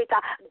do it.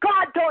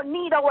 God don't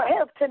need our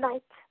help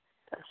tonight.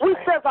 We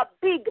serve a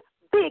big,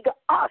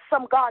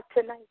 awesome God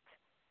tonight.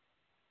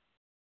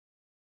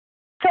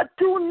 So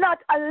do not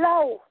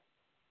allow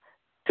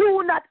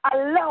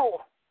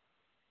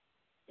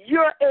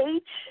your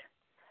age,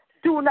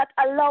 do not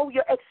allow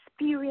your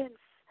experience,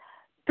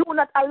 do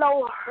not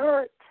allow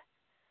hurt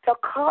to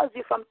cause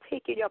you from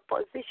taking your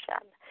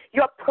position,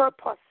 your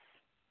purpose.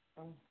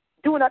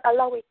 Do not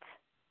allow it.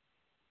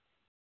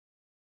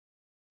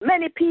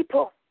 Many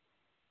people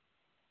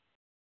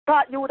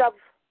thought you would have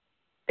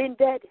been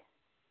dead.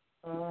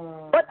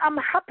 But I'm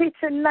happy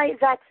tonight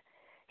that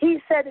he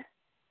said,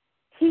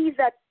 he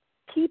that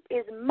keep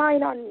his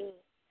mind on me,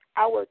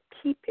 I will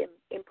keep him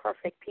in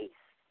perfect peace.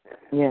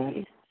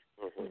 Yes.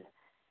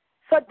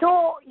 So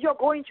though you're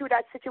going through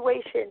that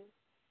situation,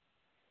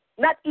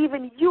 not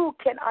even you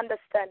can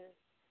understand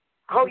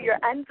how you're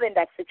handling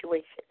that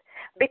situation.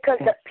 Because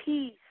the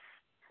peace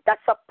that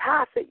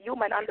surpasses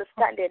human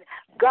understanding,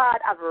 God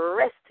has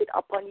rested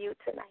upon you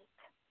tonight.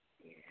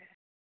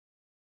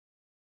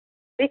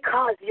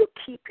 Because you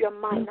keep your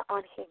mind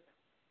on him.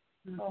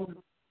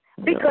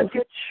 Because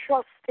you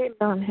trust him.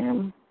 On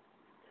him.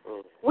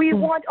 We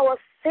want our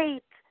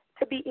faith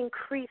to be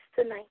increased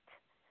tonight.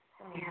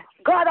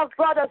 God has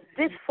brought us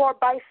this far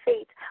by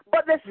faith.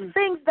 But the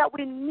things that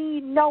we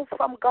need now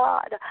from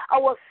God,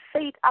 our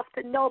faith has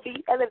to now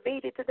be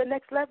elevated to the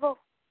next level.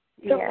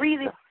 To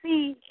really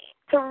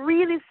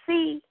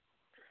see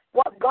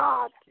what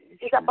God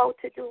is about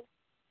to do.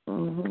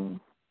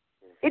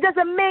 It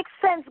doesn't make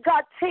sense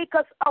God take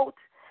us out.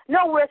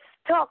 Now we're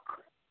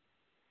stuck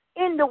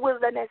in the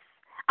wilderness.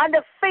 And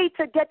the faith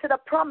to get to the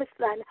promised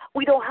land,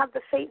 we don't have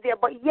the faith there.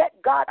 But yet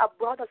God has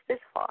brought us this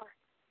far.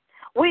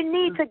 We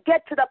need to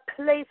get to the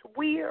place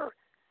where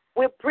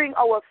we bring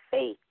our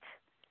faith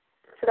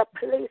to the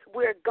place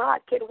where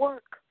God can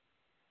work.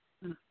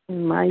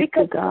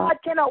 Because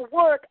God cannot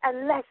work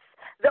unless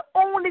the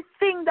only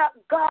thing that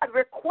God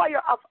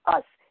requires of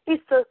us is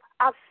to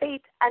have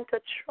faith and to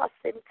trust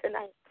him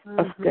tonight.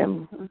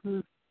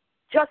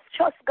 Just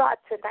trust God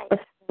tonight.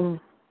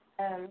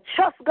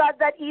 Trust God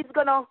that he's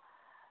going to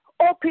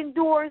open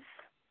doors.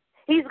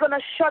 He's going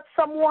to shut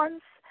some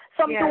doors.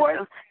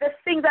 The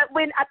things that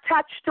we're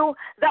attached to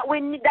that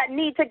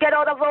need to get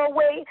out of our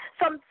way.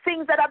 Some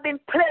things that have been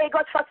plagued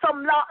us for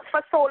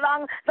so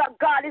long that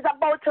God is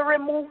about to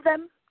remove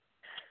them.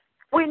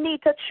 We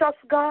need to trust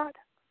God.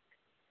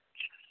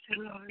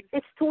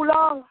 It's too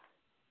long.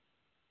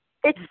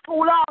 It's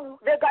too long.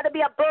 There got to be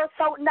a birth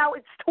out now.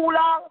 It's too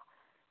long.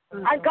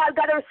 And God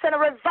got to send a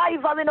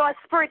revival in our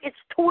spirit. It's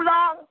too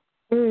long.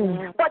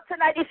 But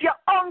tonight, if you're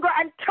hungry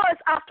and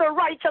thirst after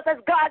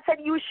righteousness, God said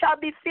you shall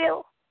be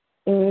filled.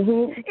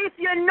 If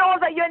you know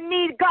that you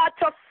need God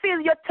to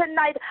fill you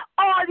tonight,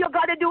 all you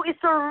got to do is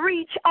to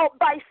reach out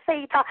by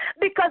faith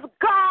because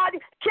God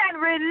can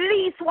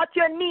release what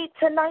you need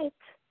tonight.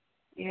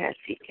 Yes,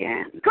 He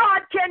can.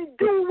 God can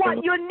do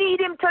what you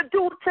need Him to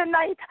do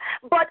tonight.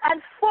 But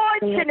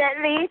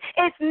unfortunately,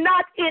 it's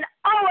not in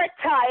our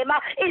time.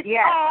 It's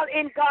all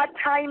in God's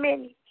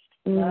timing.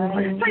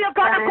 Mm-hmm. So you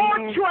got to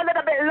go through a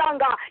little bit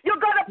longer. You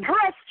got to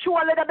press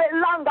through a little bit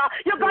longer.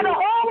 You got to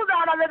hold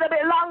on a little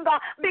bit longer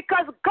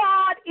because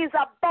God is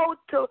about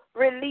to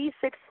release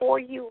it for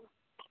you.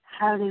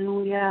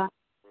 Hallelujah.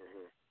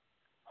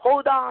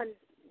 Hold on.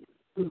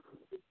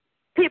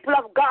 People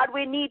of God,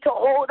 we need to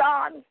hold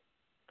on.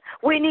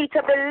 We need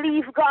to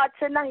believe God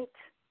tonight.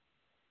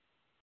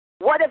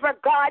 Whatever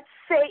God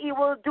say He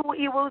will do,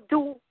 He will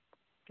do.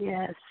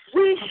 Yes.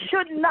 We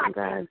should not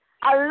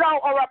allow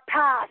our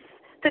past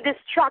to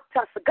distract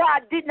us.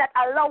 God did not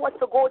allow us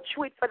to go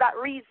through it for that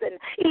reason.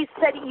 He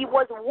said He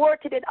was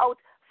working it out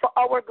for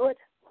our good.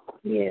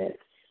 Yes.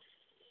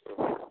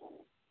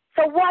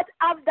 So what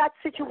of that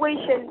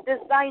situation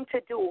designed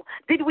to do?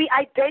 Did we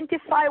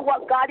identify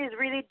what God is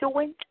really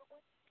doing?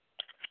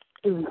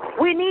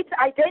 We need to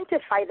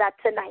identify that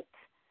tonight.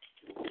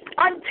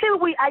 Until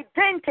we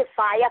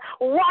identify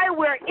why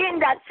we're in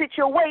that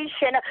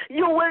situation,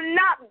 you will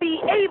not be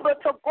able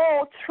to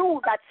go through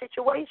that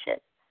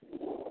situation.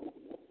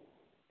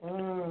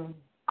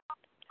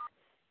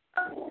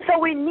 So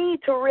we need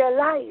to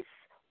realize,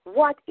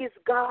 what is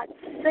God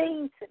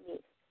saying to me?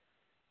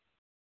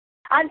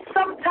 And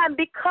sometimes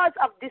because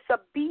of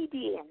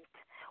disobedience,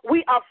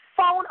 we have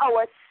found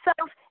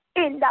ourselves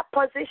in that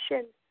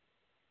position.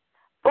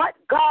 But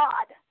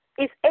God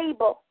is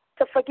able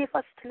to forgive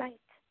us tonight.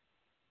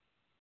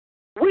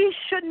 We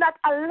should not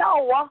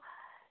allow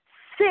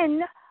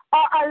sin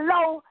or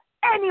allow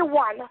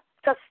anyone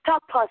to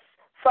stop us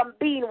from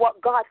being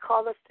what God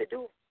called us to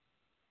do.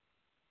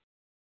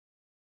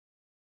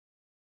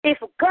 If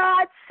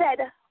God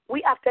said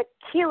we have to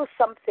kill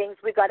some things,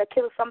 we got to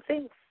kill some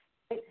things.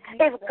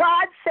 If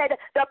God said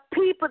the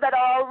people that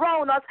are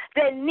around us,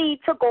 they need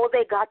to go,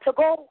 they got to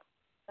go.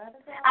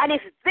 And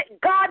if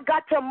God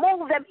got to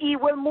move them, He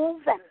will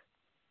move them.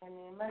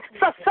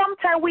 So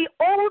sometimes we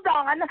hold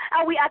on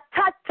and we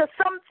attach to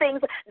some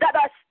things that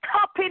are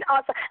stopping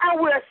us, and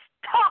we're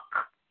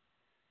stuck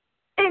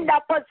in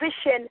that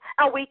position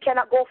and we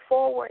cannot go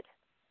forward.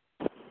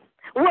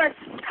 We're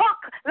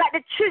stuck like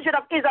the children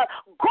of Israel,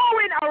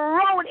 going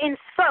around in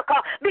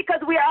circle because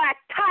we are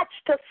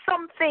attached to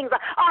some things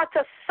or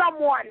to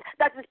someone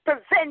that is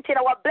preventing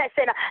our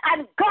blessing.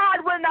 And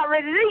God will not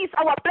release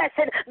our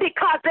blessing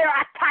because they're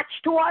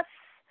attached to us.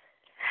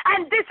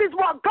 And this is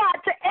what God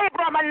to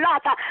Abraham and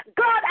Lot.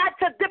 God had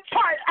to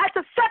depart, had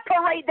to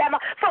separate them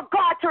for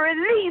God to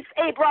release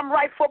Abraham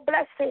rightful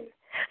blessing.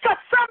 So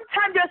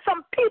sometimes there's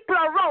some people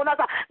around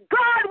us.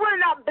 God will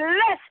not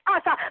bless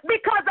us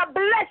because the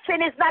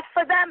blessing is not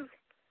for them.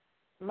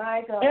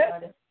 My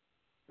God.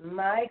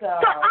 My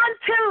God. So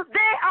until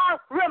they are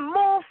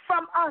removed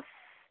from us,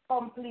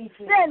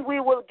 completely, then we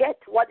will get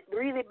what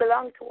really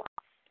belongs to us.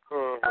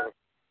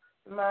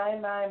 Mm-hmm.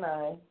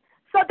 My.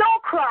 So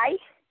don't cry.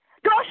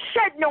 Don't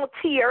shed no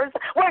tears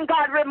when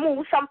God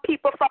removes some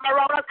people from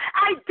around us.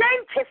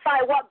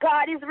 Identify what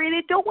God is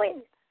really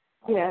doing.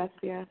 Yes,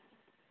 yes.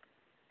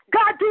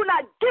 God do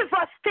not give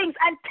us things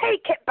and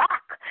take it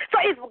back. So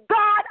if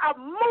God has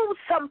moved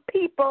some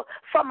people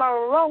from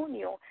around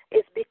you,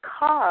 it's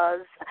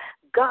because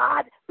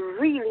God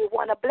really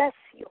want to bless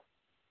you.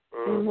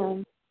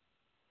 Mm-hmm.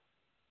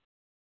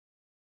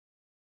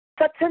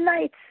 So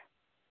tonight,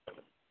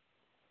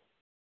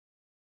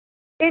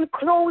 in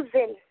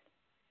closing,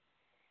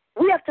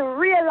 we have to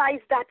realize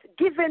that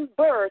giving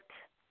birth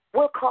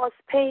will cause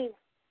pain.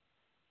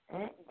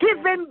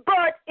 Giving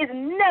birth is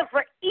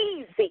never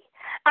easy.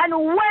 And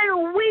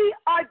when we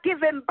are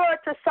giving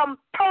birth to some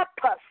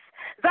purpose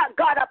that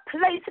God has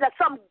placed in us,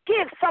 some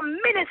gift, some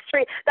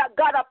ministry that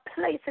God has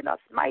placed in us,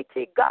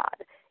 mighty God,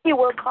 it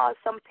will cause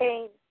some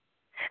pain.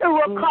 It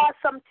will cause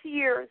some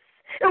tears.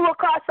 It will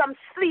cause some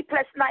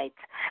sleepless nights.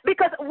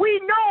 Because we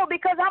know,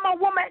 because I'm a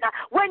woman,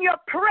 when you're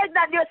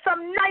pregnant, there's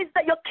some nights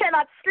that you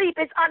cannot sleep.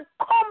 It's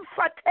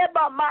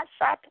uncomfortable,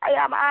 Masha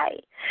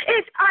Tayamai.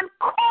 It's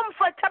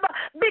uncomfortable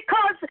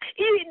because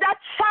that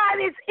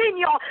child is in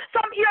you. So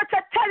I'm here to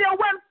tell you,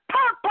 when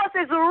purpose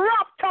is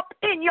wrapped up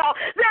in you,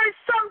 there is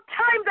some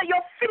time that you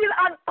feel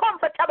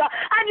uncomfortable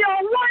and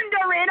you're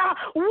wondering,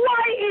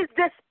 why is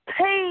this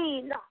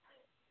pain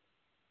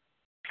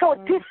so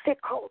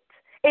difficult?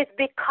 It's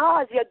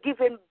because you're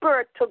giving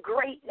birth to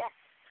greatness.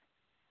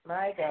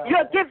 My God.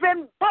 You're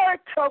giving birth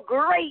to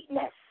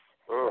greatness.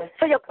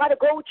 So you've got to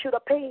go through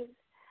the pain.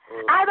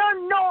 I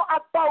don't know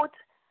about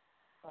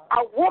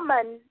a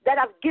woman that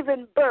have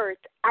given birth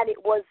and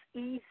it was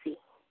easy.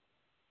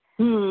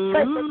 So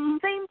it's the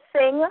same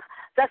thing,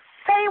 the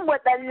same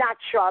with the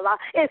natural.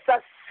 It's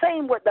the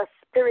same with the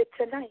spirit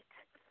tonight.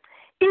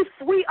 If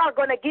we are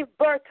going to give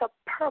birth to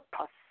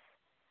purpose,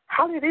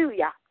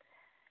 hallelujah,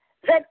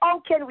 then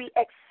how can we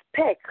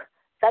expect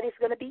that it's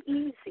going to be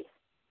easy?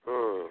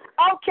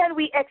 How can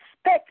we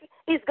expect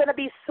it's going to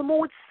be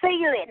smooth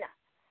sailing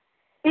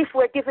if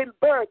we're giving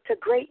birth to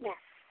greatness?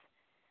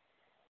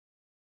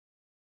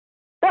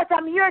 But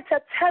I'm here to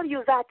tell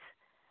you that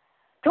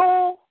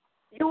though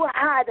you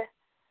had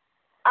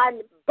a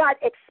bad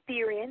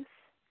experience,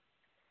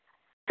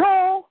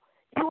 though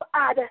you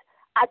had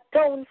a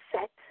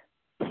downset,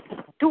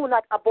 do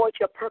not abort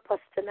your purpose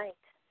tonight.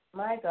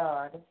 My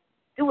God.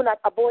 Do not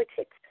abort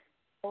it.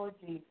 Oh,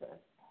 Jesus.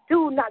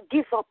 Do not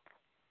give up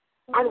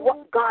on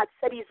what God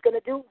said He's going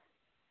to do.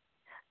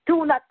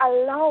 Do not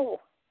allow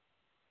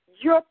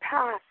your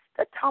past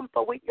to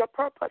tamper with your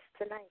purpose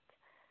tonight.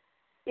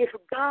 If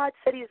God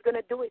said He's going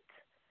to do it,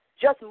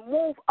 just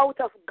move out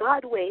of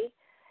God's way,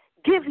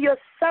 give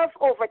yourself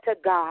over to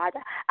God,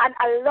 and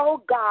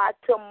allow God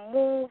to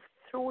move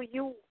through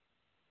you.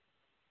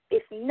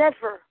 It's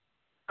never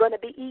going to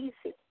be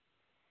easy.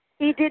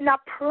 He did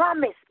not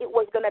promise it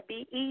was going to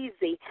be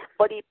easy,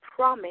 but He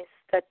promised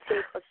to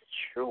take us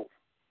through.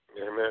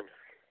 Amen.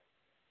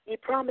 He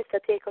promised to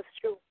take us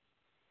through.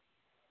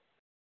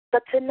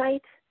 But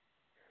tonight,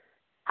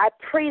 I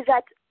pray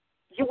that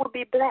you will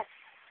be blessed,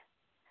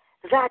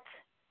 that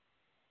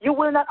you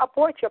will not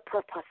abort your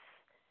purpose,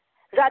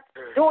 that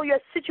though your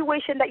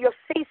situation that you're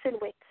facing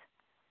with,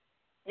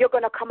 you're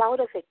going to come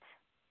out of it.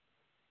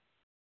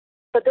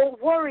 But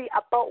don't worry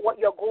about what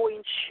you're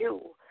going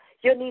through.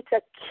 You need to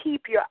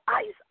keep your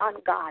eyes on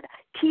God.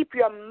 Keep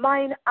your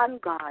mind on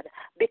God,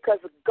 because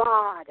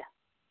God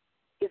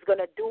is going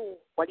to do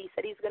what He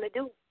said He's going to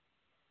do.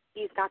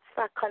 He's not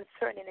so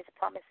concerned in His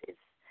promises.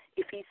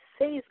 If He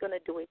says He's going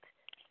to do it,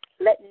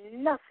 let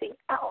nothing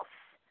else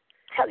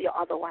tell you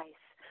otherwise.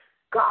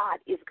 God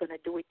is going to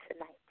do it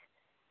tonight.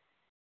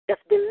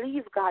 Just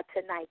believe God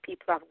tonight,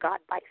 people of God,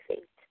 by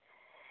faith,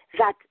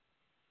 that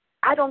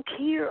I don't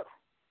care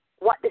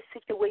what the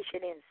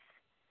situation is.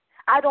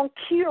 I don't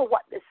care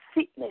what the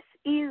sickness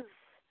is.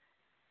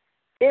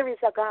 There is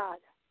a God.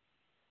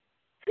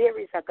 There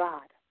is a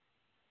God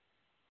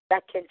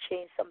that can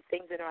change some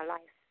things in our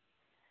life.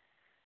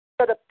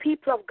 So the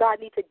people of God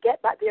need to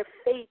get back their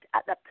faith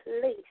at the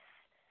place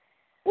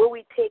where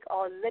we take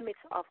our limits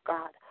off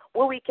God,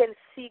 where we can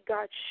see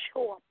God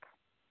show up.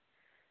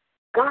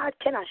 God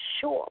cannot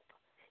show up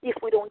if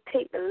we don't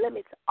take the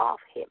limits off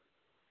Him.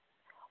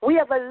 We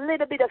have a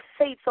little bit of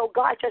faith, so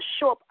God just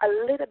show up a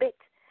little bit.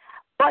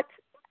 But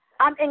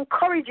I'm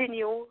encouraging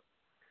you,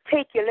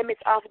 take your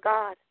limits off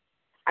God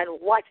and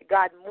watch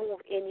God move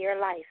in your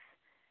life.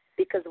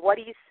 Because what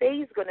He says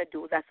He's going to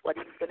do, that's what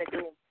He's going to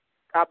do.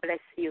 God bless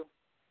you.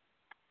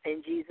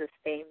 In Jesus'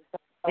 name.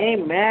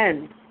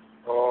 Amen.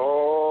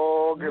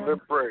 Oh, give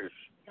Him praise.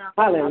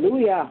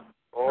 Hallelujah.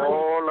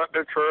 Oh, let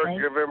the church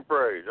give Him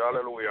praise.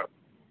 Hallelujah.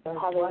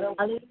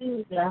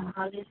 Hallelujah,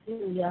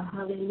 hallelujah,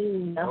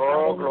 hallelujah.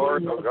 Oh,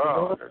 glory to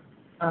God.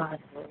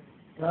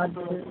 God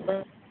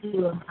bless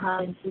you,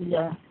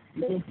 hallelujah.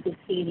 Mr.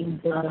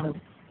 Khaedine,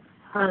 God.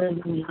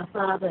 Hallelujah.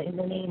 Father, in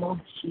the name of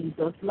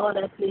Jesus, Lord,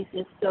 I place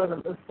your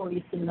servant before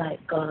you tonight,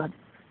 God.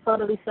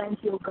 Father, we thank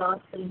you,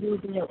 God, for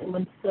using your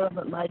woman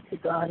servant, mighty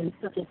God, in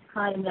such a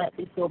time like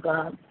this, oh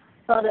God.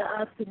 Father,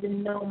 I ask you to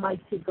know,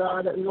 mighty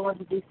God, that Lord,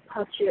 you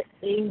dispatch your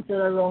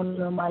angel around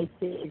her,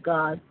 mighty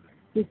God.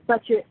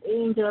 Dispatch your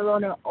angel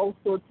around her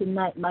also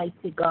tonight,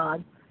 mighty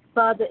God.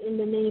 Father, in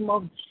the name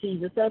of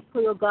Jesus, I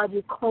pray, oh God,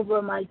 you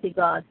cover, mighty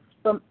God,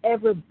 from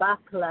every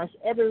backlash,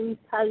 every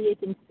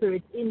retaliating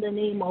spirit, in the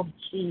name of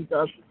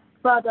Jesus.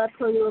 Father, I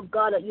pray, oh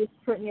God, that you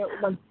strengthen your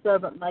woman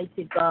servant,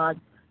 mighty God.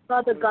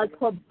 Father God,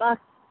 pour back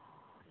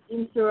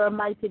into her,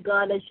 mighty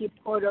God, as she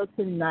poured out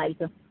tonight.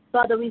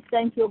 Father, we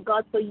thank you,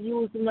 God, for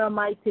using her,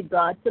 mighty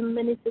God, to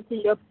minister to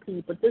your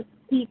people, to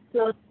speak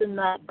to us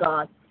tonight,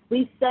 God.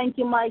 We thank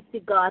you,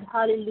 mighty God,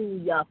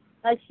 hallelujah,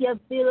 as she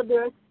availed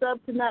herself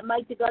tonight,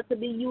 mighty God, to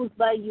be used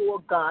by you,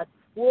 oh God.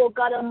 Oh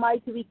God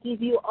Almighty, we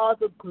give you all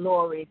the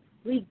glory.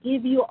 We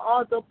give you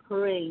all the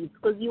praise,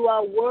 because you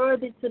are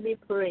worthy to be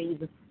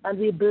praised. And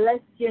we bless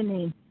your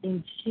name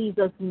in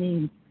Jesus'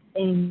 name.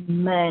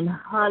 Amen.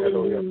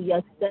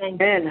 Hallelujah. Thank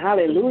you. Amen.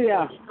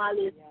 Hallelujah.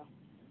 Hallelujah.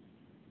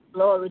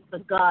 Glory to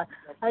God.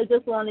 I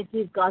just want to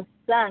give God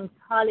thanks.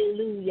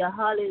 Hallelujah.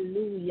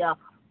 Hallelujah.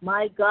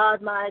 My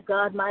God, my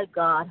God, my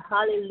God.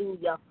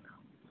 Hallelujah.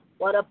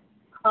 What a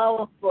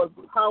powerful,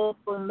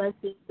 powerful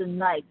message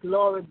tonight.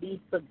 Glory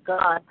be to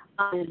God.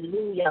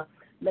 Hallelujah.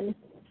 Minister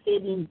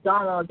Khaedine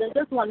Donald, I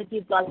just want to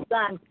give God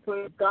thanks,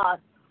 praise God,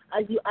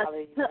 as you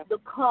accept the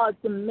call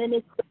to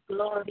minister.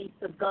 Glory be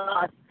to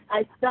God.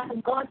 I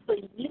thank God for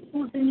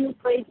using you,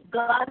 praise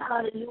God.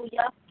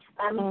 Hallelujah.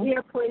 I'm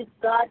here, praise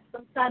God.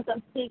 Sometimes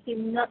I'm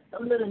taking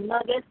some little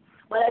nuggets,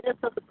 but I just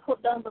have to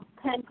put down the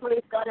pen,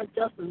 praise God, and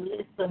just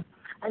listen.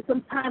 And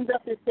sometimes I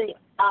have to say,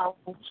 ouch,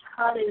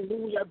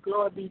 hallelujah,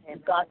 glory be to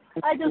God.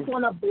 I just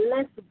want to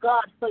bless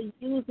God for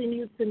using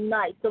you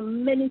tonight to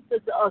minister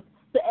to us,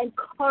 to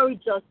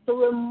encourage us, to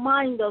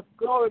remind us,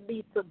 glory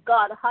be to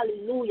God,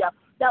 hallelujah,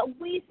 that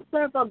we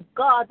serve a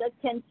God that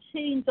can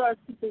change our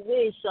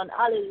situation,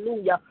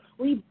 hallelujah.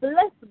 We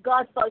bless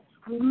God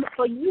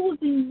for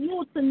using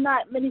you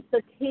tonight,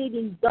 Minister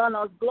Khaedine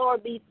Donald, glory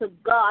be to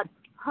God,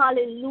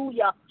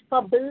 hallelujah,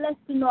 for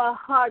blessing our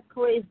heart,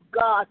 praise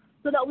God,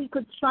 so that we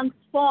could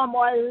transform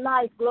our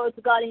life, glory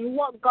to God, in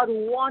what God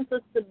wants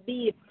us to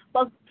be.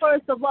 But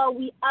first of all,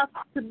 we have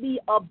to be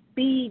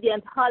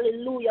obedient.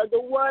 Hallelujah. The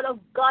word of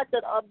God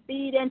said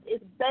obedience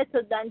is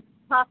better than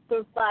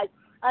sacrifice.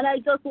 And I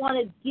just want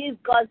to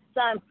give God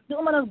thanks. The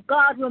woman of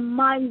God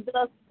reminds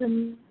us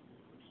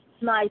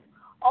tonight,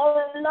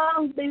 all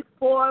long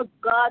before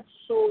God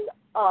showed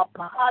up.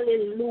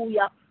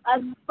 Hallelujah.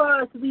 And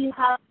first, we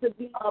have to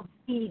be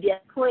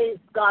obedient. Praise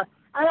God.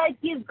 And I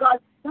give God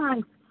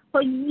thanks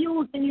for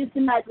using you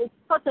tonight with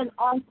such an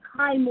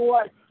on-time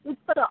word, with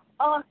such an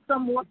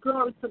awesome word.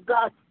 Glory to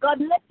God. God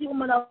bless you,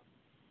 woman of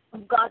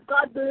God.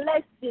 God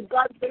bless you.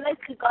 God bless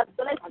you. God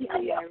bless you.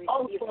 And you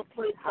also,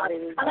 praise God.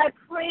 And I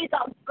pray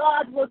that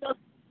God will just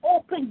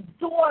open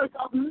doors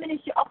of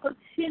ministry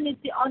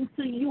opportunity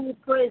unto you,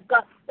 praise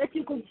God, that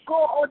you could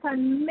go out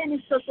and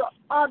minister to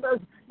others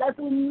that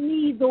will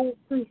need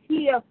to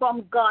hear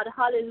from God.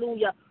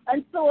 Hallelujah.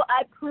 And so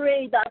I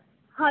pray that,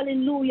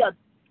 hallelujah,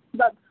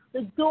 that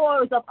the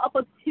doors of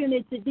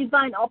opportunity,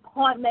 divine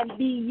appointment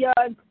be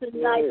yours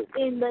tonight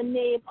in the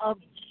name of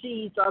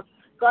Jesus.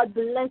 God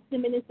bless you,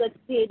 Minister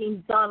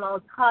Khaedine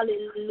Donald.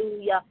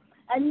 Hallelujah.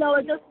 And now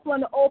I just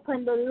want to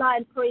open the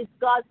line. Praise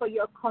God for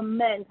your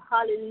comment.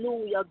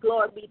 Hallelujah.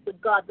 Glory be to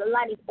God. The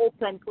line is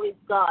open. Praise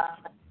God.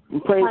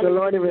 Praise the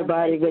Lord,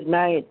 everybody. Good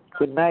night.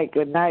 Good night.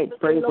 Good night.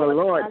 Praise the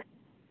Lord.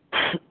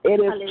 It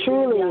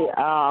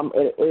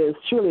is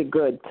truly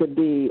good to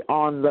be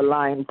on the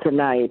line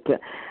tonight.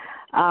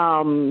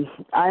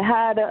 I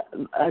had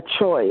a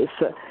choice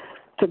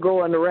to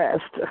go and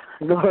rest.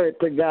 Glory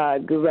to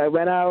God. Because I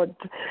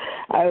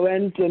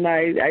went and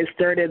I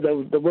started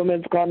the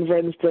women's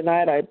conference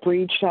tonight. I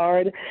preached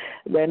hard,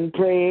 then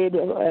prayed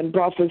and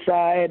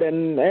prophesied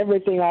and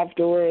everything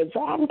afterwards.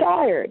 I'm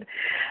tired.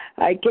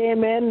 I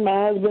came in,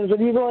 my husband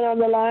said, "You going on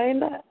the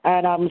line?"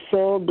 And I'm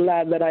so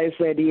glad that I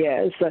said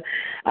yes.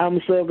 I'm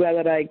so glad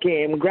that I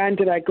came.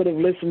 Granted, I could have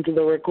listened to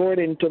the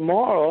recording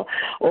tomorrow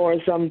or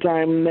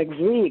sometime next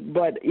week,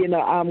 but,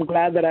 I'm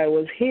glad that I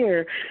was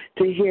here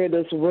to hear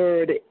this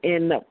word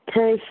in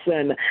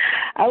person.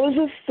 I was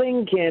just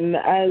thinking,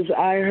 as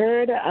I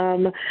heard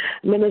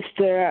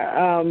Minister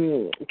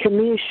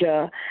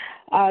Kamisha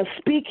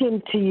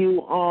speaking to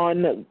you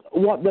on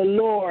what the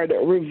Lord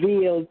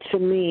revealed to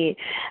me.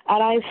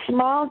 And I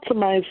smiled to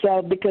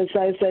myself because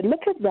I said,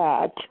 look at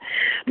that.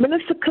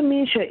 Minister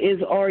Kamisha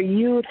is our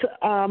youth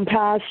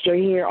pastor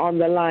here on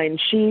the line.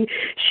 She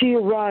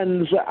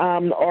runs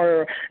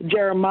our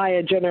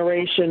Jeremiah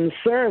Generation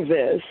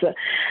service.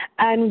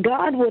 And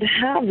God would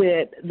have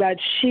it that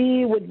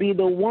she would be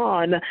the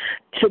one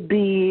to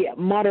be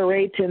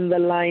moderating the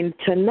line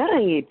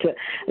tonight,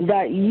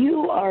 that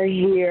you are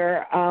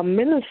here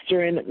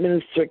ministering,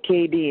 Minister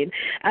Khaedine.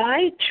 And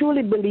I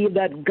truly believe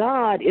that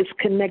God is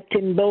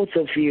connecting both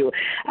of you.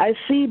 I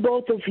see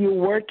both of you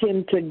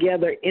working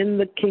together in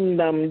the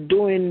kingdom,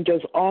 doing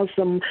just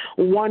awesome,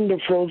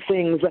 wonderful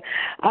things.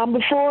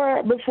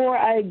 Before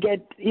I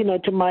get,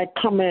 to my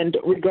comment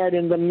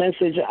regarding the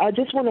message, I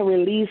just want to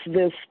release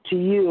this to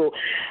you.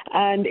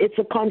 And it's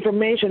a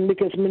confirmation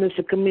because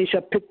Minister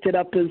Kamisha picked it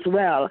up as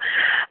well.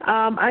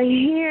 I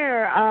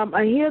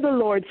hear the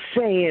Lord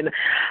saying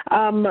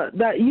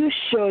that you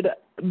should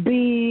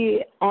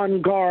be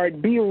on guard,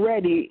 be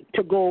ready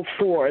to go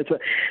forth,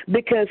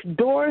 because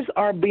doors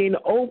are being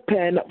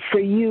opened for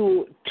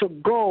you to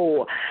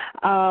go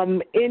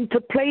into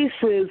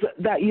places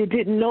that you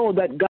didn't know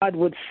that God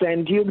would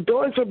send you.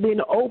 Doors are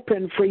being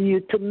opened for you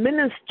to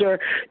minister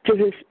to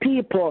his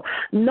people,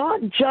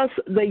 not just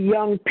the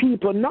young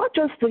people, not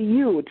just the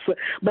youths,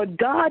 but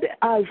God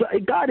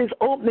is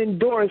opening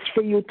doors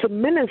for you to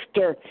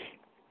minister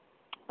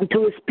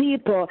to his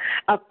people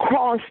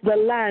across the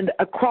land,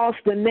 across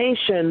the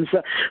nations.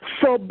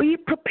 So be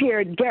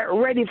prepared, get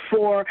ready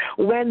for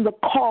when the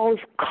calls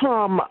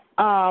come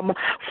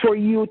for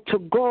you to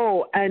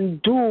go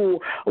and do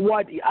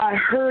what I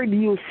heard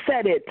you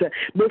said it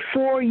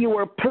before you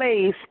were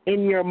placed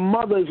in your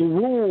mother's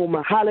womb.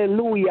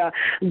 Hallelujah.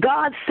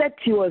 God set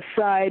you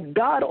aside.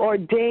 God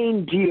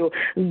ordained you.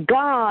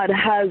 God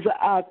has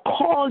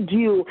called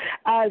you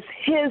as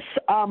his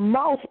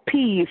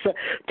mouthpiece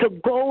to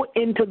go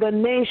into the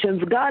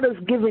nations. God has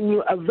given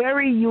you a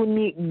very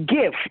unique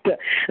gift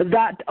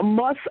that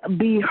must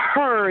be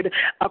heard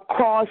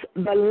across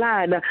the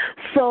land.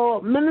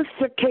 So,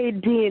 Minister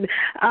Khaedine,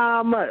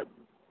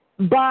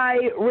 by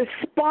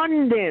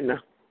responding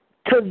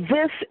to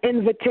this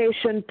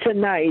invitation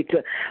tonight,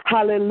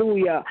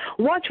 hallelujah,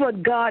 watch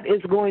what God is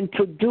going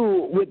to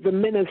do with the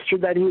ministry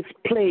that he's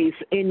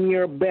placed in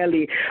your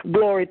belly.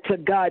 Glory to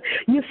God.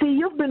 You see,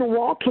 you've been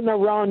walking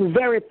around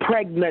very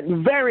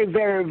pregnant, very,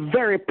 very,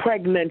 very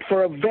pregnant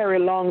for a very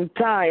long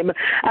time.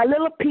 A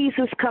little piece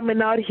is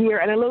coming out here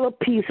and a little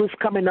piece is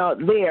coming out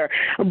there.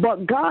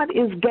 But God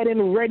is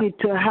getting ready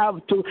to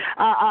have to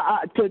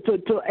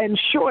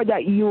ensure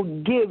that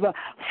you give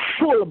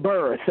full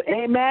birth.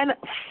 Amen?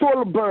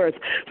 Full birth.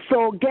 forth.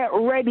 So get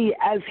ready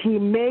as he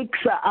makes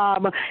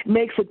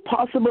it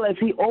possible, as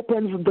he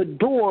opens the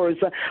doors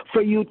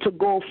for you to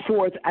go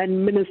forth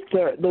and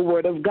minister the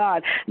word of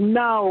God.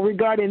 Now,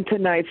 regarding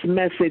tonight's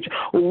message,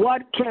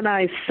 what can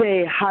I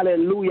say?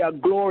 Hallelujah.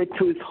 Glory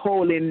to his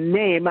holy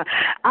name.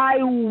 I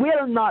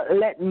will not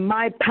let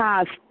my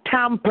past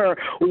tamper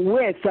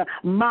with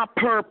my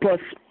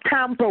purpose,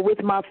 tamper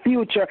with my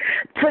future.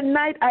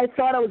 Tonight I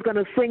thought I was going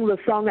to sing the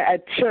song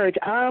at church.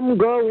 I'm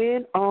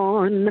going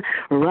on,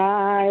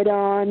 right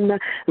on.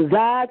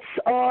 That's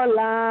all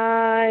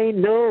I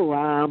know.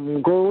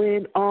 I'm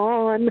going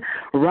on,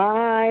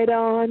 right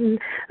on.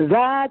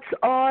 That's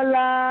all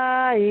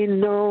I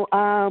know.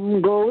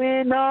 I'm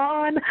going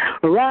on,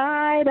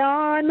 right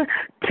on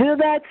to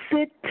that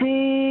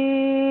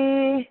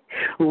city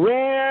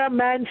where a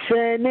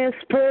mansion is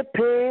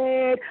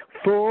prepared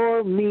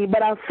for me.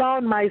 But I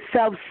found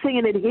myself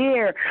singing it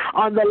here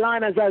on the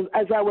line as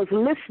I was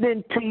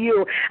listening to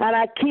you, and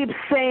I keep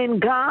saying,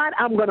 God,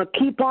 I'm going to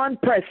keep on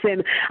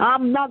pressing.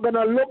 I'm not going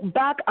to look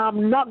back.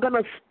 I'm not going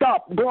to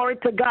stop. Glory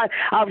to God.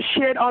 I've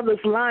shared on this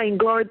line,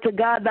 glory to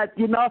God, that,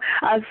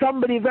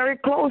 somebody very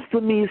close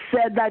to me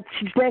said that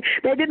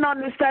they didn't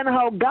understand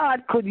how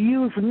God could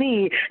use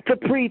me to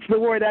preach the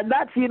word. And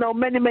that's,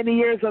 many, many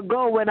years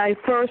ago when I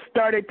first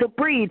started to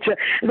preach.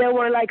 They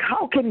were like,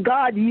 how can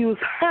God use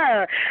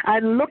her?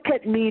 And look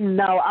at me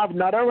now. I've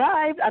not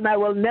arrived, and I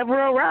will never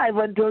arrive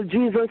until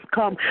Jesus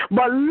comes.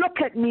 But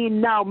look at me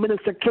now,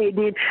 Minister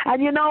Khaedine.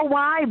 And you know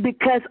why?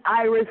 Because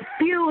I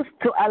refuse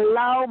to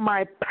allow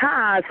my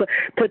past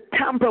to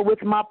tamper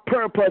with my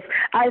purpose.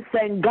 I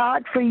thank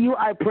God for you.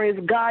 I praise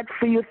God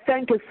for you.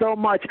 Thank you so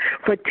much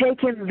for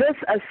taking this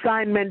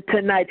assignment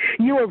tonight.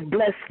 You have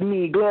blessed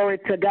me. Glory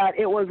to God.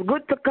 It was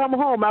good to come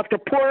home after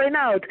pouring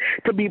out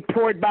to be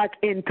poured back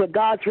into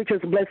God's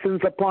richest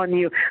blessings upon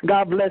you.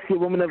 God bless you,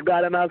 woman of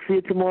God, and I'll see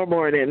you tomorrow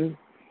morning.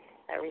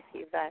 I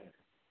receive that.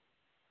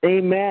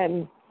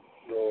 Amen.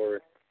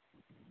 Lord.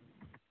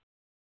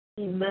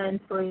 Amen.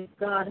 Praise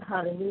God.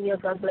 Hallelujah.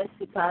 God bless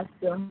you,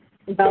 Pastor.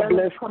 Is God there bless.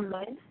 another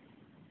comment?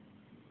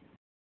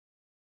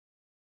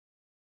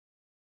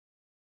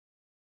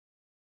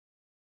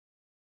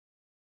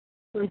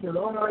 Praise the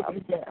Lord.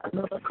 Is there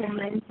another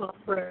comment or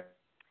prayer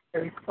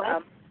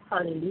request?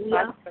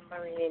 Hallelujah. Pastor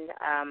Marine,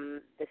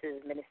 this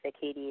is Minister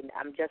Khaedine.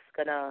 I'm just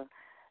going to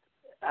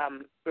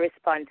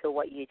respond to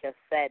what you just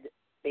said,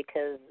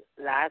 because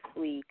last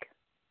week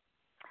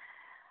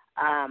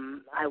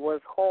I was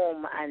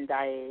home, and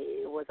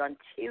it was on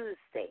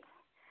Tuesday,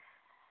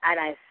 and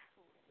I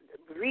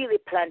really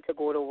planned to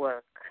go to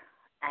work,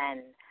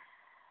 and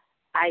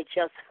I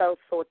just felt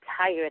so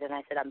tired, and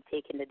I said, I'm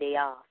taking the day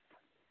off.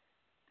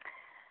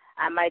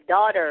 And my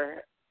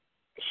daughter,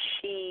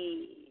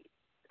 she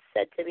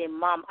said to me,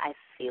 Mom, I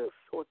feel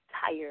so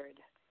tired.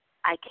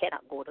 I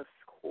cannot go to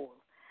school.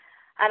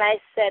 And I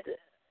said,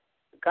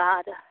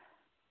 God,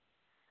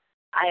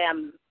 I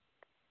am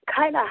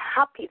kind of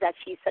happy that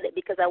she said it,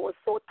 because I was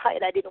so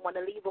tired I didn't want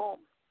to leave home.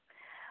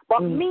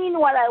 But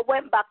meanwhile, I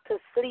went back to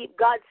sleep.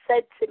 God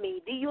said to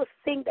me, do you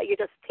think that you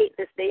just take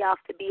this day off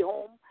to be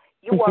home?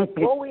 You are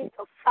going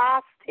to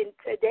fasting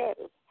today.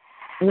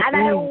 And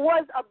I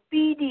was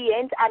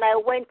obedient, and I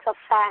went to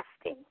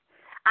fasting.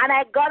 And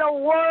I got a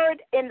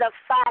word in the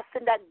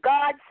fasting that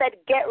God said,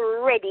 get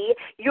ready.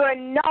 You're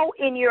now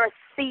in your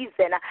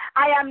season.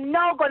 I am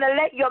now going to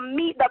let you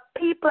meet the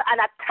people and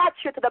attach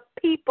you to the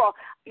people.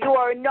 You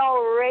are now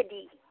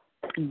ready.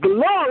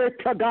 Glory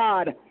to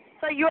God.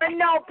 So you're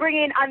now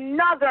bringing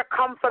another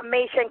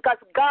confirmation, because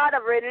God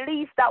have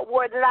released that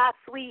word last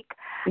week.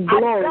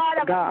 Glory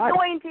and God have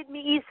anointed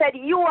me. He said,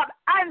 you have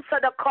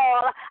answered the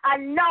call,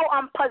 and now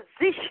I'm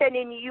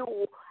positioning you,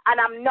 and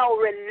I'm now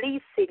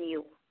releasing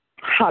you.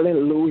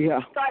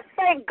 Hallelujah. So I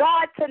thank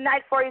God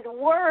tonight for his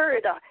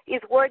word.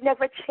 His word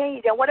never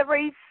changed. And whatever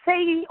he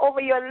say over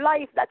your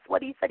life, that's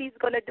what he said he's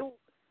going to do.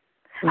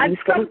 And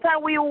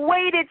sometimes we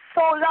waited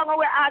so long, and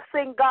we're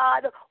asking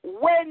God,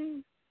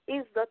 when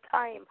is the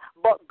time?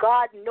 But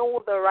God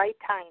knows the right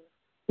time.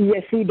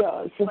 Yes, he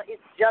does. So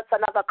it's just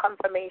another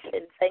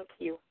confirmation. Thank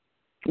you.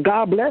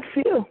 God bless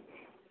you.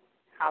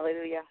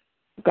 Hallelujah.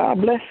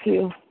 God bless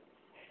you.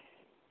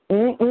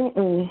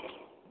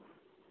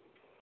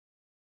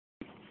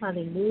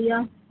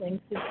 Hallelujah.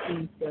 Thank you,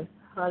 Jesus.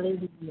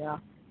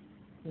 Hallelujah.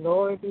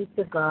 Glory be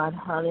to God.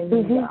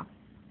 Hallelujah.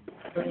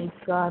 Praise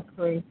God,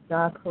 praise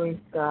God, praise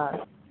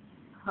God.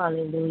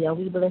 Hallelujah.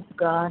 We bless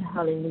God.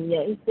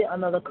 Hallelujah. Is there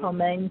another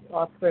comment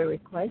or prayer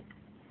request?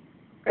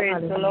 Praise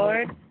Hallelujah. the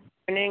Lord.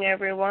 Good morning,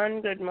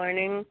 everyone. Good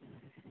morning.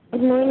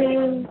 Good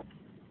morning.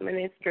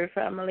 Ministry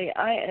family.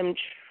 I am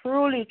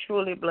truly,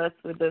 truly blessed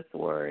with this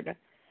word.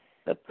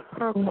 The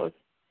purpose.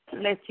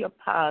 Let your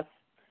past,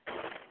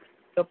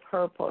 the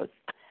purpose.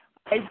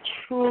 I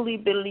truly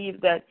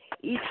believe that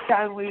each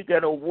time we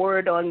get a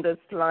word on this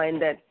line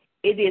that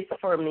it is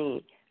for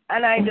me.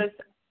 And I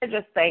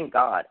just thank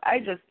God. I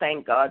just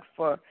thank God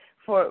for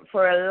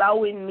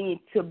allowing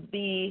me to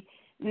be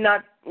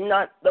not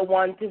the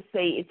one to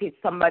say it is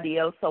somebody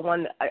else.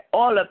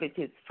 All of it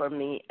is for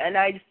me. And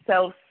I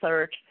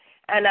self-search,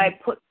 and I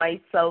put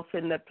myself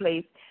in the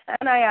place.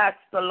 And I asked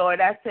the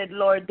Lord, I said,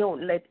 Lord,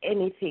 don't let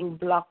anything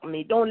block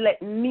me. Don't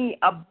let me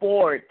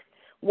abort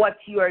what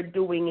you are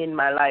doing in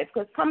my life.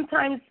 Because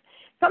sometimes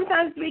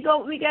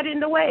we get in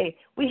the way.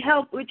 We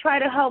try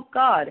to help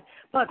God.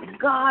 But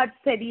God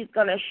said he's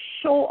going to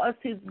show us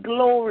his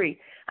glory.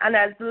 And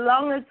as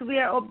long as we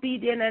are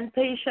obedient and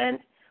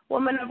patient,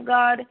 woman of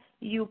God,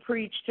 you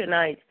preach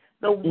tonight.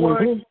 The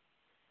word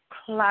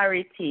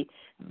clarity.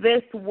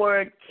 This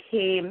word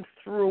came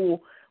through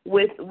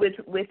with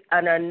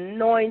an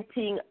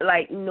anointing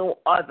like no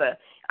other.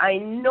 I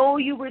know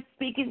you were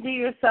speaking to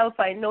yourself.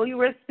 I know you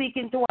were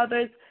speaking to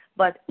others,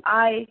 but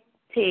I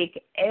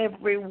take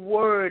every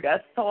word,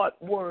 a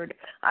thought word,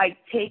 I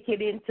take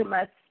it into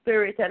my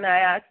spirit, and I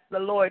ask the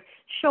Lord,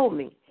 show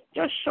me.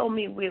 Just show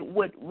me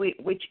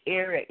which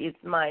area is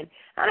mine.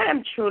 And I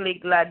am truly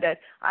glad that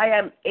I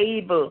am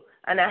able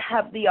and I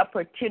have the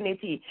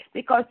opportunity,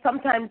 because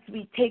sometimes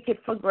we take it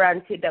for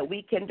granted that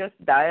we can just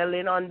dial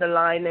in on the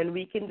line and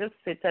we can just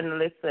sit and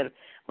listen.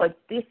 But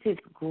this is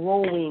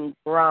growing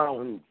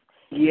grounds.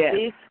 Yes.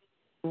 This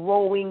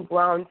growing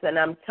grounds, and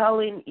I'm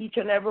telling each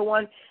and every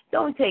one,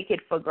 don't take it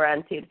for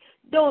granted.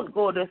 Don't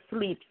go to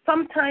sleep.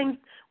 Sometimes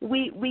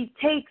we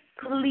take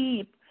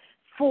sleep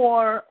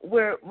for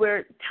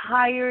we're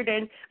tired,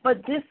 but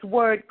this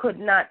word could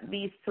not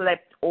be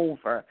slept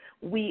over.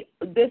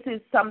 This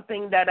is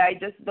something that I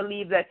just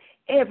believe that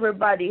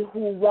everybody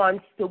who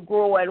wants to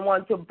grow and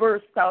want to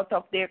burst out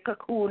of their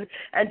cocoon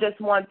and just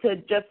want to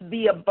just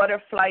be a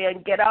butterfly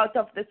and get out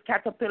of this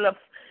caterpillar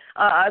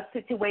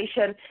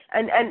situation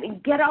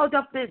and get out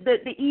of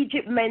the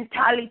Egypt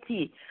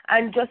mentality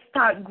and just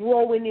start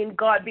growing in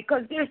God,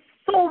 because there's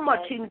so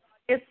much in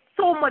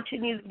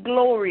his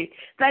glory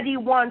that he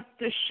wants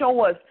to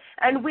show us,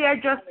 and we're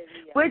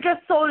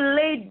just so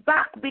laid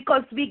back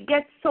because we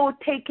get so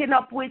taken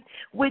up with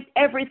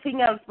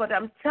everything else. But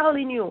I'm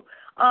telling you,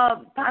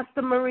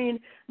 Pastor Marine,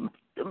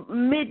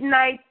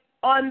 midnight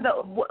on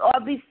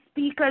all these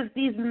speakers,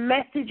 these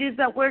messages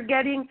that we're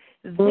getting,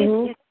 this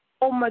is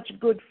so much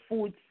good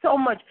food, so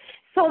much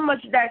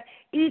that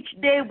each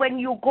day when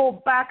you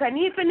go back, and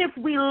even if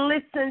we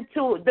listen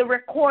to the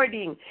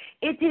recording,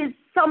 it is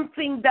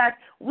something that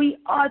we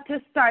ought to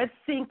start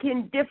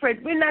thinking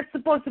different. We're not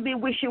supposed to be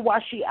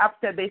wishy-washy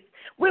after this.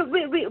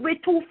 We're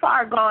too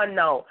far gone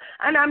now,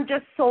 and I'm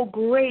just so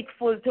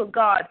grateful to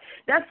God.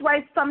 That's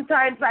why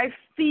sometimes I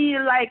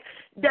feel like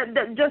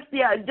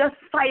just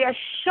fire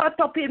shut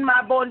up in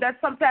my bone, that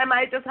sometimes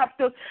I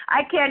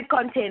can't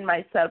contain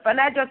myself, and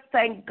I just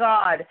thank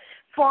God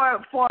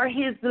for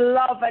his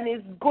love and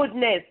his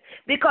goodness,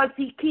 because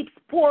he keeps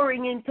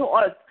pouring into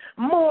us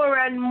more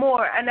and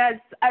more. And as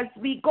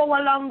we go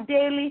along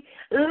daily,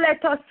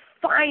 let us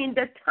find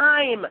the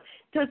time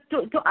to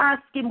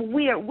ask him,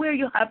 where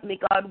you have me,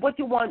 God, what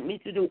you want me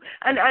to do,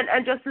 and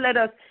just let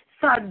us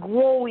start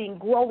growing,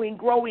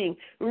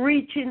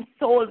 reaching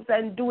souls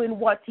and doing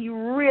what he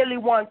really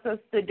wants us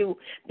to do,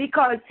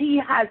 because he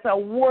has a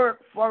work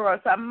for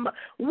us, There's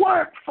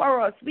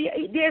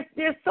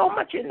so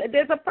much in it.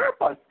 There's a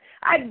purpose.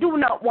 I do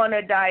not want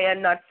to die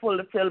and not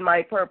fulfill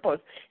my purpose.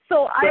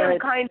 So I am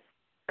kind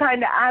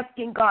of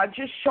asking God,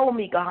 just show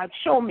me, God,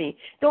 show me.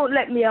 Don't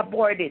let me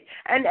abort it.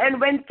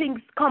 And when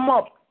things come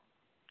up,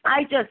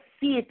 I just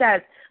see it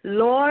as,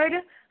 Lord,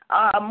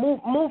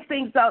 move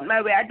things out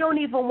my way. I don't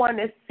even want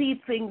to see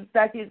things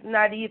that is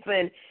not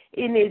even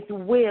in his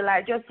will.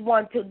 I just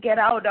want to get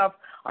out of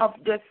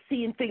just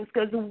seeing things,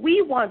 because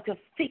we want to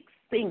fix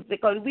things,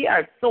 because we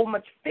are so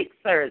much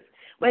fixers,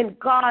 when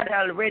God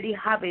already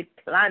have it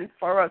planned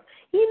for us.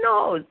 He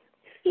knows.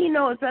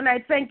 And I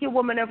thank you,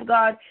 woman of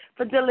God,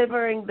 for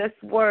delivering this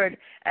word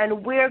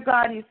and where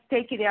God is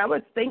taking you. I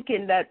was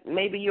thinking that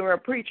maybe you're a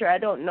preacher. I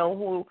don't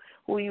know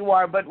who you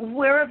are, but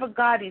wherever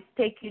God is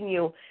taking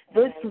you,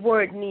 this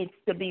word needs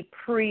to be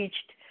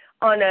preached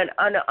on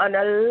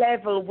a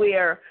level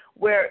where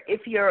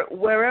if you're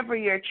wherever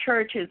your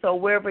church is or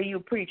wherever you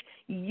preach,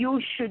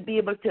 you should be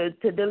able to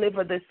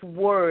deliver this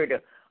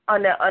word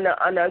on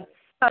a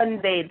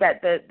Sunday,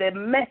 that the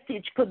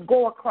message could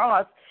go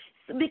across,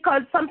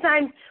 because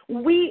sometimes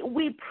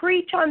we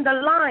preach on the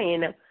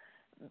line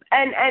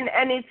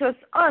and it's just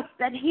us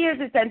that hears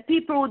it, and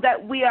people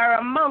that we are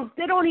amongst,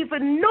 they don't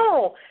even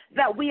know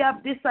that we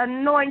have this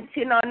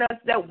anointing on us,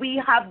 that we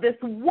have this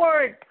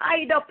word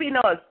tied up in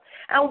us,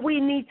 and we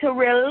need to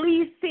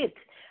release it,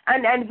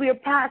 and we're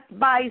passed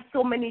by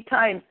so many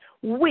times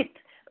with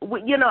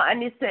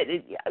and he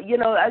said,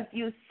 as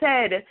you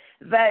said,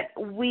 that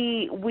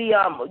we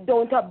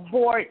don't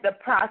abort the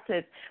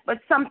process, but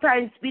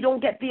sometimes we don't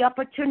get the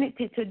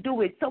opportunity to do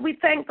it. So we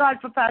thank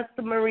God for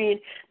Pastor Marine,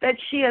 that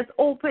she has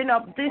opened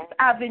up this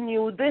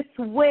avenue, this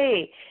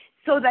way,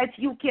 so that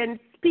you can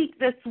speak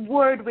this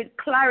word with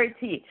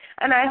clarity.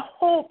 And I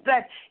hope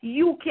that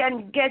you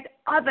can get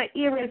other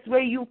areas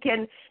where you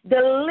can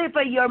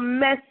deliver your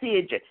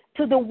message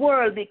to the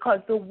world because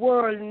the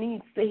world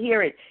needs to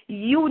hear it.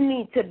 You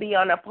need to be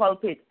on a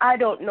pulpit. I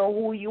don't know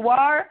who you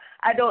are.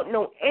 I don't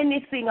know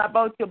anything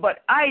about you,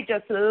 but I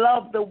just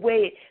love the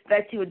way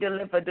that you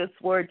deliver this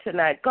word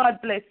tonight. God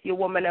bless you,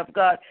 woman of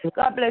God.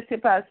 God bless you,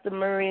 Pastor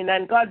Marine,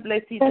 and God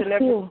bless each and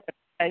every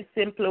my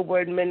Simply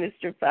Word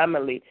Ministry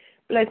family.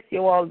 Bless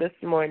you all this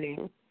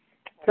morning.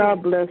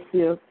 God bless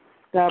you.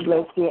 God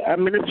bless you.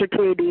 Minister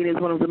Khaedine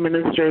is one of the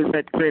ministers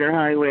at Greater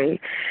Highway.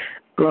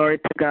 Glory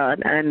to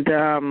God. And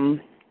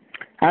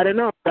I don't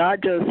know,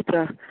 God just,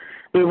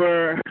 it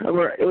was,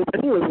 I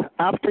think it was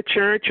after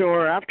church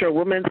or after a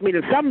women's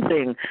meeting,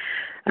 something.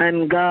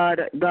 And God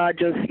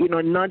just,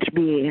 nudged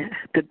me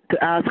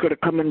to ask her to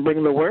come and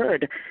bring the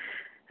word.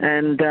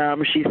 And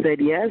she said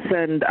yes,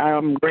 and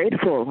I'm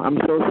grateful. I'm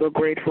so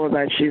grateful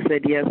that she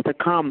said yes to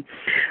come.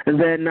 And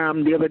then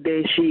the other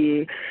day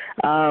she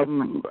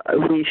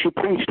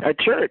preached at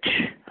church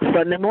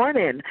Sunday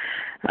morning,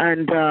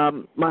 and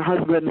my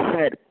husband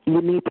said,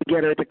 you need to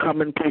get her to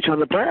come and preach on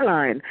the prayer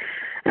line.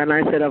 And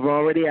I said, I've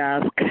already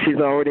asked. She's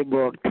already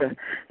booked.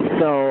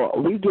 So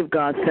we give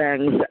God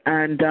thanks,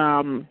 and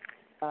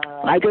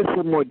I just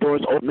see more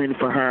doors opening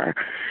for her.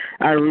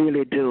 I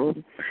really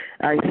do.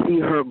 I see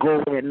her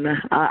going.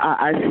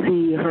 I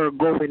see her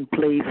going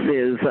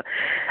places.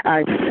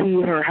 I see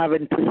her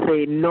having to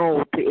say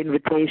no to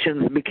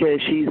invitations because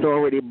she's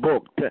already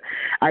booked.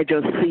 I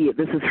just see it.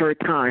 This is her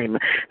time.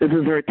 This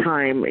is her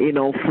time,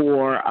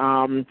 for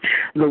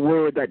the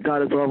word that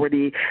God has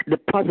already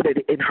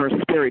deposited in her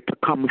spirit to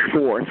come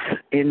forth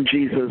in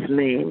Jesus'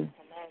 name.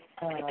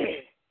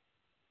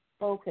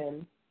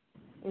 Spoken.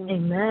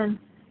 Amen.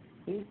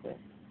 Jesus.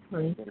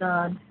 Praise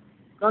God.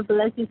 God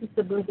bless you,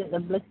 Sister Bridget,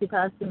 and bless you,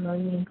 Pastor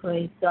Marine.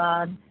 Praise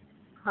God.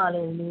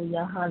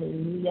 Hallelujah,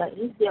 hallelujah.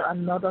 Is there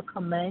another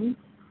comment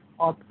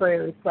or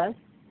prayer request?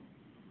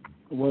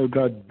 Well,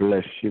 God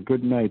bless you.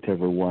 Good night,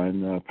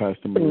 everyone.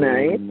 Pastor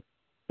Marine,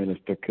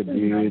 Minister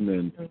Khaedine,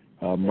 and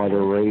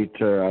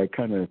moderator. I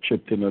kind of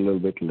chipped in a little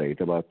bit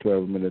late, about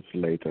 12 minutes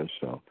late or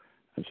so.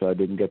 And so I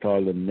didn't get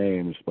all the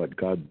names, but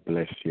God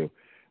bless you.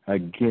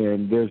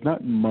 Again, there's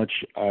not much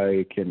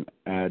I can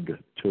add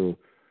to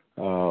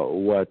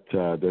what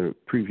the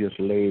previous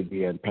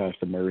lady and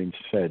Pastor Marine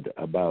said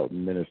about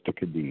Minister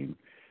Khaedine.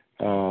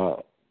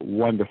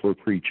 Wonderful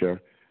preacher.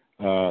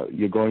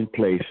 You're going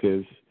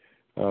places.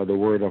 The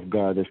word of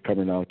God is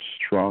coming out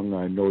strong.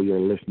 I know you're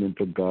listening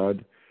to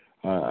God.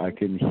 I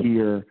can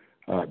hear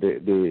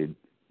the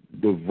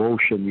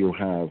devotion you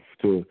have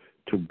to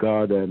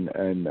God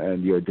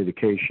and your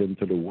dedication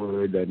to the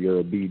word and your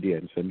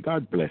obedience. And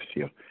God bless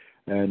you.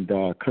 And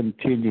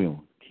continue.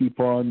 Keep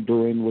on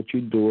doing what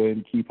you're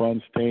doing. Keep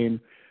on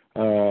staying,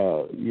 at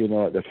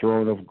the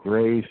throne of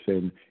grace,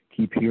 and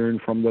keep hearing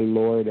from the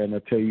Lord. And I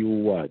tell you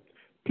what,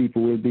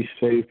 people will be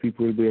saved.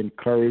 People will be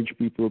encouraged.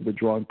 People will be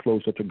drawn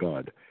closer to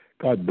God.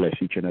 God bless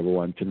each and every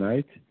one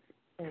tonight.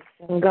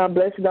 God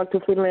bless you, Dr.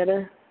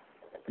 Finleder.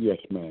 Yes,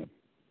 ma'am.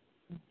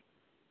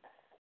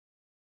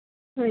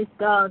 Praise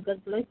God.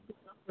 God bless you,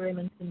 Dr.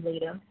 Raymond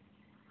Finleder.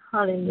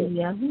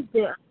 Hallelujah. Is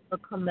there a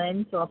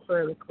comment or a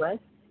prayer request?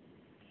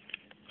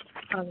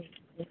 Hallelujah.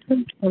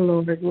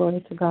 Hello,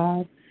 glory to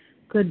God.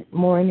 Good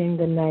morning,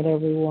 good night,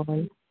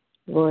 everyone.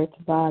 Glory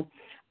to God.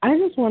 I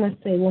just want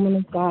to say, woman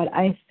of God,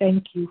 I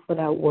thank you for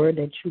that word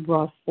that you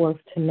brought forth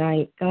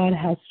tonight. God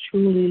has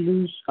truly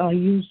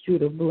used you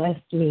to bless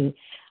me.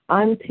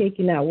 I'm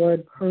taking that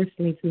word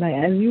personally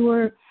tonight. As you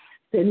were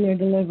sitting there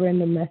delivering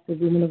the message,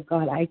 woman of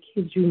God, I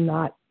kid you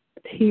not,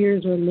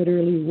 tears are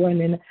literally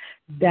running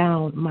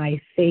down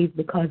my face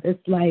because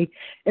it's like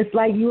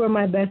you are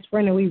my best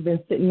friend and we've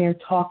been sitting there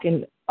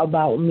talking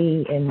about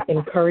me and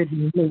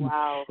encouraging me.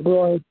 Wow.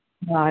 Glory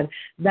to God.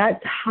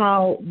 That's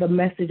how the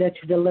message that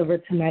you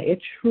delivered tonight,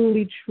 it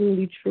truly,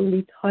 truly,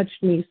 truly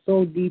touched me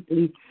so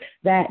deeply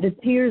that the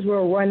tears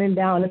were running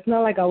down. It's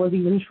not like I was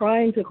even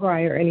trying to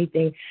cry or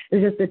anything.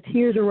 It's just the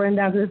tears are running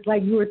down because it's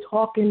like you were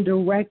talking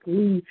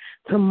directly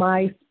to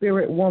my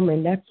spirit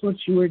woman. That's what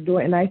you were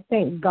doing. And I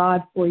thank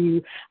God for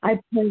you. I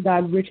pray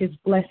God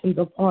richest blessings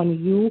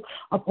upon you,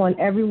 upon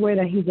everywhere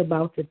that he's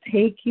about to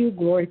take you.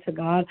 Glory to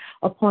God.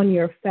 Upon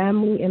your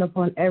family and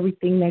upon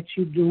everything that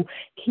you do.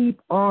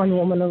 Keep on,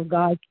 woman of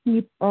God.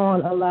 Keep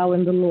on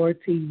allowing the Lord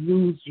to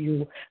use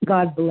you.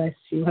 God bless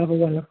you. Have a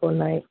wonderful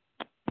night.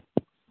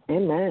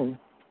 Amen.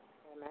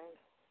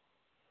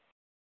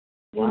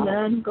 Wow.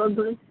 Amen. God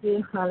bless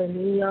you.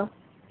 Hallelujah.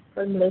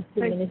 God bless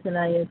you, Minister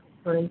Naya.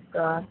 Praise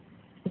God.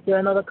 Is there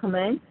another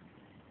comment?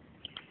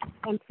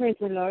 Praise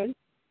the Lord.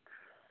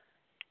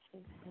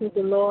 Praise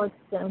the Lord.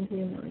 Thank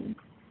you.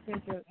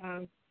 Thank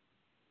you.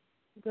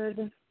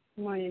 Good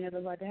morning,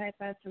 everybody. Hi,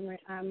 Pastor Mary.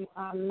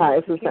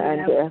 Hi, Sister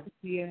Andrea.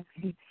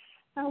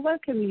 I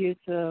welcome you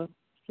to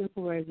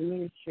Simple Words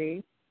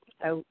Ministry.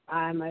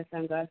 I my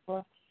thank God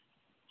for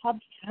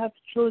have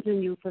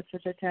chosen you for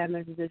such a time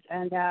as this.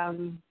 And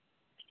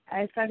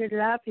I started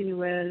laughing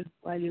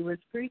while you was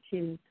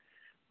preaching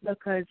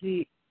because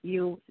you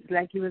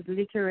was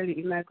literally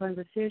in my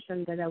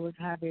conversation that I was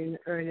having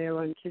earlier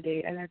on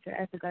today. And I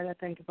said, God, I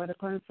thank you for the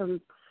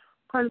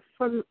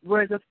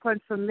words of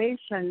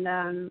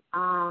confirmation.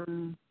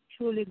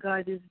 Truly,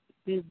 God is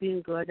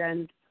being good,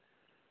 and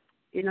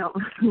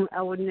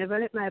I would never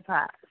let my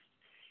past,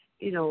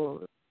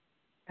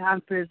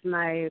 hampers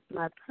my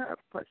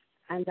purpose.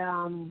 And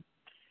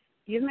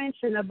you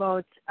mentioned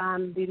about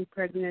being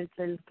pregnant,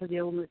 and for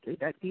the woman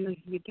that you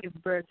give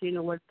birth,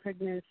 what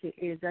pregnancy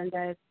is, and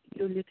that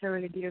you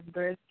literally gave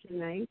birth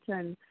tonight.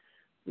 And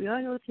we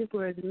all know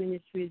Temporary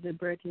Ministry is a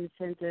birthing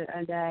center,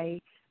 and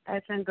I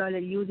thank God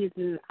that you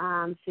didn't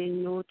say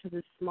no to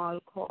the small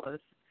cause.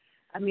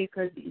 I mean,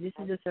 because this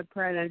is just a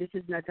prayer, and this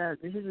is not a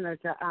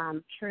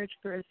church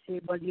per se,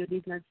 but you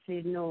did not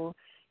say no.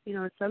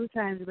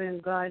 Sometimes when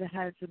God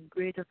has a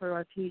greater for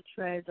us, He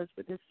tries us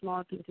with the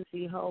small things to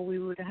see how we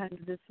would handle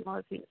the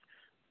small things.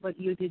 But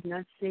you did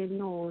not say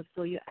no,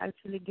 so you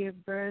actually gave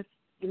birth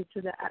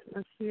into the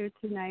atmosphere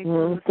tonight.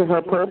 To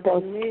her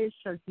purpose.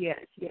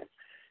 Yes.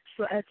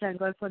 So I thank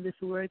God for this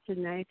word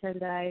tonight,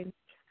 and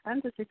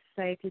I'm just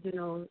excited,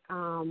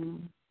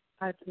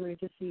 ultimately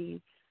to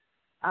see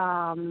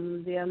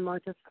the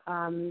amount of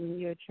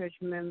your church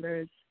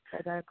members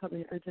that are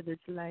coming into this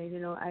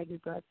line. I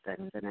give God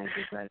thanks and I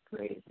give God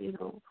praise.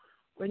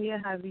 When you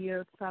have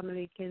your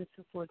family can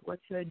support what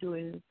you're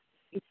doing,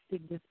 it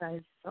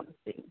signifies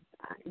something.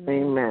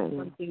 Amen.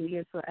 Something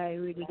here. So I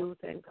really do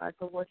thank God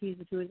for what He's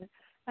doing.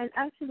 And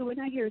actually, when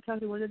I hear you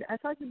talking about it, I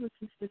thought it was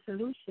Sister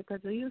Solution,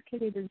 because the you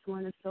Canadians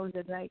want to sound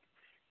like.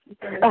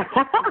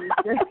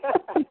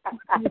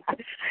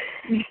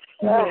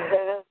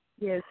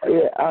 Yes.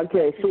 Yeah.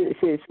 Okay.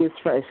 She's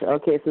fresh.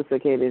 Okay, Sister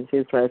Khaedine,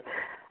 she's fresh.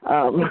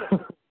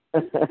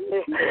 But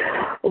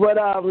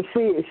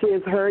she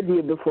has heard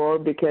you before,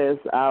 because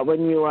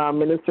when you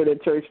ministered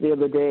at church the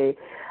other day,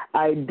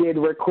 I did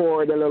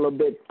record a little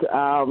bit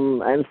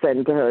and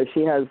send to her.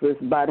 She has this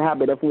bad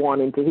habit of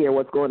wanting to hear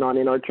what's going on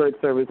in our church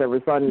service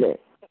every Sunday.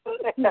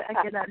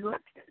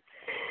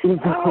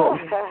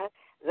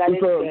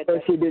 So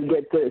she did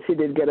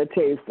get a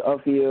taste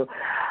of you,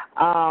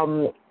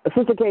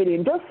 Sister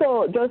Khaedine. Just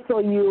so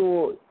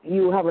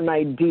you have an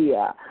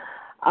idea,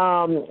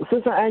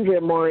 Sister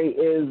Andrea Maury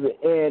is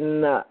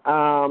in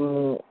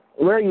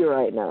where are you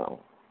right now?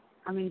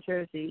 I'm in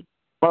Jersey.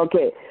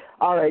 Okay,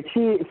 all right.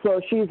 She's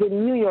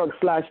in New York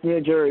 / New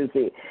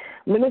Jersey.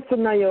 Minister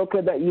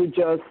Nayoka, that you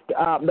just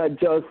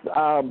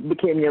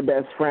became your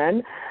best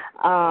friend.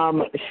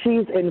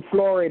 She's in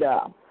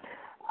Florida.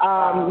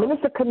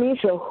 Minister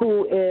Kamisha,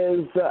 who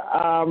is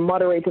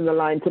moderating the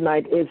line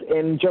tonight, is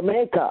in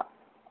Jamaica,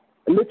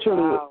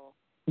 literally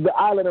the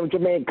island of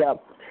Jamaica.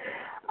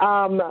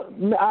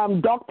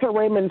 Dr.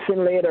 Raymond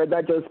Finlater,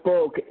 that just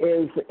spoke,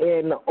 is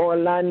in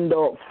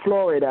Orlando,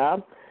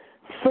 Florida.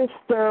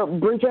 Sister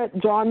Bridget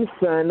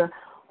Johnson,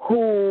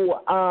 who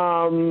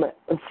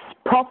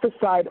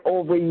prophesied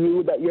over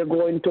you that you're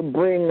going to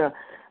bring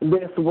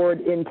this word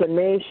into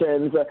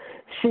nations,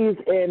 she's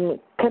in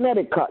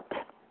Connecticut.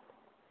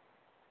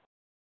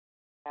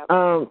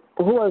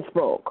 Who else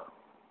spoke?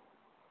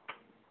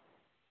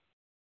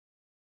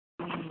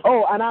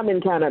 Oh, and I'm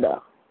in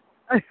Canada.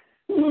 But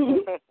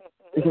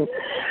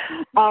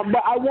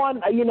I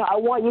want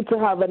you to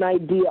have an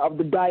idea of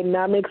the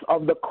dynamics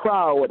of the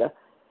crowd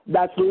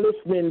that's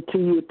listening to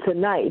you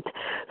tonight.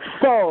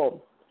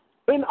 So,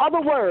 in other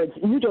words,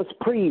 you just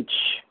preach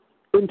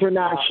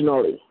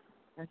internationally.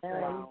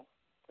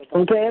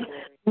 Okay?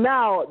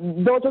 Now,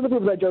 those are the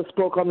people that just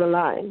spoke on the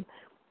line.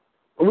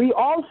 We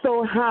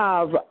also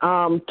have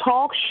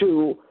talk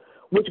show,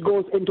 which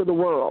goes into the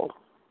world.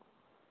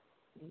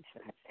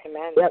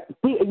 Amen.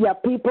 Yeah,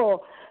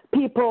 people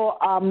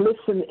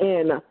listen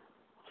in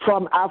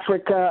from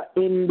Africa,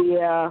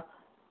 India,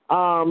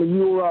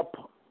 Europe,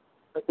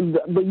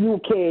 the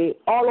UK,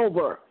 all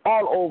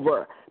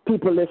over.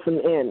 People listen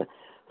in.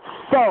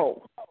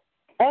 So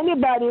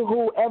anybody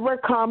who ever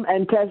come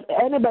and test,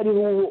 anybody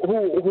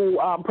who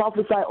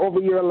prophesy over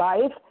your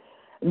life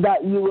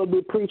that you will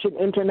be preaching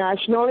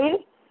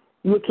internationally,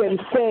 you can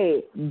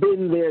say,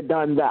 been there,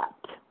 done that.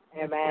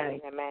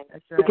 Amen. Amen.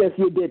 Because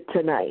you did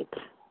tonight.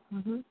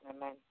 Mm-hmm.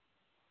 Amen.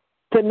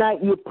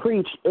 Tonight you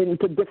preach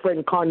into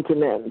different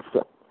continents.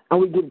 And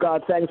we give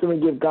God thanks and we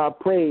give God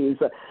praise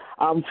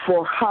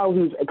for how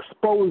He's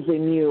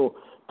exposing you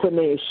to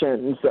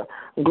nations.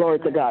 Glory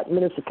to God.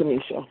 Minister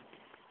Kamisha.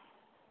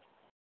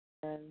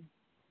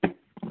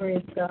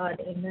 Praise God.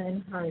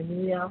 Amen.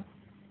 Hallelujah.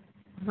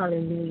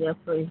 Hallelujah.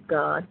 Praise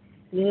God.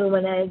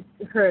 When I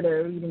heard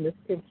her reading the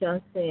scripture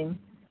and saying,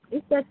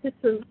 is that the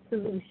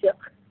solution?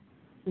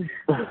 It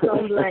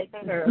sounds like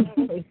her.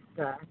 Praise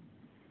God.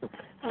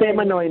 Same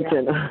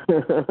anointing.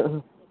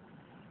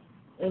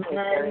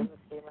 Amen.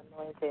 Same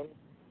anointing.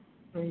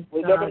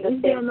 We get in the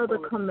is there another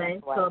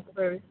comment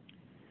first?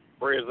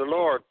 Praise the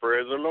Lord.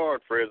 Praise the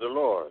Lord. Praise the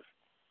Lord.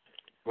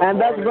 And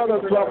that's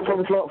brother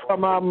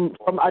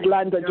from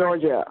Atlanta,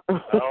 Georgia.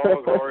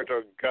 Oh, glory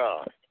to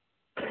God.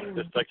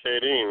 Sister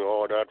Khaedine,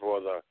 oh, that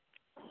was a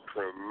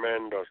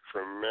tremendous,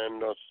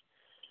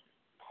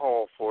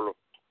 powerful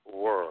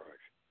word.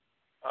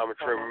 I'm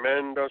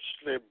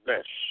tremendously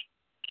blessed,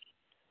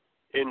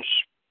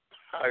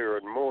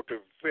 inspired,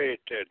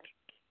 motivated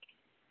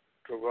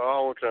to go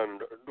out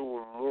and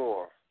do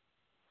more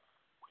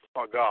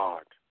for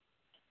God.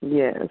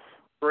 Yes.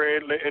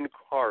 Greatly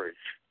encouraged,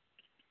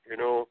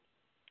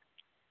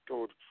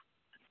 to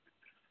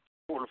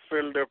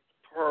fulfill the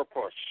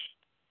purpose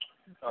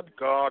that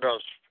God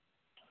has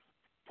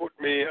put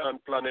me on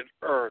planet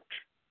Earth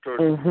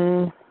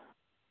to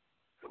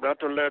not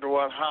to let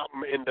what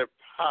happened in the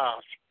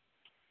past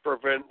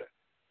prevent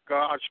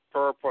God's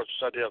purpose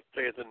that He has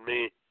placed in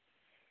me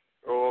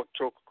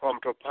to come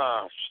to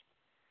pass.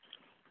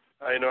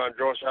 I know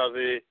just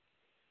as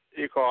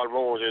he called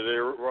Moses,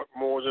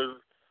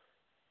 Moses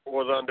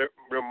was on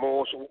the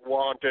most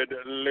wanted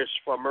list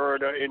for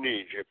murder in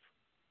Egypt.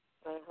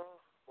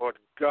 But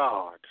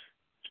God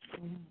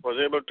was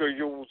able to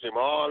use him.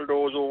 All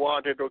those who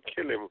wanted to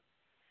kill him,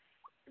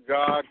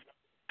 God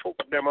took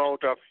them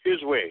out of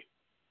His way.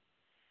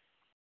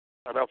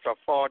 And after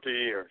 40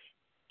 years,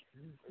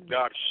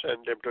 God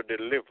sent them to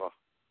deliver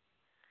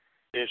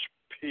His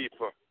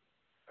people.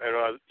 And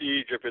as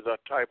Egypt is a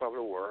type of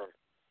the world.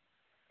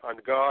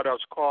 And God has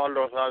called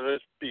us as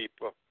His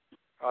people,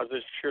 as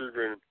His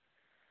children,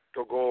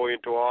 to go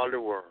into all the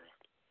world,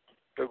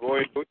 to go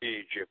into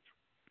Egypt,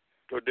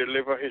 to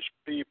deliver His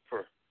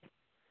people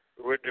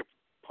with the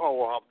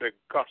power of the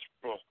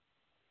gospel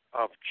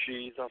of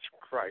Jesus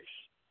Christ.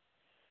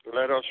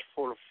 Let us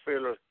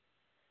fulfill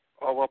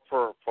our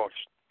purpose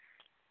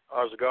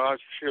as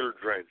God's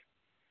children.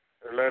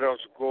 Let us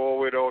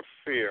go without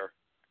fear.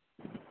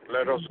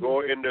 Let us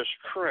go in the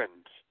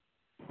strength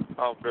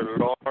of the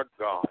Lord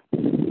God.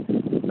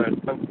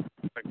 And thank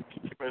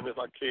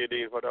Minister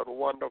Khaedine for that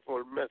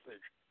wonderful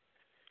message.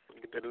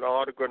 The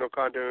Lord is going to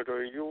continue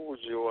to use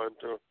you and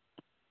to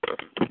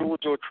use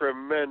you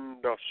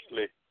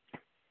tremendously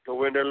to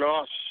win the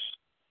loss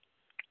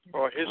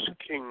for His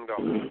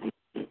kingdom,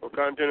 to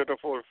continue to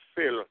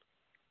fulfill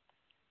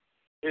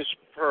His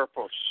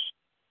purpose.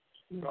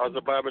 As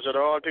the Bible said,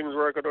 all things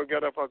work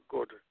together for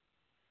good.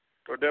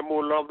 To them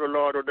who love the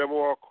Lord, to them who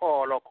are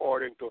called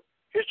according to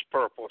His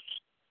purpose.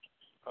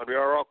 And we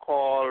are all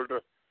called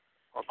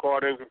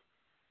according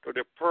to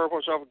the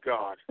purpose of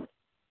God.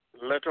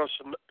 Let us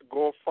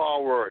go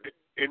forward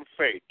in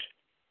faith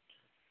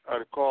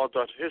and cause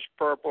that His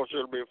purpose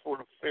will be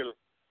fulfilled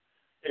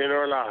in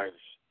our lives.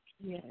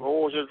 Yes.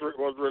 Moses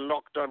was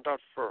reluctant at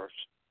first,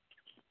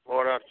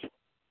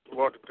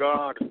 but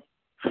God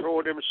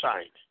showed him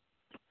sight,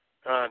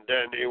 and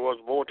then he was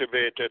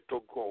motivated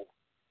to go.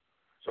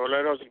 So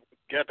let us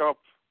get up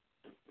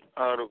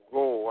and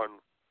go and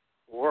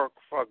work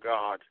for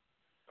God.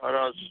 And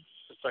as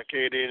Sister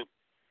Khaedine,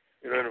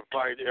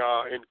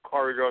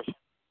 encourage us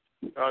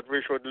that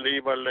we should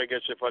leave a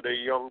legacy for the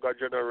younger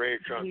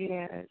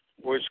generation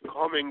who is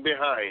coming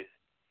behind.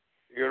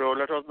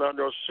 Let us not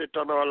just sit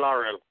on our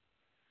laurel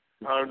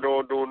and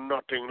don't do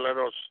nothing. Let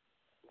us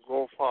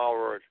go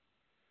forward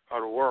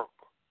and work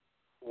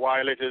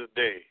while it is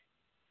day.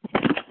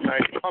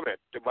 Night cometh,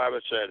 the Bible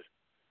said,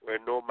 where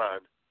no man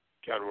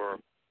can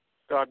work.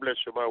 God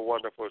bless you, my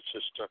wonderful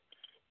sister.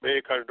 May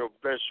He continue to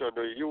bless you and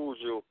to use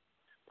you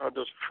and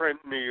to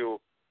strengthen you.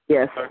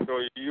 Yes. And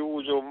to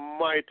use you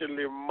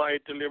mightily,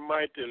 mightily,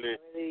 mightily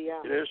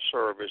in His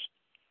service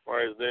for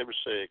His name's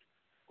sake.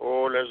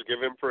 Oh, let's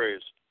give Him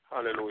praise.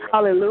 Hallelujah.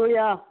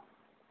 Hallelujah.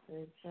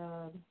 Praise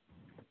God.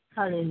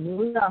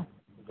 Hallelujah.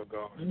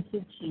 Thank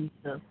you,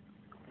 Jesus.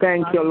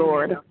 Thank you,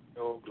 Lord.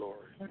 Oh,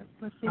 glory.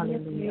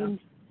 Hallelujah.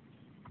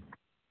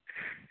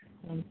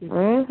 Thank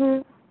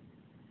you.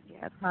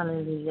 Yes,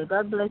 hallelujah.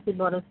 God bless you,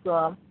 Brother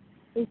Storm.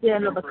 Is there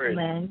another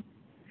comment?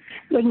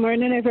 Good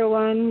morning,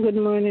 everyone. Good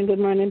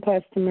morning,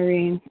 Pastor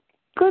Marine.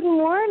 Good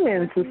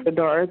morning, Sister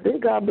Dorothy.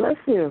 God bless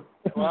you.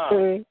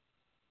 Wow.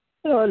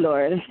 Oh,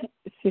 Lord.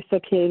 Sister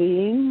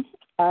Khaedine,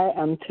 I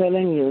am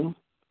telling you,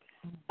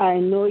 I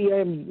know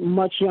you're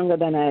much younger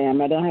than I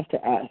am. I don't have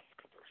to ask.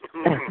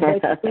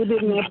 But you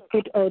did not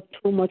put out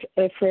too much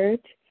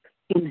effort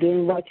in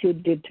doing what you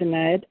did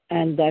tonight,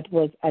 and that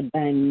was a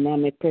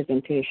dynamic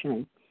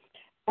presentation.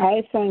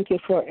 I thank you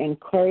for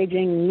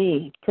encouraging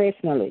me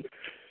personally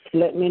to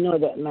let me know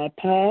that my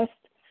past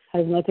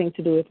has nothing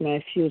to do with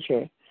my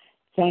future.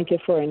 Thank you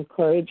for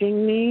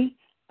encouraging me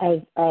as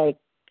I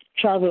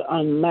travel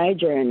on my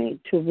journey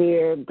to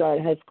where God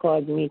has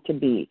called me to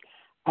be.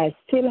 I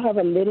still have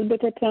a little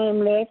bit of time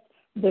left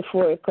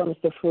before it comes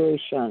to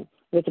fruition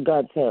with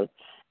God's help.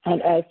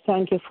 And I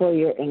thank you for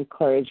your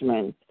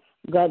encouragement.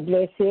 God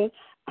bless you.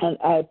 And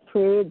I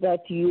pray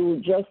that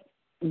you just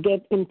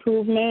get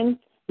improvement,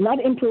 not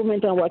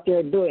improvement on what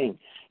you're doing.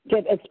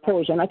 Get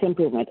exposure, not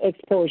improvement,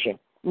 exposure,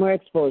 more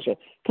exposure.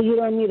 Because you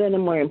don't need any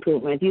more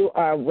improvement. You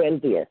are well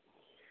there.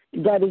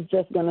 God is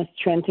just going to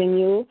strengthen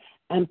you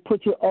and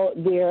put you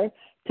out there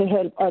to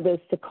help others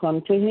to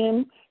come to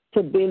Him,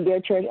 to build your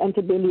church, and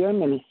to build your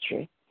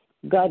ministry.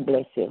 God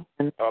bless you.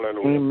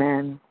 Hallelujah.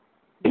 Amen.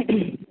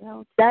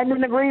 Stand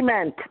in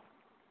agreement.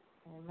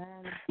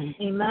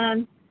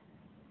 Amen.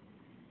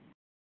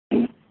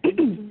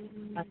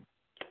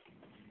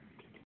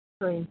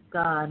 Praise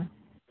God.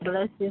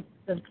 Bless you,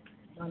 Sister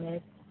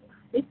Bonnet.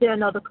 Is there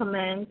another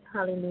comment?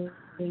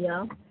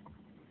 Hallelujah.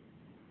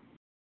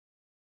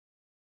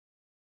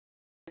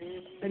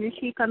 When is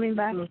she coming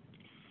back?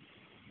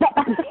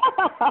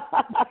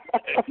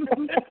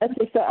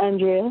 Sister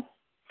Andrea.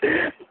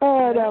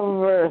 Oh, that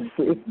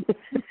mercy.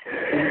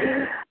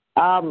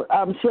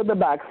 She'll be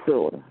back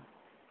soon.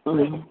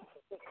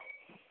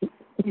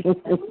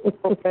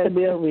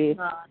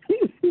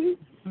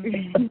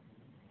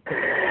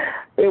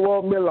 It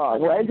won't be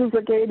long, right,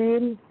 Sister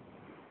Khaedine?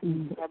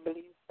 I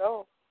believe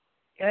so.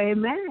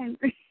 Amen.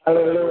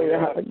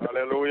 Hallelujah.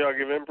 Hallelujah.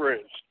 Give him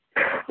praise.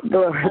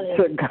 Glory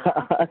to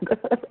God.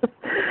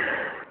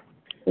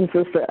 And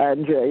Sister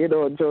Andrea, you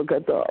don't joke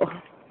at all.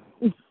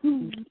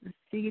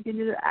 See it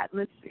into the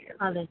atmosphere.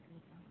 Hallelujah.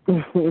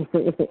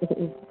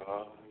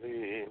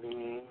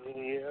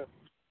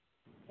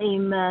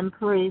 Amen.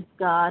 Praise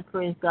God.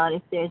 Praise God.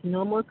 If there's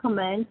no more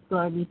comments,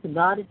 glory be to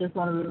God. I just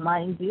want to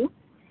remind you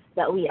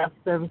that we have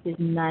services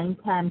 9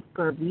 times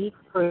per week.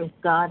 Praise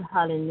God.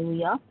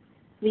 Hallelujah.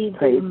 Please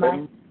be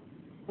reminded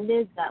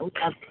that we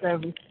have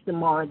service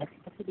tomorrow,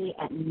 Saturday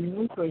at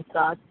noon. Praise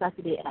God.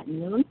 Saturday at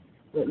noon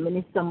with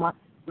Minister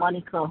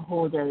Monica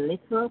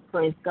Holder-Little.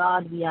 Praise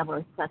God. We have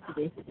our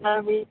Saturday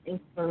service,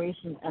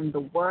 Inspiration and the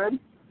Word.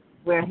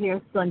 We're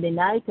here Sunday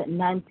night at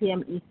 9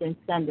 p.m. Eastern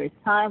Standard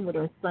Time with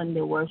our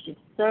Sunday worship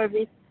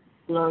service.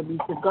 Glory be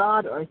to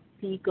God. Our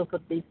speaker for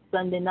this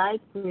Sunday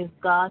night, praise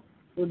God,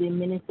 will be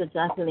Minister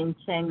Jacqueline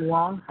Cheng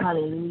Wong.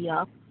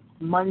 Hallelujah.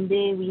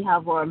 Monday, we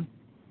have our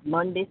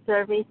Monday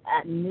service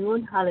at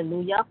noon.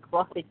 Hallelujah.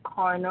 Prophet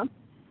Corner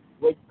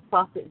with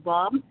Prophet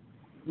Bob.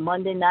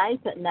 Monday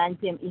night at 9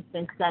 p.m.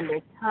 Eastern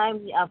Standard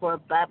Time, we have our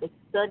Bible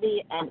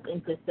study and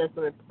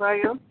intercessory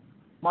prayer,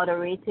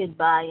 moderated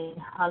by,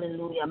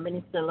 hallelujah,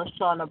 Minister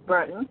LaShawna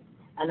Burton.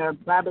 And our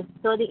Bible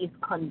study is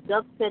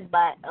conducted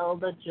by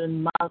Elder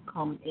June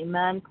Malcolm.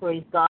 Amen.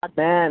 Praise God.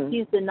 Amen.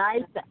 Tuesday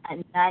night at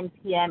 9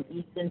 p.m.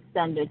 Eastern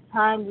Standard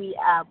Time, we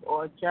have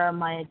our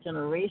Jeremiah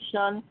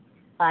Generation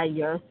by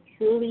yours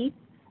truly.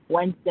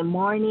 Wednesday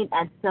morning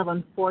at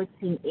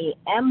 7:14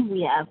 a.m.,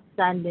 we have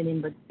Standing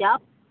in the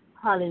Gap.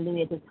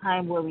 Hallelujah. The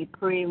time where we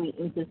pray, we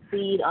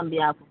intercede on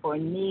behalf of our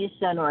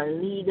nation or our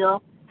leader.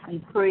 We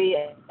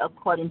pray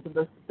according to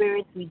the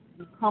Spirit. We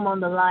come on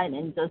the line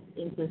and just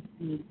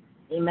intercede.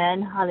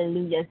 Amen.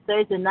 Hallelujah.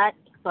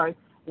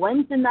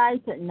 Wednesday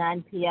night at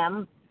 9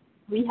 p.m.,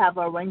 we have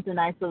our Wednesday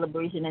night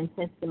celebration and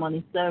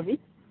testimony service.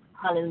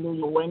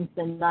 Hallelujah.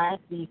 Wednesday night,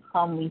 we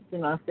come, we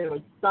sing our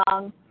favorite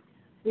song.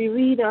 We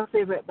read our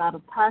favorite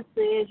Bible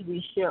passage.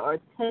 We share our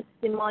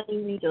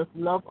testimony. We just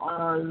love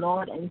on our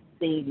Lord and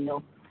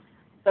Savior.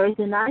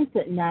 Thursday night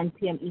at 9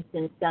 p.m.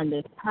 Eastern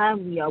Standard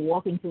Time, we are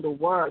walking through the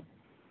Word.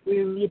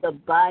 We read the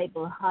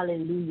Bible,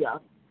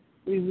 hallelujah.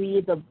 We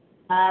read the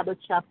Bible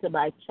chapter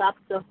by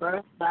chapter,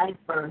 verse by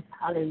verse,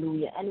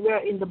 hallelujah. And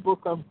we're in the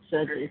book of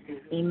Judges,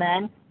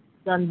 amen,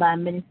 done by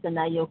Minister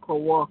Nayoka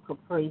Walker,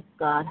 praise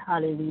God,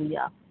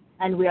 hallelujah.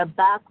 And we are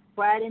back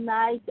Friday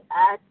night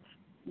at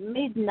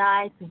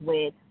midnight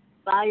with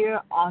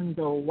Fire on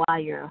the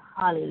Wire,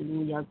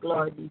 hallelujah,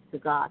 glory be to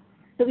God.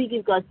 So we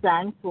give God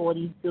thanks for what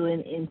he's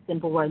doing in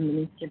Simple Word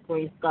Ministry,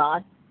 praise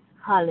God,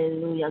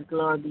 hallelujah,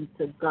 glory be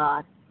to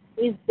God.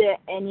 Is there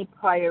any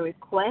prayer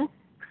request?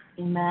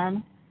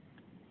 Amen.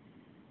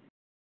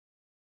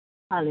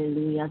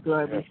 Hallelujah.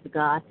 Glory be to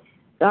God.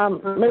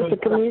 Mr.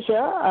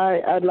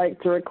 Kamisha, I'd like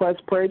to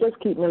request prayer. Just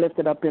keep me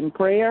lifted up in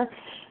prayer,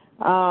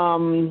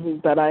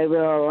 that I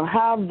will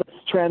have the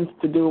strength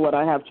to do what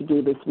I have to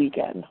do this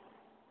weekend.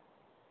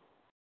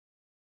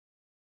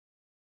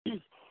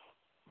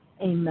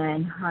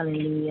 Amen.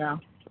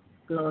 Hallelujah.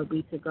 Glory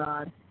be to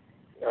God.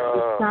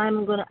 This time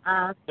I'm going to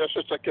ask. Yes,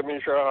 Sister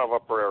Kamisha, I have a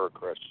prayer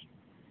request.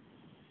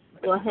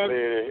 Go ahead.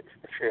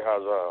 She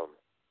has a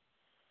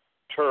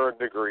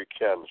third-degree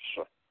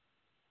cancer.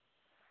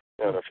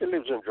 And she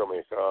lives in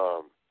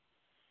Jamaica.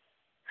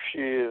 She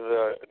is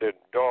the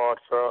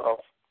daughter of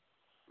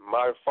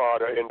my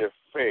father in the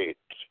faith.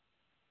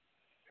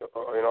 You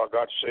know, I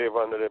got saved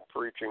under the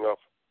preaching of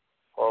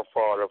our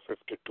father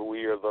 52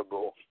 years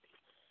ago.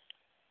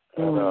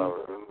 And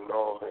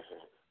no,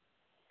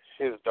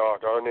 his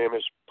daughter, her name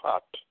is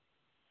Pat.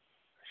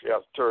 She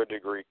has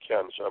third-degree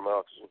cancer. I'm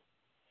asking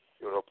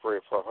you to pray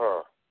for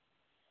her.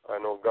 I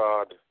know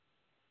God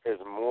is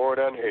more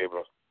than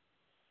able,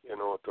 you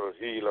know, to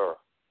heal her.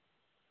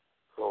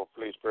 So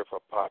please pray for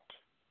Pat.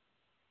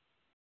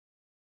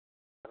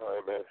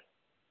 Amen.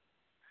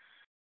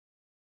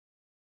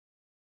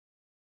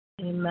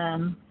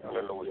 Amen.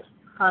 Hallelujah.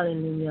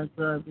 Hallelujah.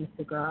 Glory be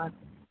to God.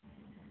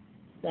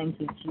 Thank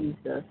you,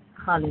 Jesus.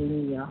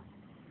 Hallelujah.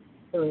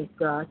 Praise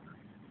God.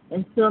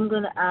 And so I'm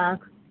going to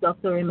ask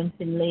Dr. Raymond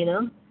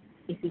Finlater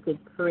if you could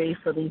pray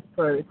for these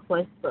prayer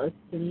requests for us,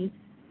 please.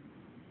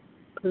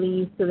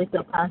 Please to lift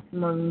up Pastor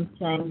Maureen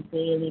Chang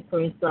daily,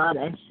 praise God,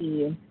 as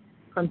she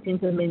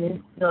continues to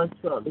minister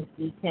throughout this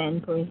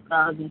weekend. Praise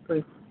God, we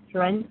pray for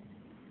strength.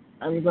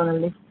 And we're going to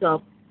lift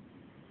up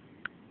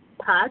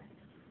Pat,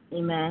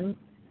 amen,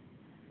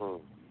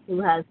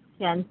 who has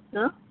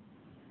cancer.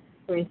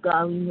 Praise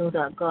God, we know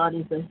that God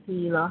is a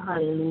healer.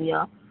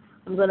 Hallelujah.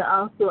 I'm going to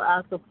also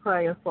ask a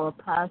prayer for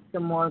Pastor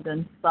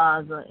Morgan's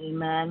father,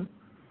 amen.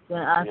 I'm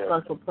going to ask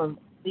God for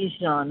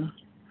provision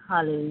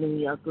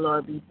Hallelujah.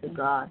 Glory be to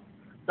God.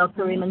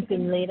 Dr. Raymond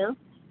Finlater?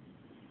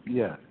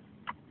 Yes.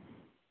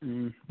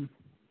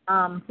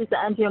 Sister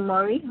Andrea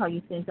Murray, are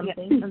you saying something?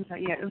 Yeah, I'm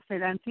sorry. Yeah, it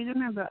said, and please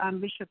remember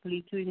Bishop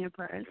Lee too in your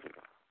prayers.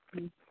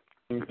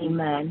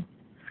 Amen.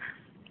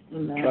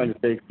 Amen. Trying to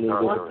take a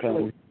little bit of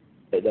time to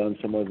get down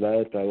some of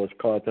that. I was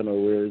caught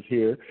unawares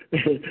here.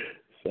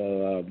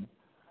 So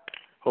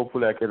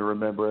hopefully I can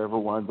remember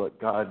everyone, but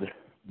God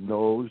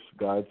knows,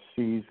 God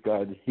sees,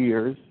 God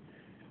hears.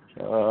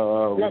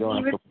 Let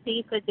me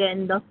repeat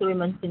again, Dr.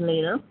 Raymond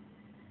Finlater.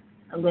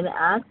 I'm going to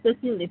ask that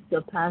you lift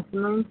up Pastor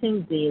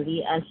Maureen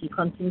daily as she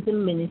continues to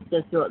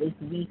minister throughout this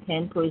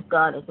weekend. Praise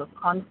God, at a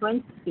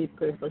conference. We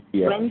pray for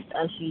strength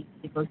as she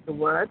gives us the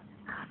word.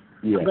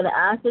 Yes. I'm going to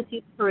ask that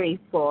you pray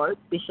for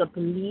Bishop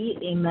Lee.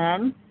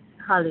 Amen.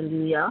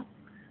 Hallelujah.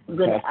 I'm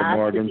going to ask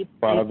Morgan, that you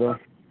pray Father.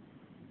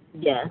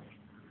 Yes.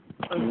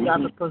 Praise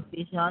God for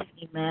provision.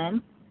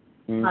 Amen.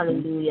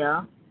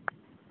 Hallelujah.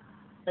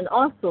 And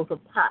also for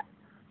Pat.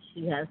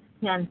 She has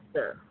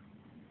cancer.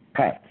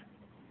 Pat.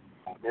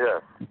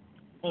 Yes.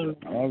 Amen.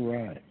 All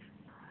right.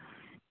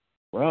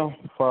 Well,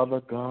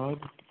 Father God,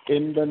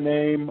 in the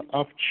name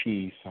of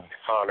Jesus.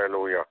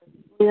 Hallelujah.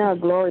 Yeah,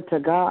 glory to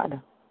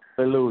God.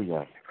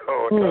 Hallelujah.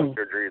 Oh, thank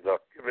you, Jesus.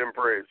 Give him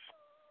praise.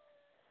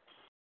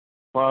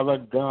 Father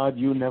God,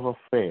 you never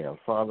fail.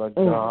 Father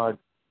God,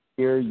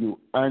 here you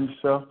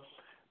answer.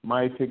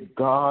 Mighty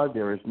God,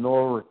 there is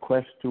no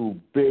request too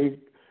big.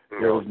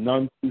 There is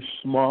none too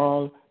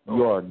small.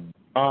 You are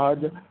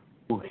God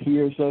who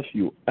hears us.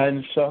 You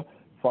answer.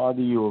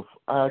 Father, you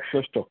have asked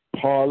us to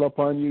call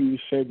upon you. You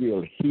said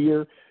you'll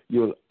hear,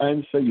 you'll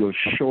answer, you'll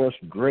show us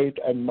great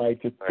and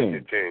mighty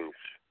things.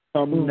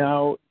 Come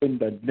now in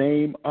the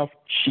name of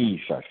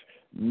Jesus,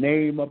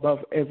 name above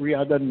every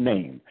other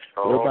name.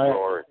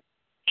 Lord.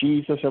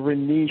 Jesus, every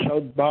knee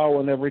shall bow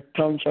and every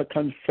tongue shall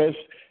confess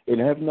in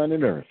heaven and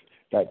in earth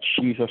that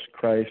Jesus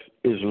Christ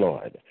is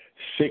Lord.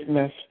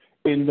 Sickness,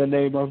 in the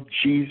name of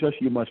Jesus,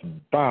 you must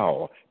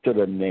bow to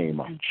the name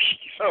of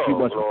Jesus. You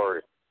must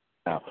Lord.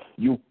 Now,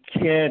 you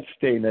can't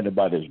stay in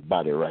anybody's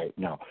body right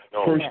now.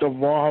 First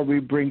of all, we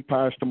bring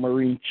Pastor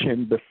Maureen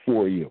Chin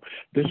before you.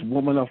 This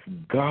woman of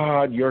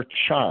God, your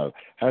child,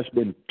 has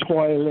been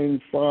toiling,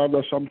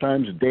 Father,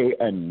 sometimes day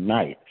and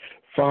night.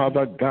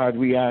 Father God,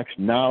 we ask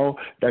now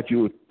that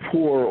you would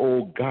pour,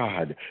 oh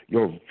God,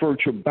 your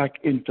virtue back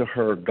into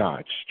her,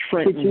 God.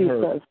 Strengthen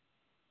her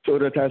so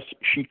that as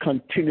she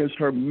continues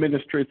her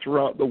ministry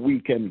throughout the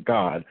weekend,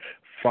 God,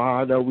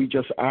 Father, we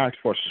just ask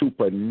for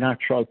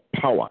supernatural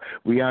power.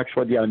 We ask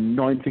for the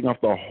anointing of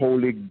the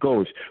Holy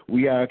Ghost.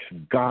 We ask,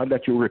 God,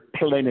 that you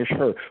replenish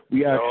her.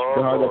 We ask,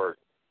 God, that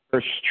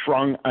you're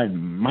strong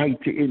and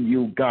mighty in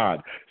you,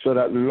 God, so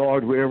that,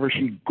 Lord, wherever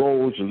she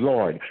goes,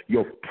 Lord,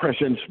 your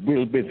presence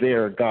will be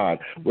there, God.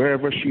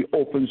 Wherever she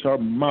opens her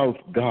mouth,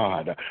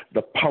 God,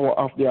 the power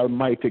of the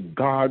Almighty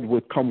God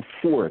will come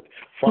forth,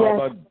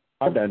 Father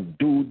God, and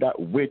do that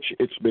which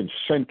it's been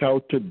sent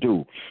out to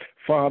do.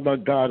 Father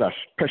God, a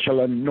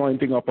special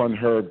anointing upon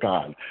her,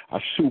 God, a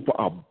super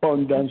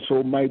abundance,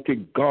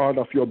 almighty God,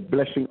 of your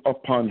blessing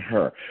upon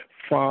her.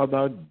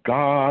 Father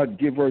God,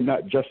 give her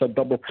not just a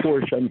double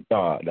portion,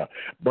 God,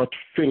 but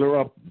fill her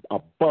up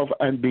above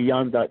and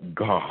beyond that,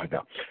 God.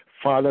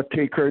 Father,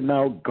 take her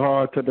now,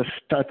 God, to the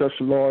status,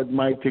 Lord,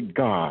 mighty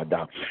God.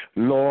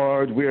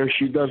 Lord, where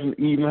she doesn't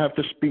even have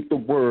to speak the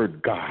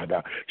word, God.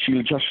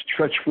 She'll just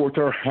stretch forth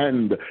her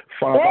hand,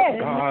 Father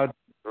God.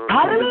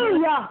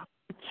 Hallelujah.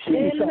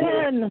 Jesus.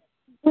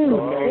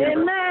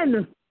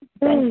 Amen.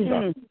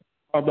 Amen.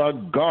 Father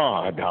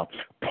God,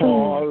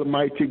 Paul,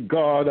 mighty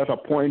God, at a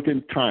point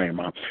in time,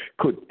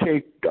 could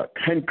take a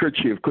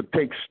handkerchief, could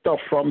take stuff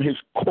from his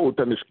coat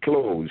and his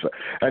clothes,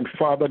 and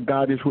Father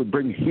God, it would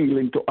bring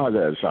healing to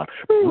others.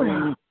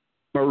 Bring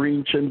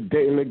Maureen Chin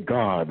daily,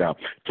 God,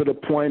 to the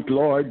point,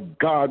 Lord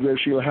God, where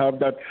she'll have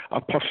that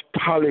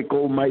apostolic,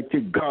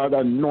 almighty God,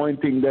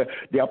 anointing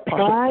the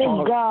apostle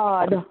Paul.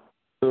 God.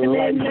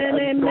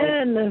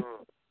 Amen.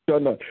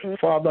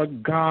 Father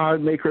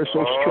God, make her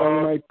so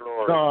strong, my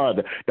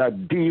God,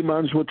 that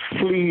demons would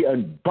flee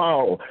and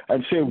bow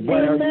and say, why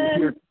are you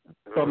here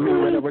for me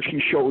whenever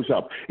she shows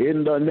up?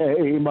 In the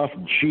name of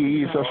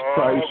Jesus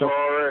Christ.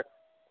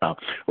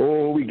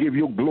 Oh, we give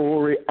you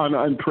glory,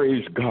 honor, and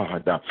praise,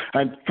 God.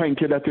 And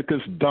thank you that it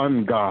is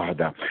done,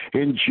 God.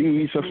 In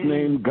Jesus'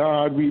 name,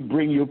 God, we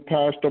bring you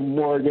Pastor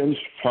Morgan's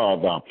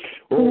father.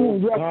 Oh,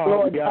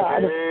 God,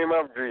 in the name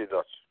of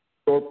Jesus.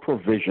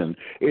 Provision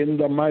in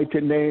the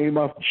mighty name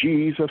of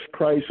Jesus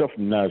Christ of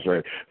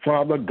Nazareth.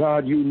 Father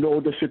God, you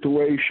know the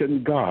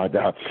situation, God,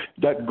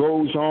 that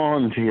goes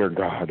on here,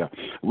 God.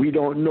 We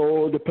don't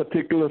know the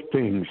particular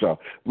things.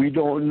 We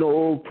don't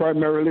know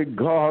primarily,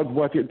 God,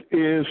 what it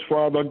is,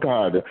 Father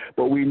God,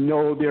 but we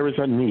know there is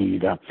a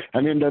need.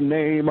 And in the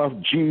name of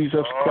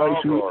Jesus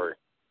Christ,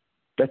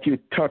 that you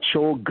touch,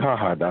 oh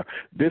God,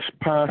 this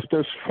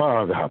pastor's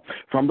father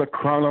from the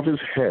crown of his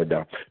head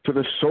to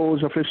the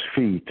soles of his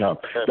feet,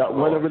 that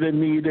whatever the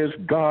need is,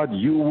 God,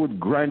 you would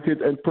grant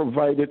it and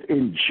provide it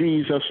in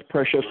Jesus'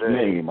 precious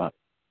name.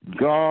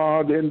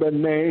 God, in the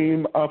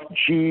name of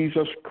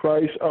Jesus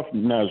Christ of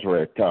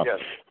Nazareth,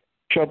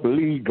 Bishop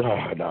Lee,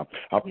 God,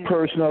 a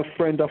personal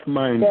friend of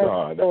mine,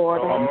 God,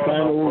 a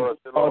man who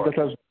that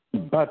has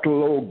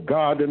battle, oh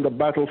God, in the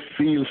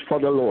battlefields for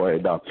the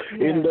Lord,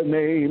 in the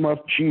name of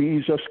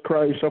Jesus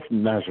Christ of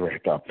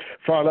Nazareth.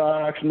 Father,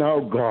 I ask now,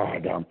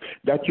 God,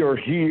 that your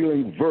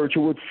healing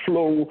virtue would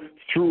flow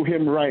through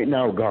him right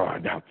now,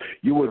 God.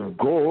 You would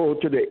go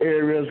to the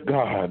areas,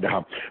 God,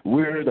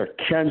 where the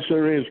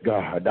cancer is,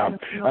 God,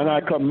 and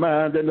I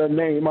command in the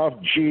name of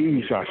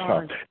Jesus,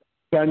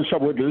 cancer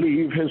would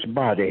leave his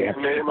body.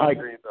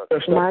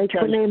 Mighty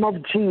name of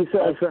Jesus.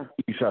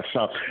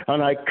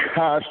 And I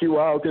cast you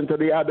out into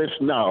the abyss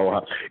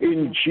now.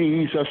 In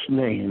Jesus'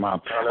 name. I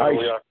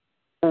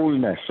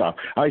wholeness.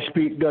 I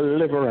speak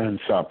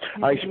deliverance.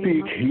 I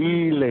speak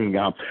healing.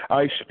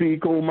 I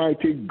speak,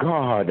 Almighty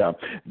God,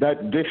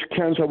 that this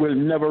cancer will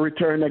never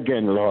return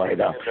again, Lord.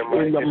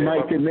 In the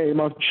mighty name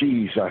of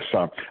Jesus.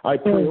 I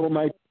pray,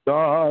 Almighty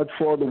God,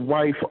 for the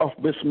wife of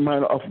this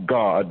man of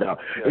God,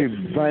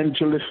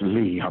 Evangelist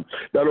Lee,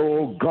 that,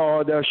 oh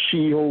God,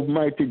 she,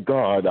 Almighty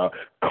God,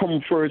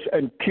 comforts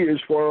and cares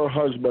for her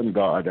husband,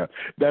 God,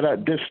 that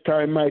at this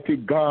time, mighty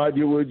God,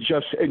 you would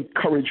just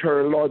encourage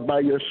her, Lord, by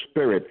your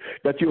Spirit,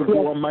 that you would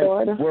do a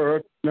mighty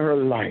work in her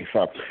life,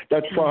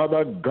 that,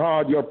 Father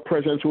God, your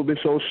presence will be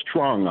so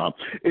strong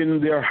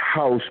in their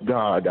house,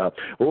 God.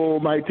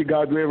 Almighty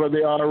God, wherever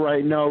they are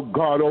right now,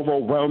 God,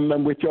 overwhelm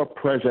them with your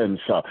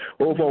presence.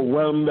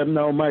 Overwhelm them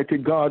now, mighty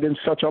God, in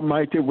such a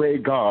mighty way,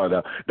 God,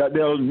 that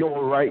they'll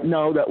know right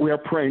now that we are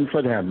praying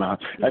for them.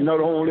 And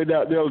not only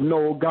that, they'll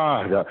know,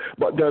 God,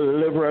 but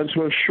deliverance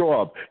will show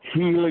up,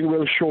 healing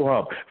will show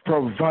up.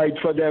 Provide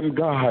for them,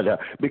 God,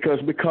 because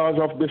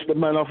of this, the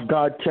man of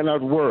God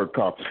cannot work.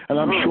 And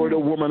I'm sure the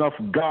woman of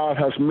God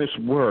has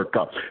missed work.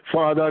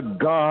 Father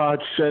God,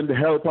 send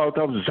help out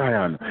of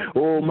Zion.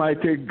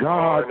 Almighty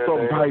God,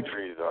 provide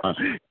for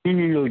them.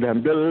 Heal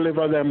them,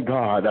 deliver them,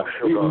 God,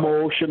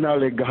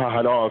 emotionally,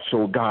 God,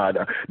 also, God,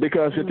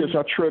 because it is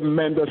a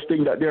tremendous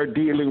thing that they're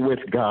dealing with,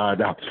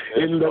 God.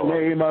 In the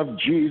name of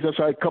Jesus,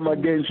 I come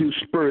against you,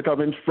 spirit of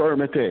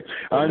infirmity,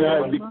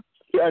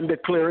 and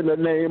declare in the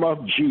name of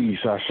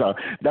Jesus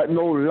that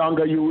no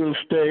longer you will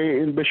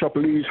stay in Bishop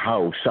Lee's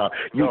house.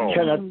 You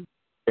cannot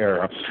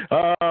there.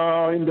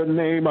 In the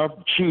name of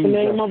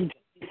Jesus.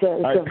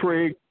 I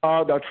pray,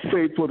 God, that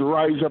faith would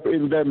rise up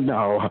in them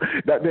now,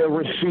 that they'll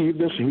receive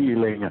this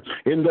healing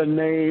in the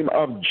name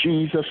of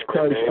Jesus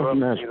Christ of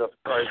Nazareth.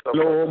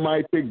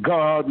 Almighty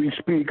God, we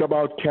speak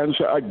about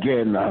cancer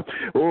again.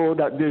 Oh,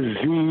 that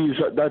disease,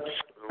 that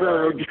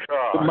scourge,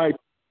 mighty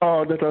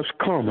God, that has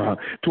come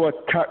to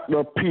attack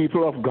the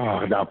people of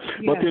God.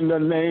 But in the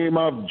name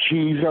of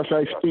Jesus,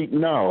 I speak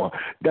now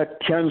that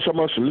cancer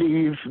must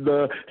leave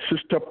the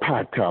Sister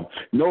Pat.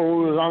 No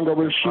longer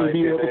will she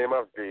be able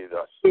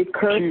to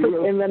curse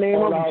it in the name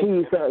of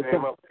Jesus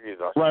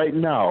right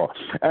now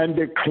and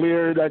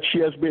declare that she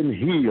has been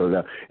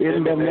healed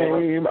in the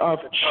name of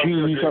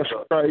Jesus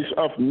Christ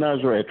of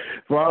Nazareth.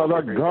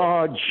 Father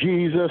God,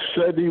 Jesus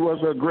said he was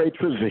a great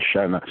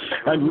physician,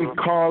 and we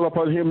call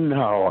upon him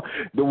now.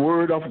 The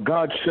word of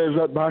God says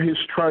that by his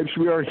stripes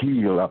we are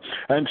healed.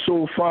 And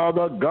so,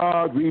 Father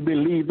God, we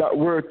believe that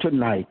word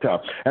tonight.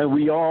 And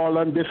we all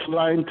on this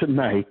line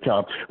tonight,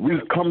 we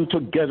come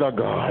together,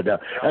 God,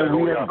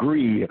 and we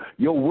agree.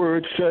 Your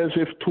word says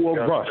if two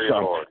of us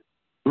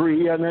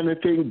agree on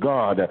anything,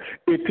 God,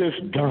 it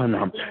is done.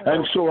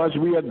 And so as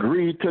we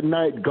agree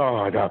tonight,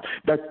 God,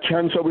 that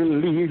cancer will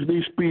leave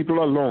these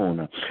people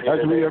alone. As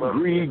we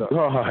agree,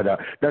 God,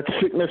 that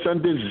sickness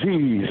and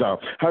disease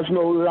has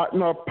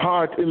no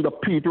part in the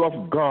people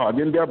of God,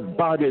 in their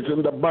bodies,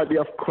 in the body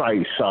of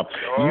Christ.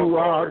 You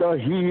are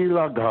the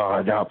healer,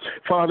 God.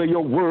 Father,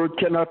 your word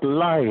cannot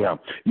lie.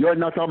 You're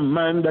not a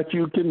man that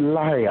you can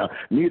lie,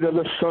 neither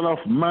the Son of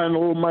Man,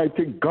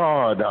 Almighty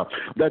God,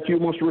 that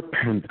you must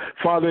repent.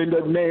 Father, in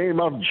the name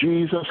of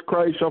Jesus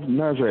Christ of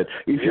Nazareth,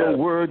 if your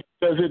word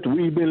says it,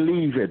 we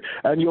believe it.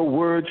 And your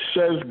word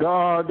says,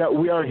 God, that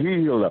we are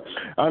healed.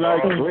 And I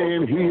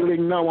claim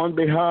healing now on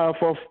behalf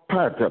of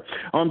Pat,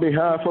 on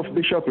behalf of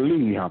Bishop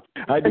Lee.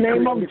 I decree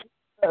in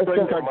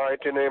the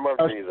mighty name of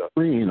Jesus.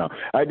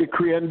 I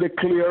decree and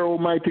declare,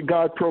 Almighty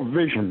God,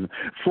 provision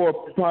for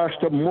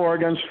Pastor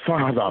Morgan's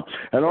father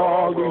and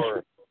all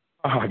these.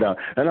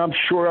 And I'm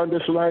sure on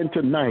this line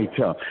tonight,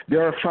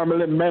 there are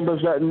family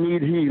members that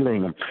need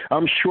healing.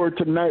 I'm sure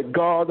tonight,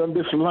 God, on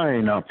this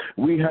line,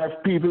 we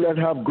have people that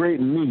have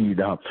great need.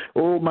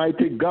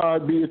 Almighty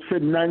God, be it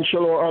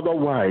financial or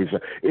otherwise,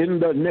 in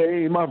the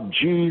name of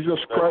Jesus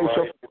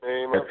Christ.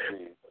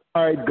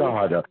 My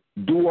God,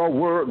 Do a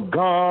work,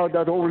 God,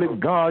 that only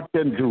God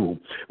can do.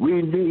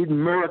 We need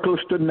miracles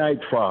tonight,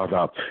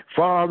 Father.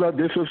 Father,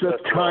 this is the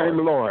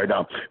time, Lord,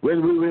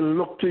 when we will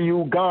look to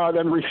you, God,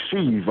 and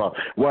receive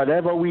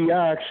whatever we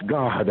ask,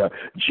 God.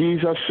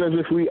 Jesus says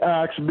if we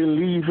ask,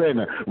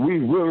 believing, we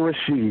will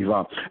receive.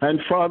 And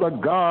Father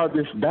God,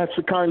 that's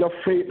the kind of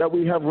faith that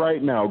we have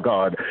right now,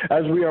 God,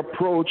 as we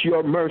approach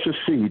your mercy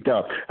seat,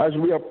 as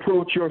we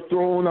approach your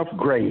throne of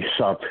grace.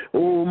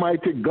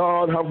 Almighty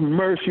God, have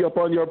mercy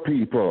upon your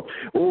people.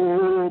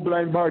 Oh,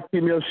 blind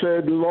Bartimaeus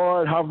said,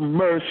 Lord, have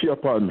mercy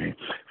upon me.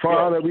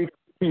 Father, we come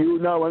to you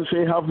now and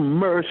say, have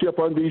mercy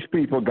upon these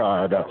people,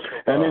 God.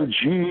 And in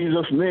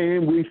Jesus'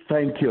 name, we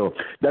thank you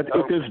that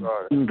it is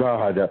done,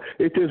 God.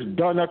 It is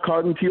done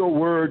according to your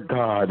word,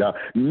 God.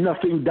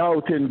 Nothing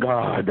doubting,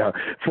 God.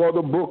 For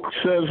the book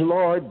says,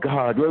 Lord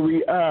God, when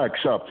we ask,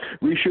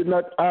 we should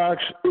not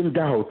ask in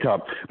doubt.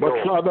 But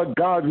Father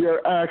God, we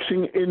are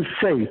asking in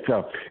faith.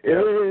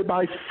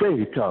 By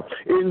faith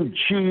in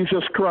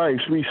Jesus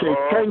Christ, we say,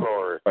 thank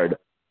you, Lord.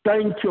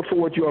 Thank you for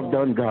what you have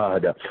done,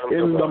 God.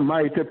 In the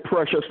mighty,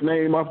 precious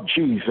name of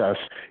Jesus.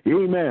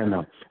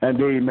 Amen and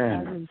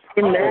amen.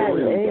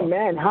 Amen.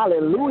 Amen.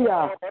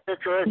 Hallelujah. Let the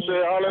church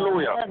say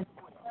hallelujah.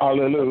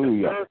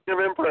 Hallelujah. Let the church give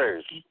him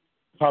praise.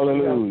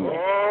 Hallelujah.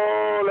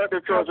 Oh, let the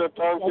church say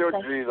thank you,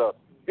 Jesus.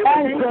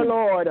 Thank you,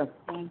 Lord.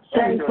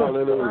 Thank you.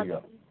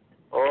 Hallelujah.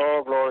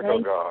 Oh, glory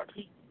to God.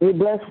 We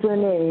bless your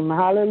name.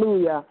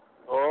 Hallelujah.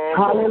 Oh,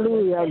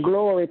 hallelujah.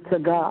 Glory to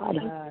God.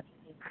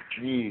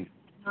 Jesus.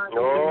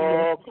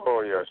 Oh,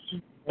 glorious.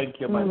 Thank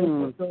you, my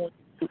Lord. Thank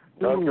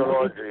you,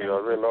 Lord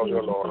Jesus. We love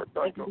you, Lord.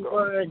 Thank you, God.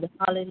 Word,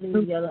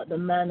 hallelujah. Let the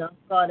man of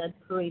God had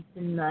prayed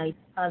tonight.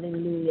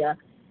 Hallelujah.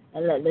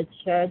 And let the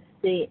church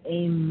say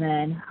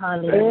amen.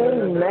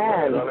 Hallelujah.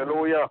 Amen.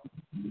 Hallelujah.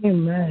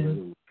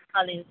 Amen.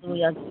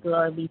 Hallelujah.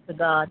 Glory be to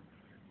God.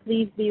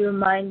 Please be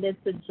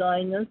reminded to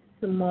join us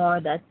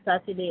tomorrow, that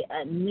Saturday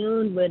at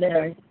noon, with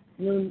our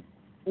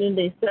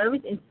noonday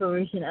service,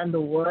 inspiration and the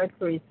word.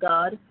 Praise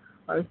God.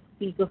 Our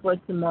speaker for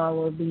tomorrow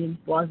will be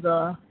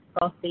Brother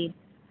Prophet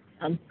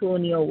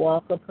Antonio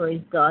Walker.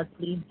 Praise God.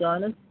 Please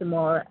join us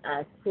tomorrow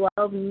at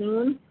 12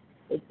 noon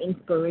with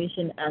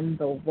inspiration and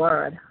the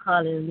word.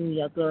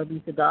 Hallelujah. Glory be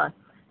to God.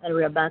 And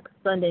we're back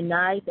Sunday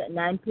night at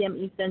 9 p.m.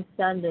 Eastern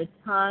Standard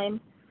Time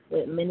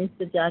with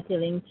Minister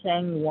Jacqueline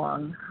Cheng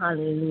Wang.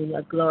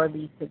 Hallelujah. Glory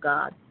be to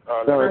God.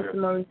 Pastor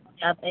Maurice, do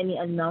you have any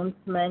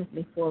announcements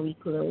before we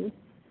close?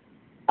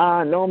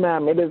 No,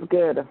 ma'am. It is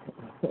good.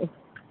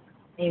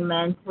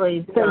 Amen.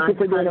 Praise God. Thank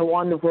you for doing a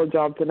wonderful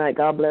job tonight.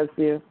 God bless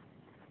you.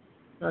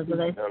 God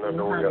bless you.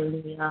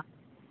 Hallelujah.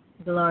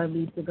 Glory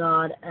be to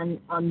God. And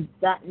on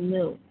that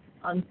note,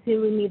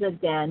 until we meet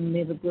again,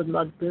 may the good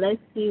Lord bless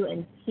you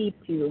and keep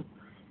you.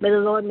 May the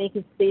Lord make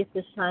his face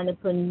to shine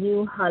upon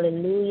you.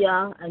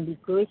 Hallelujah. And be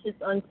gracious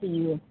unto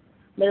you.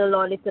 May the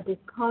Lord lift up his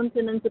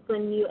countenance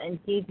upon you and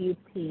give you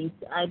peace.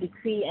 I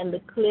decree and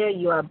declare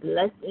you are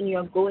blessed in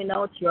your going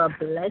out. You are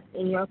blessed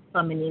in your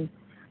coming in.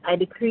 I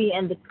decree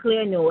and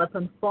declare no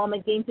weapon formed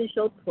against you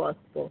shall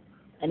prosper.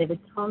 And every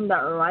tongue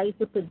that rises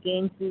up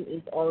against you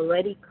is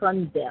already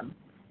condemned.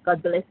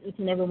 God bless each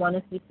and every one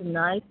of you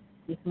tonight,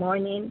 this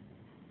morning.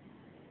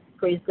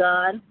 Praise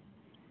God.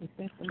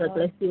 God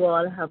bless you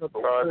all. Have a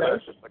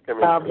blessed.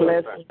 God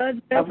bless.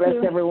 God bless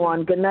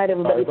everyone. Good night,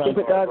 everybody. Keep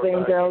it God's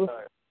angels.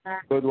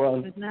 Good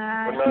one. Good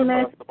night. Good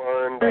night, Pastor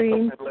Warren.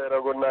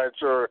 Good night,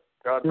 sir.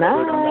 God bless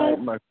you.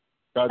 Good night.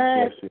 God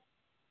bless you.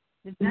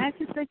 Good night,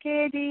 Sister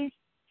Katie.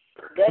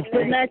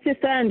 Good night,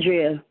 Sister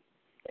Andrea.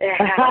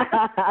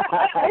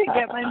 I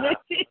get my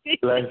message.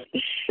 Bless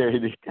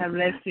Katie. God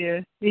bless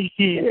you.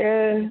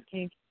 Yeah.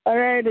 Okay. All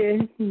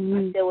righty.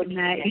 Good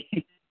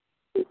night.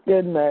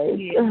 Good night.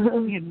 Yeah.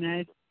 Good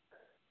night.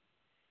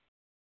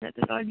 Let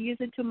the Lord use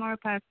it tomorrow,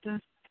 Pastor.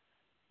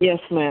 Yes,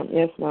 ma'am.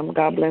 Yes, ma'am.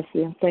 God bless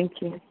you. Thank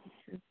you.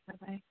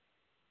 Bye-bye.